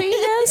 man.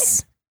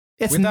 Fanciness?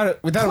 It's We thought it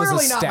was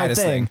clearly a not my status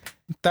thing.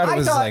 Thought it I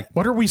was thought- like,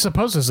 What are we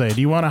supposed to say? Do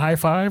you want a high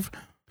five?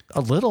 a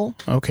little.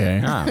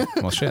 Okay.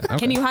 well, shit. Okay.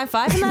 Can you high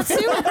five in that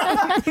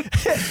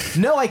suit?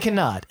 No, I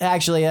cannot.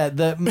 Actually,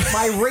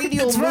 my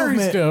radial It's very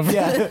movement. stiff.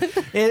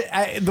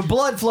 Yeah, the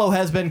blood flow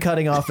has been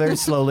cutting off very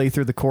slowly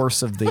through the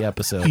course of the He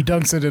episode.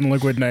 dunks it in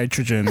liquid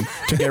nitrogen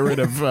to get rid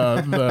of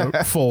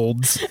the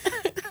folds,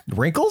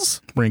 Wrinkles?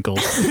 wrinkles.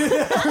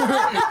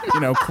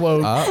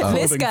 Clothes.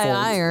 This guy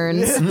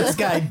irons. This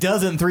guy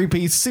doesn't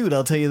 3-piece suit.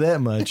 I'll tell you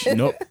that much.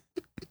 Nope.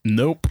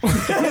 Nope.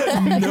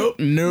 Nope.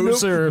 No,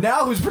 sir.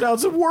 Now who's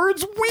pronouncing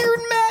words weird,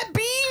 Matt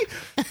B?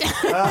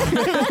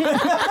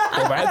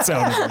 Oh, that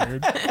sounded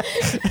weird.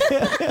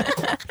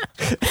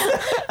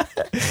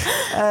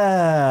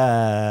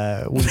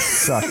 We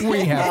suck.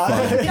 We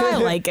have fun. I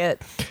like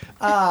it.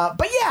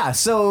 But yeah,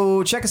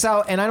 so check us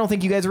out. And I don't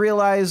think you guys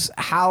realize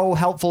how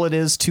helpful it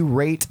is to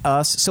rate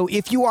us. So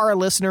if you are a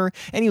listener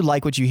and you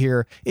like what you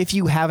hear, if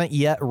you haven't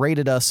yet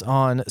rated us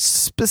on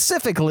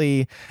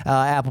specifically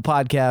Apple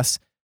Podcasts,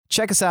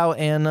 check us out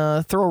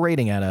and throw a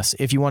rating at us.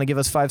 If you want to give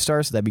us 5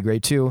 stars, that'd be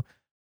great too.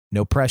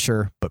 No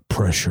pressure, but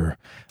pressure.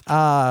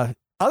 Other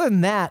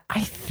than that, I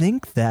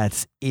think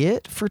that's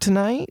it for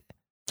tonight.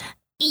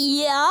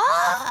 Yeah,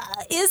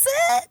 is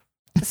it?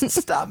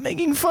 Stop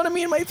making fun of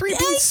me in my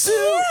 3-piece suit.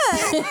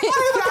 Why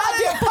the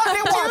goddamn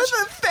pocket watch? Do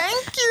the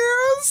thank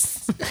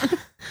yous.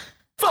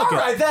 All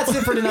right, that's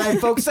it for tonight,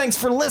 folks. Thanks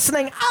for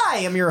listening. I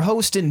am your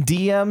host and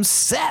DM,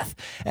 Seth,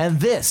 and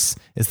this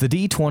is the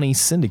D20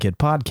 Syndicate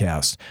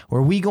podcast,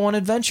 where we go on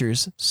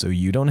adventures so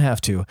you don't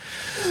have to.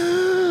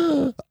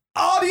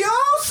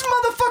 Adios,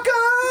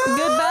 motherfucker!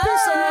 Goodbye.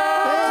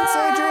 Thanks,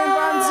 Adrian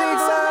Von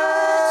Ziegler.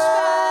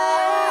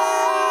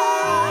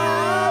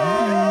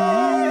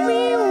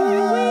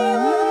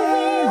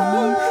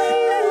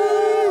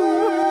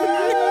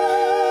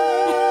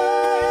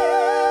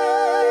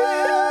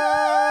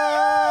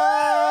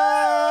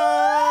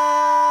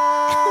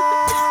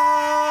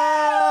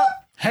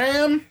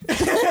 Ham.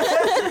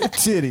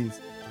 Titties.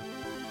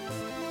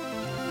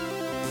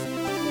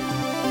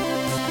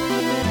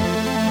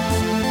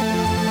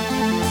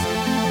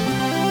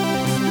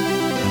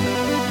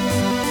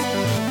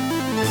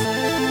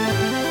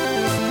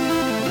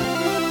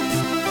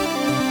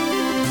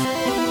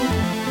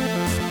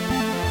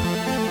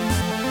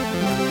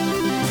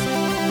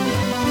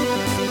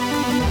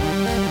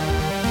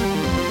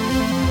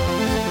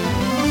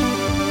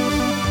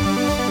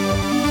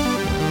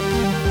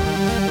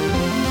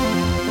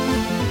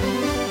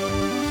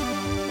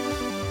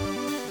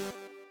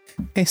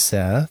 Hey,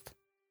 Seth.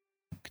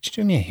 Could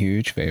you do me a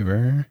huge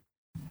favor?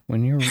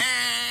 When you're...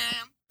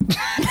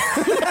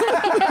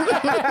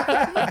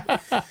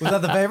 Was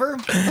that the favor?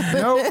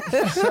 Nope.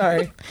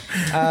 Sorry.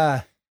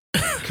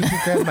 Could you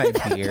grab my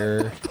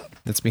beer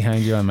that's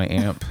behind you on my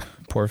amp?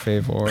 Por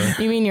favor.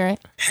 You mean you're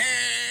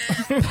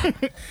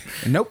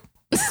Nope.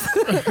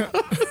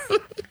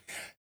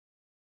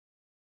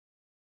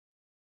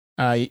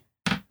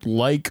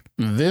 Like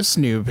this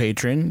new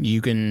patron,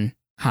 you can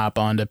hop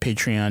on to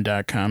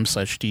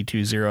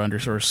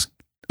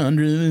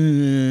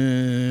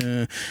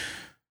patreon.com/D20_.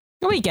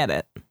 We get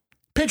it.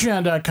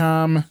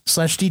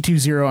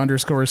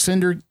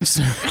 Patreon.com/D20_cinder.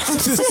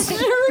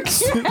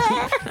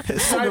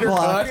 Cinder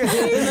block.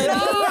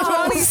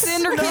 The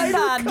Cinder Kid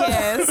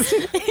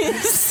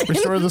podcast.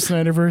 Restore the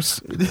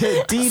Snyderverse.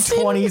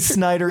 D20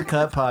 Snyder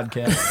Cut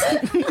podcast.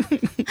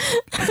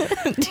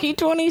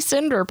 D20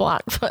 cinder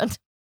block foot.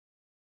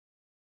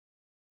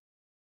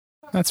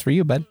 That's for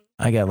you, bud.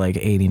 I got like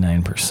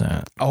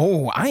 89%.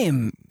 Oh, I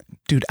am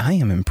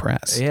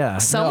impressed. Yeah.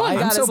 Someone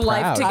got so his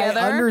life proud. together.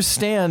 I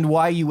understand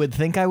why you would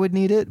think I would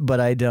need it, but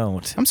I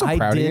don't. I'm so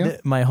proud of I you.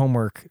 did my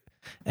homework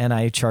and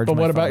I charged But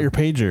my what about phone. your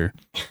pager?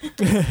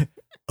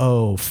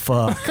 Oh,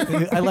 fuck.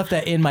 I left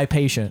that in my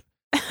patient.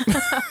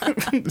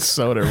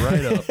 Sewed it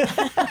right up.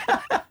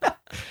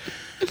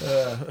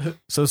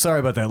 So sorry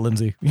about that,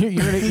 Lindsay. You're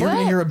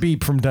gonna hear a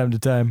beep from time to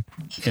time.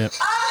 Yep.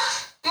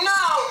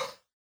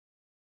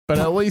 But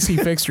at least he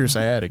fixed your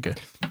sciatica.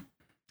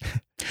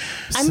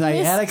 I missed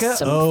Sciatica?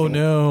 something. Oh,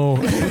 no.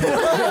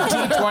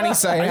 D20 I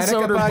Sciatica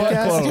sewed her butt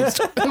podcast.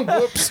 closed.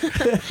 Whoops.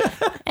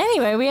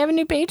 Anyway, we have a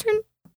new patron.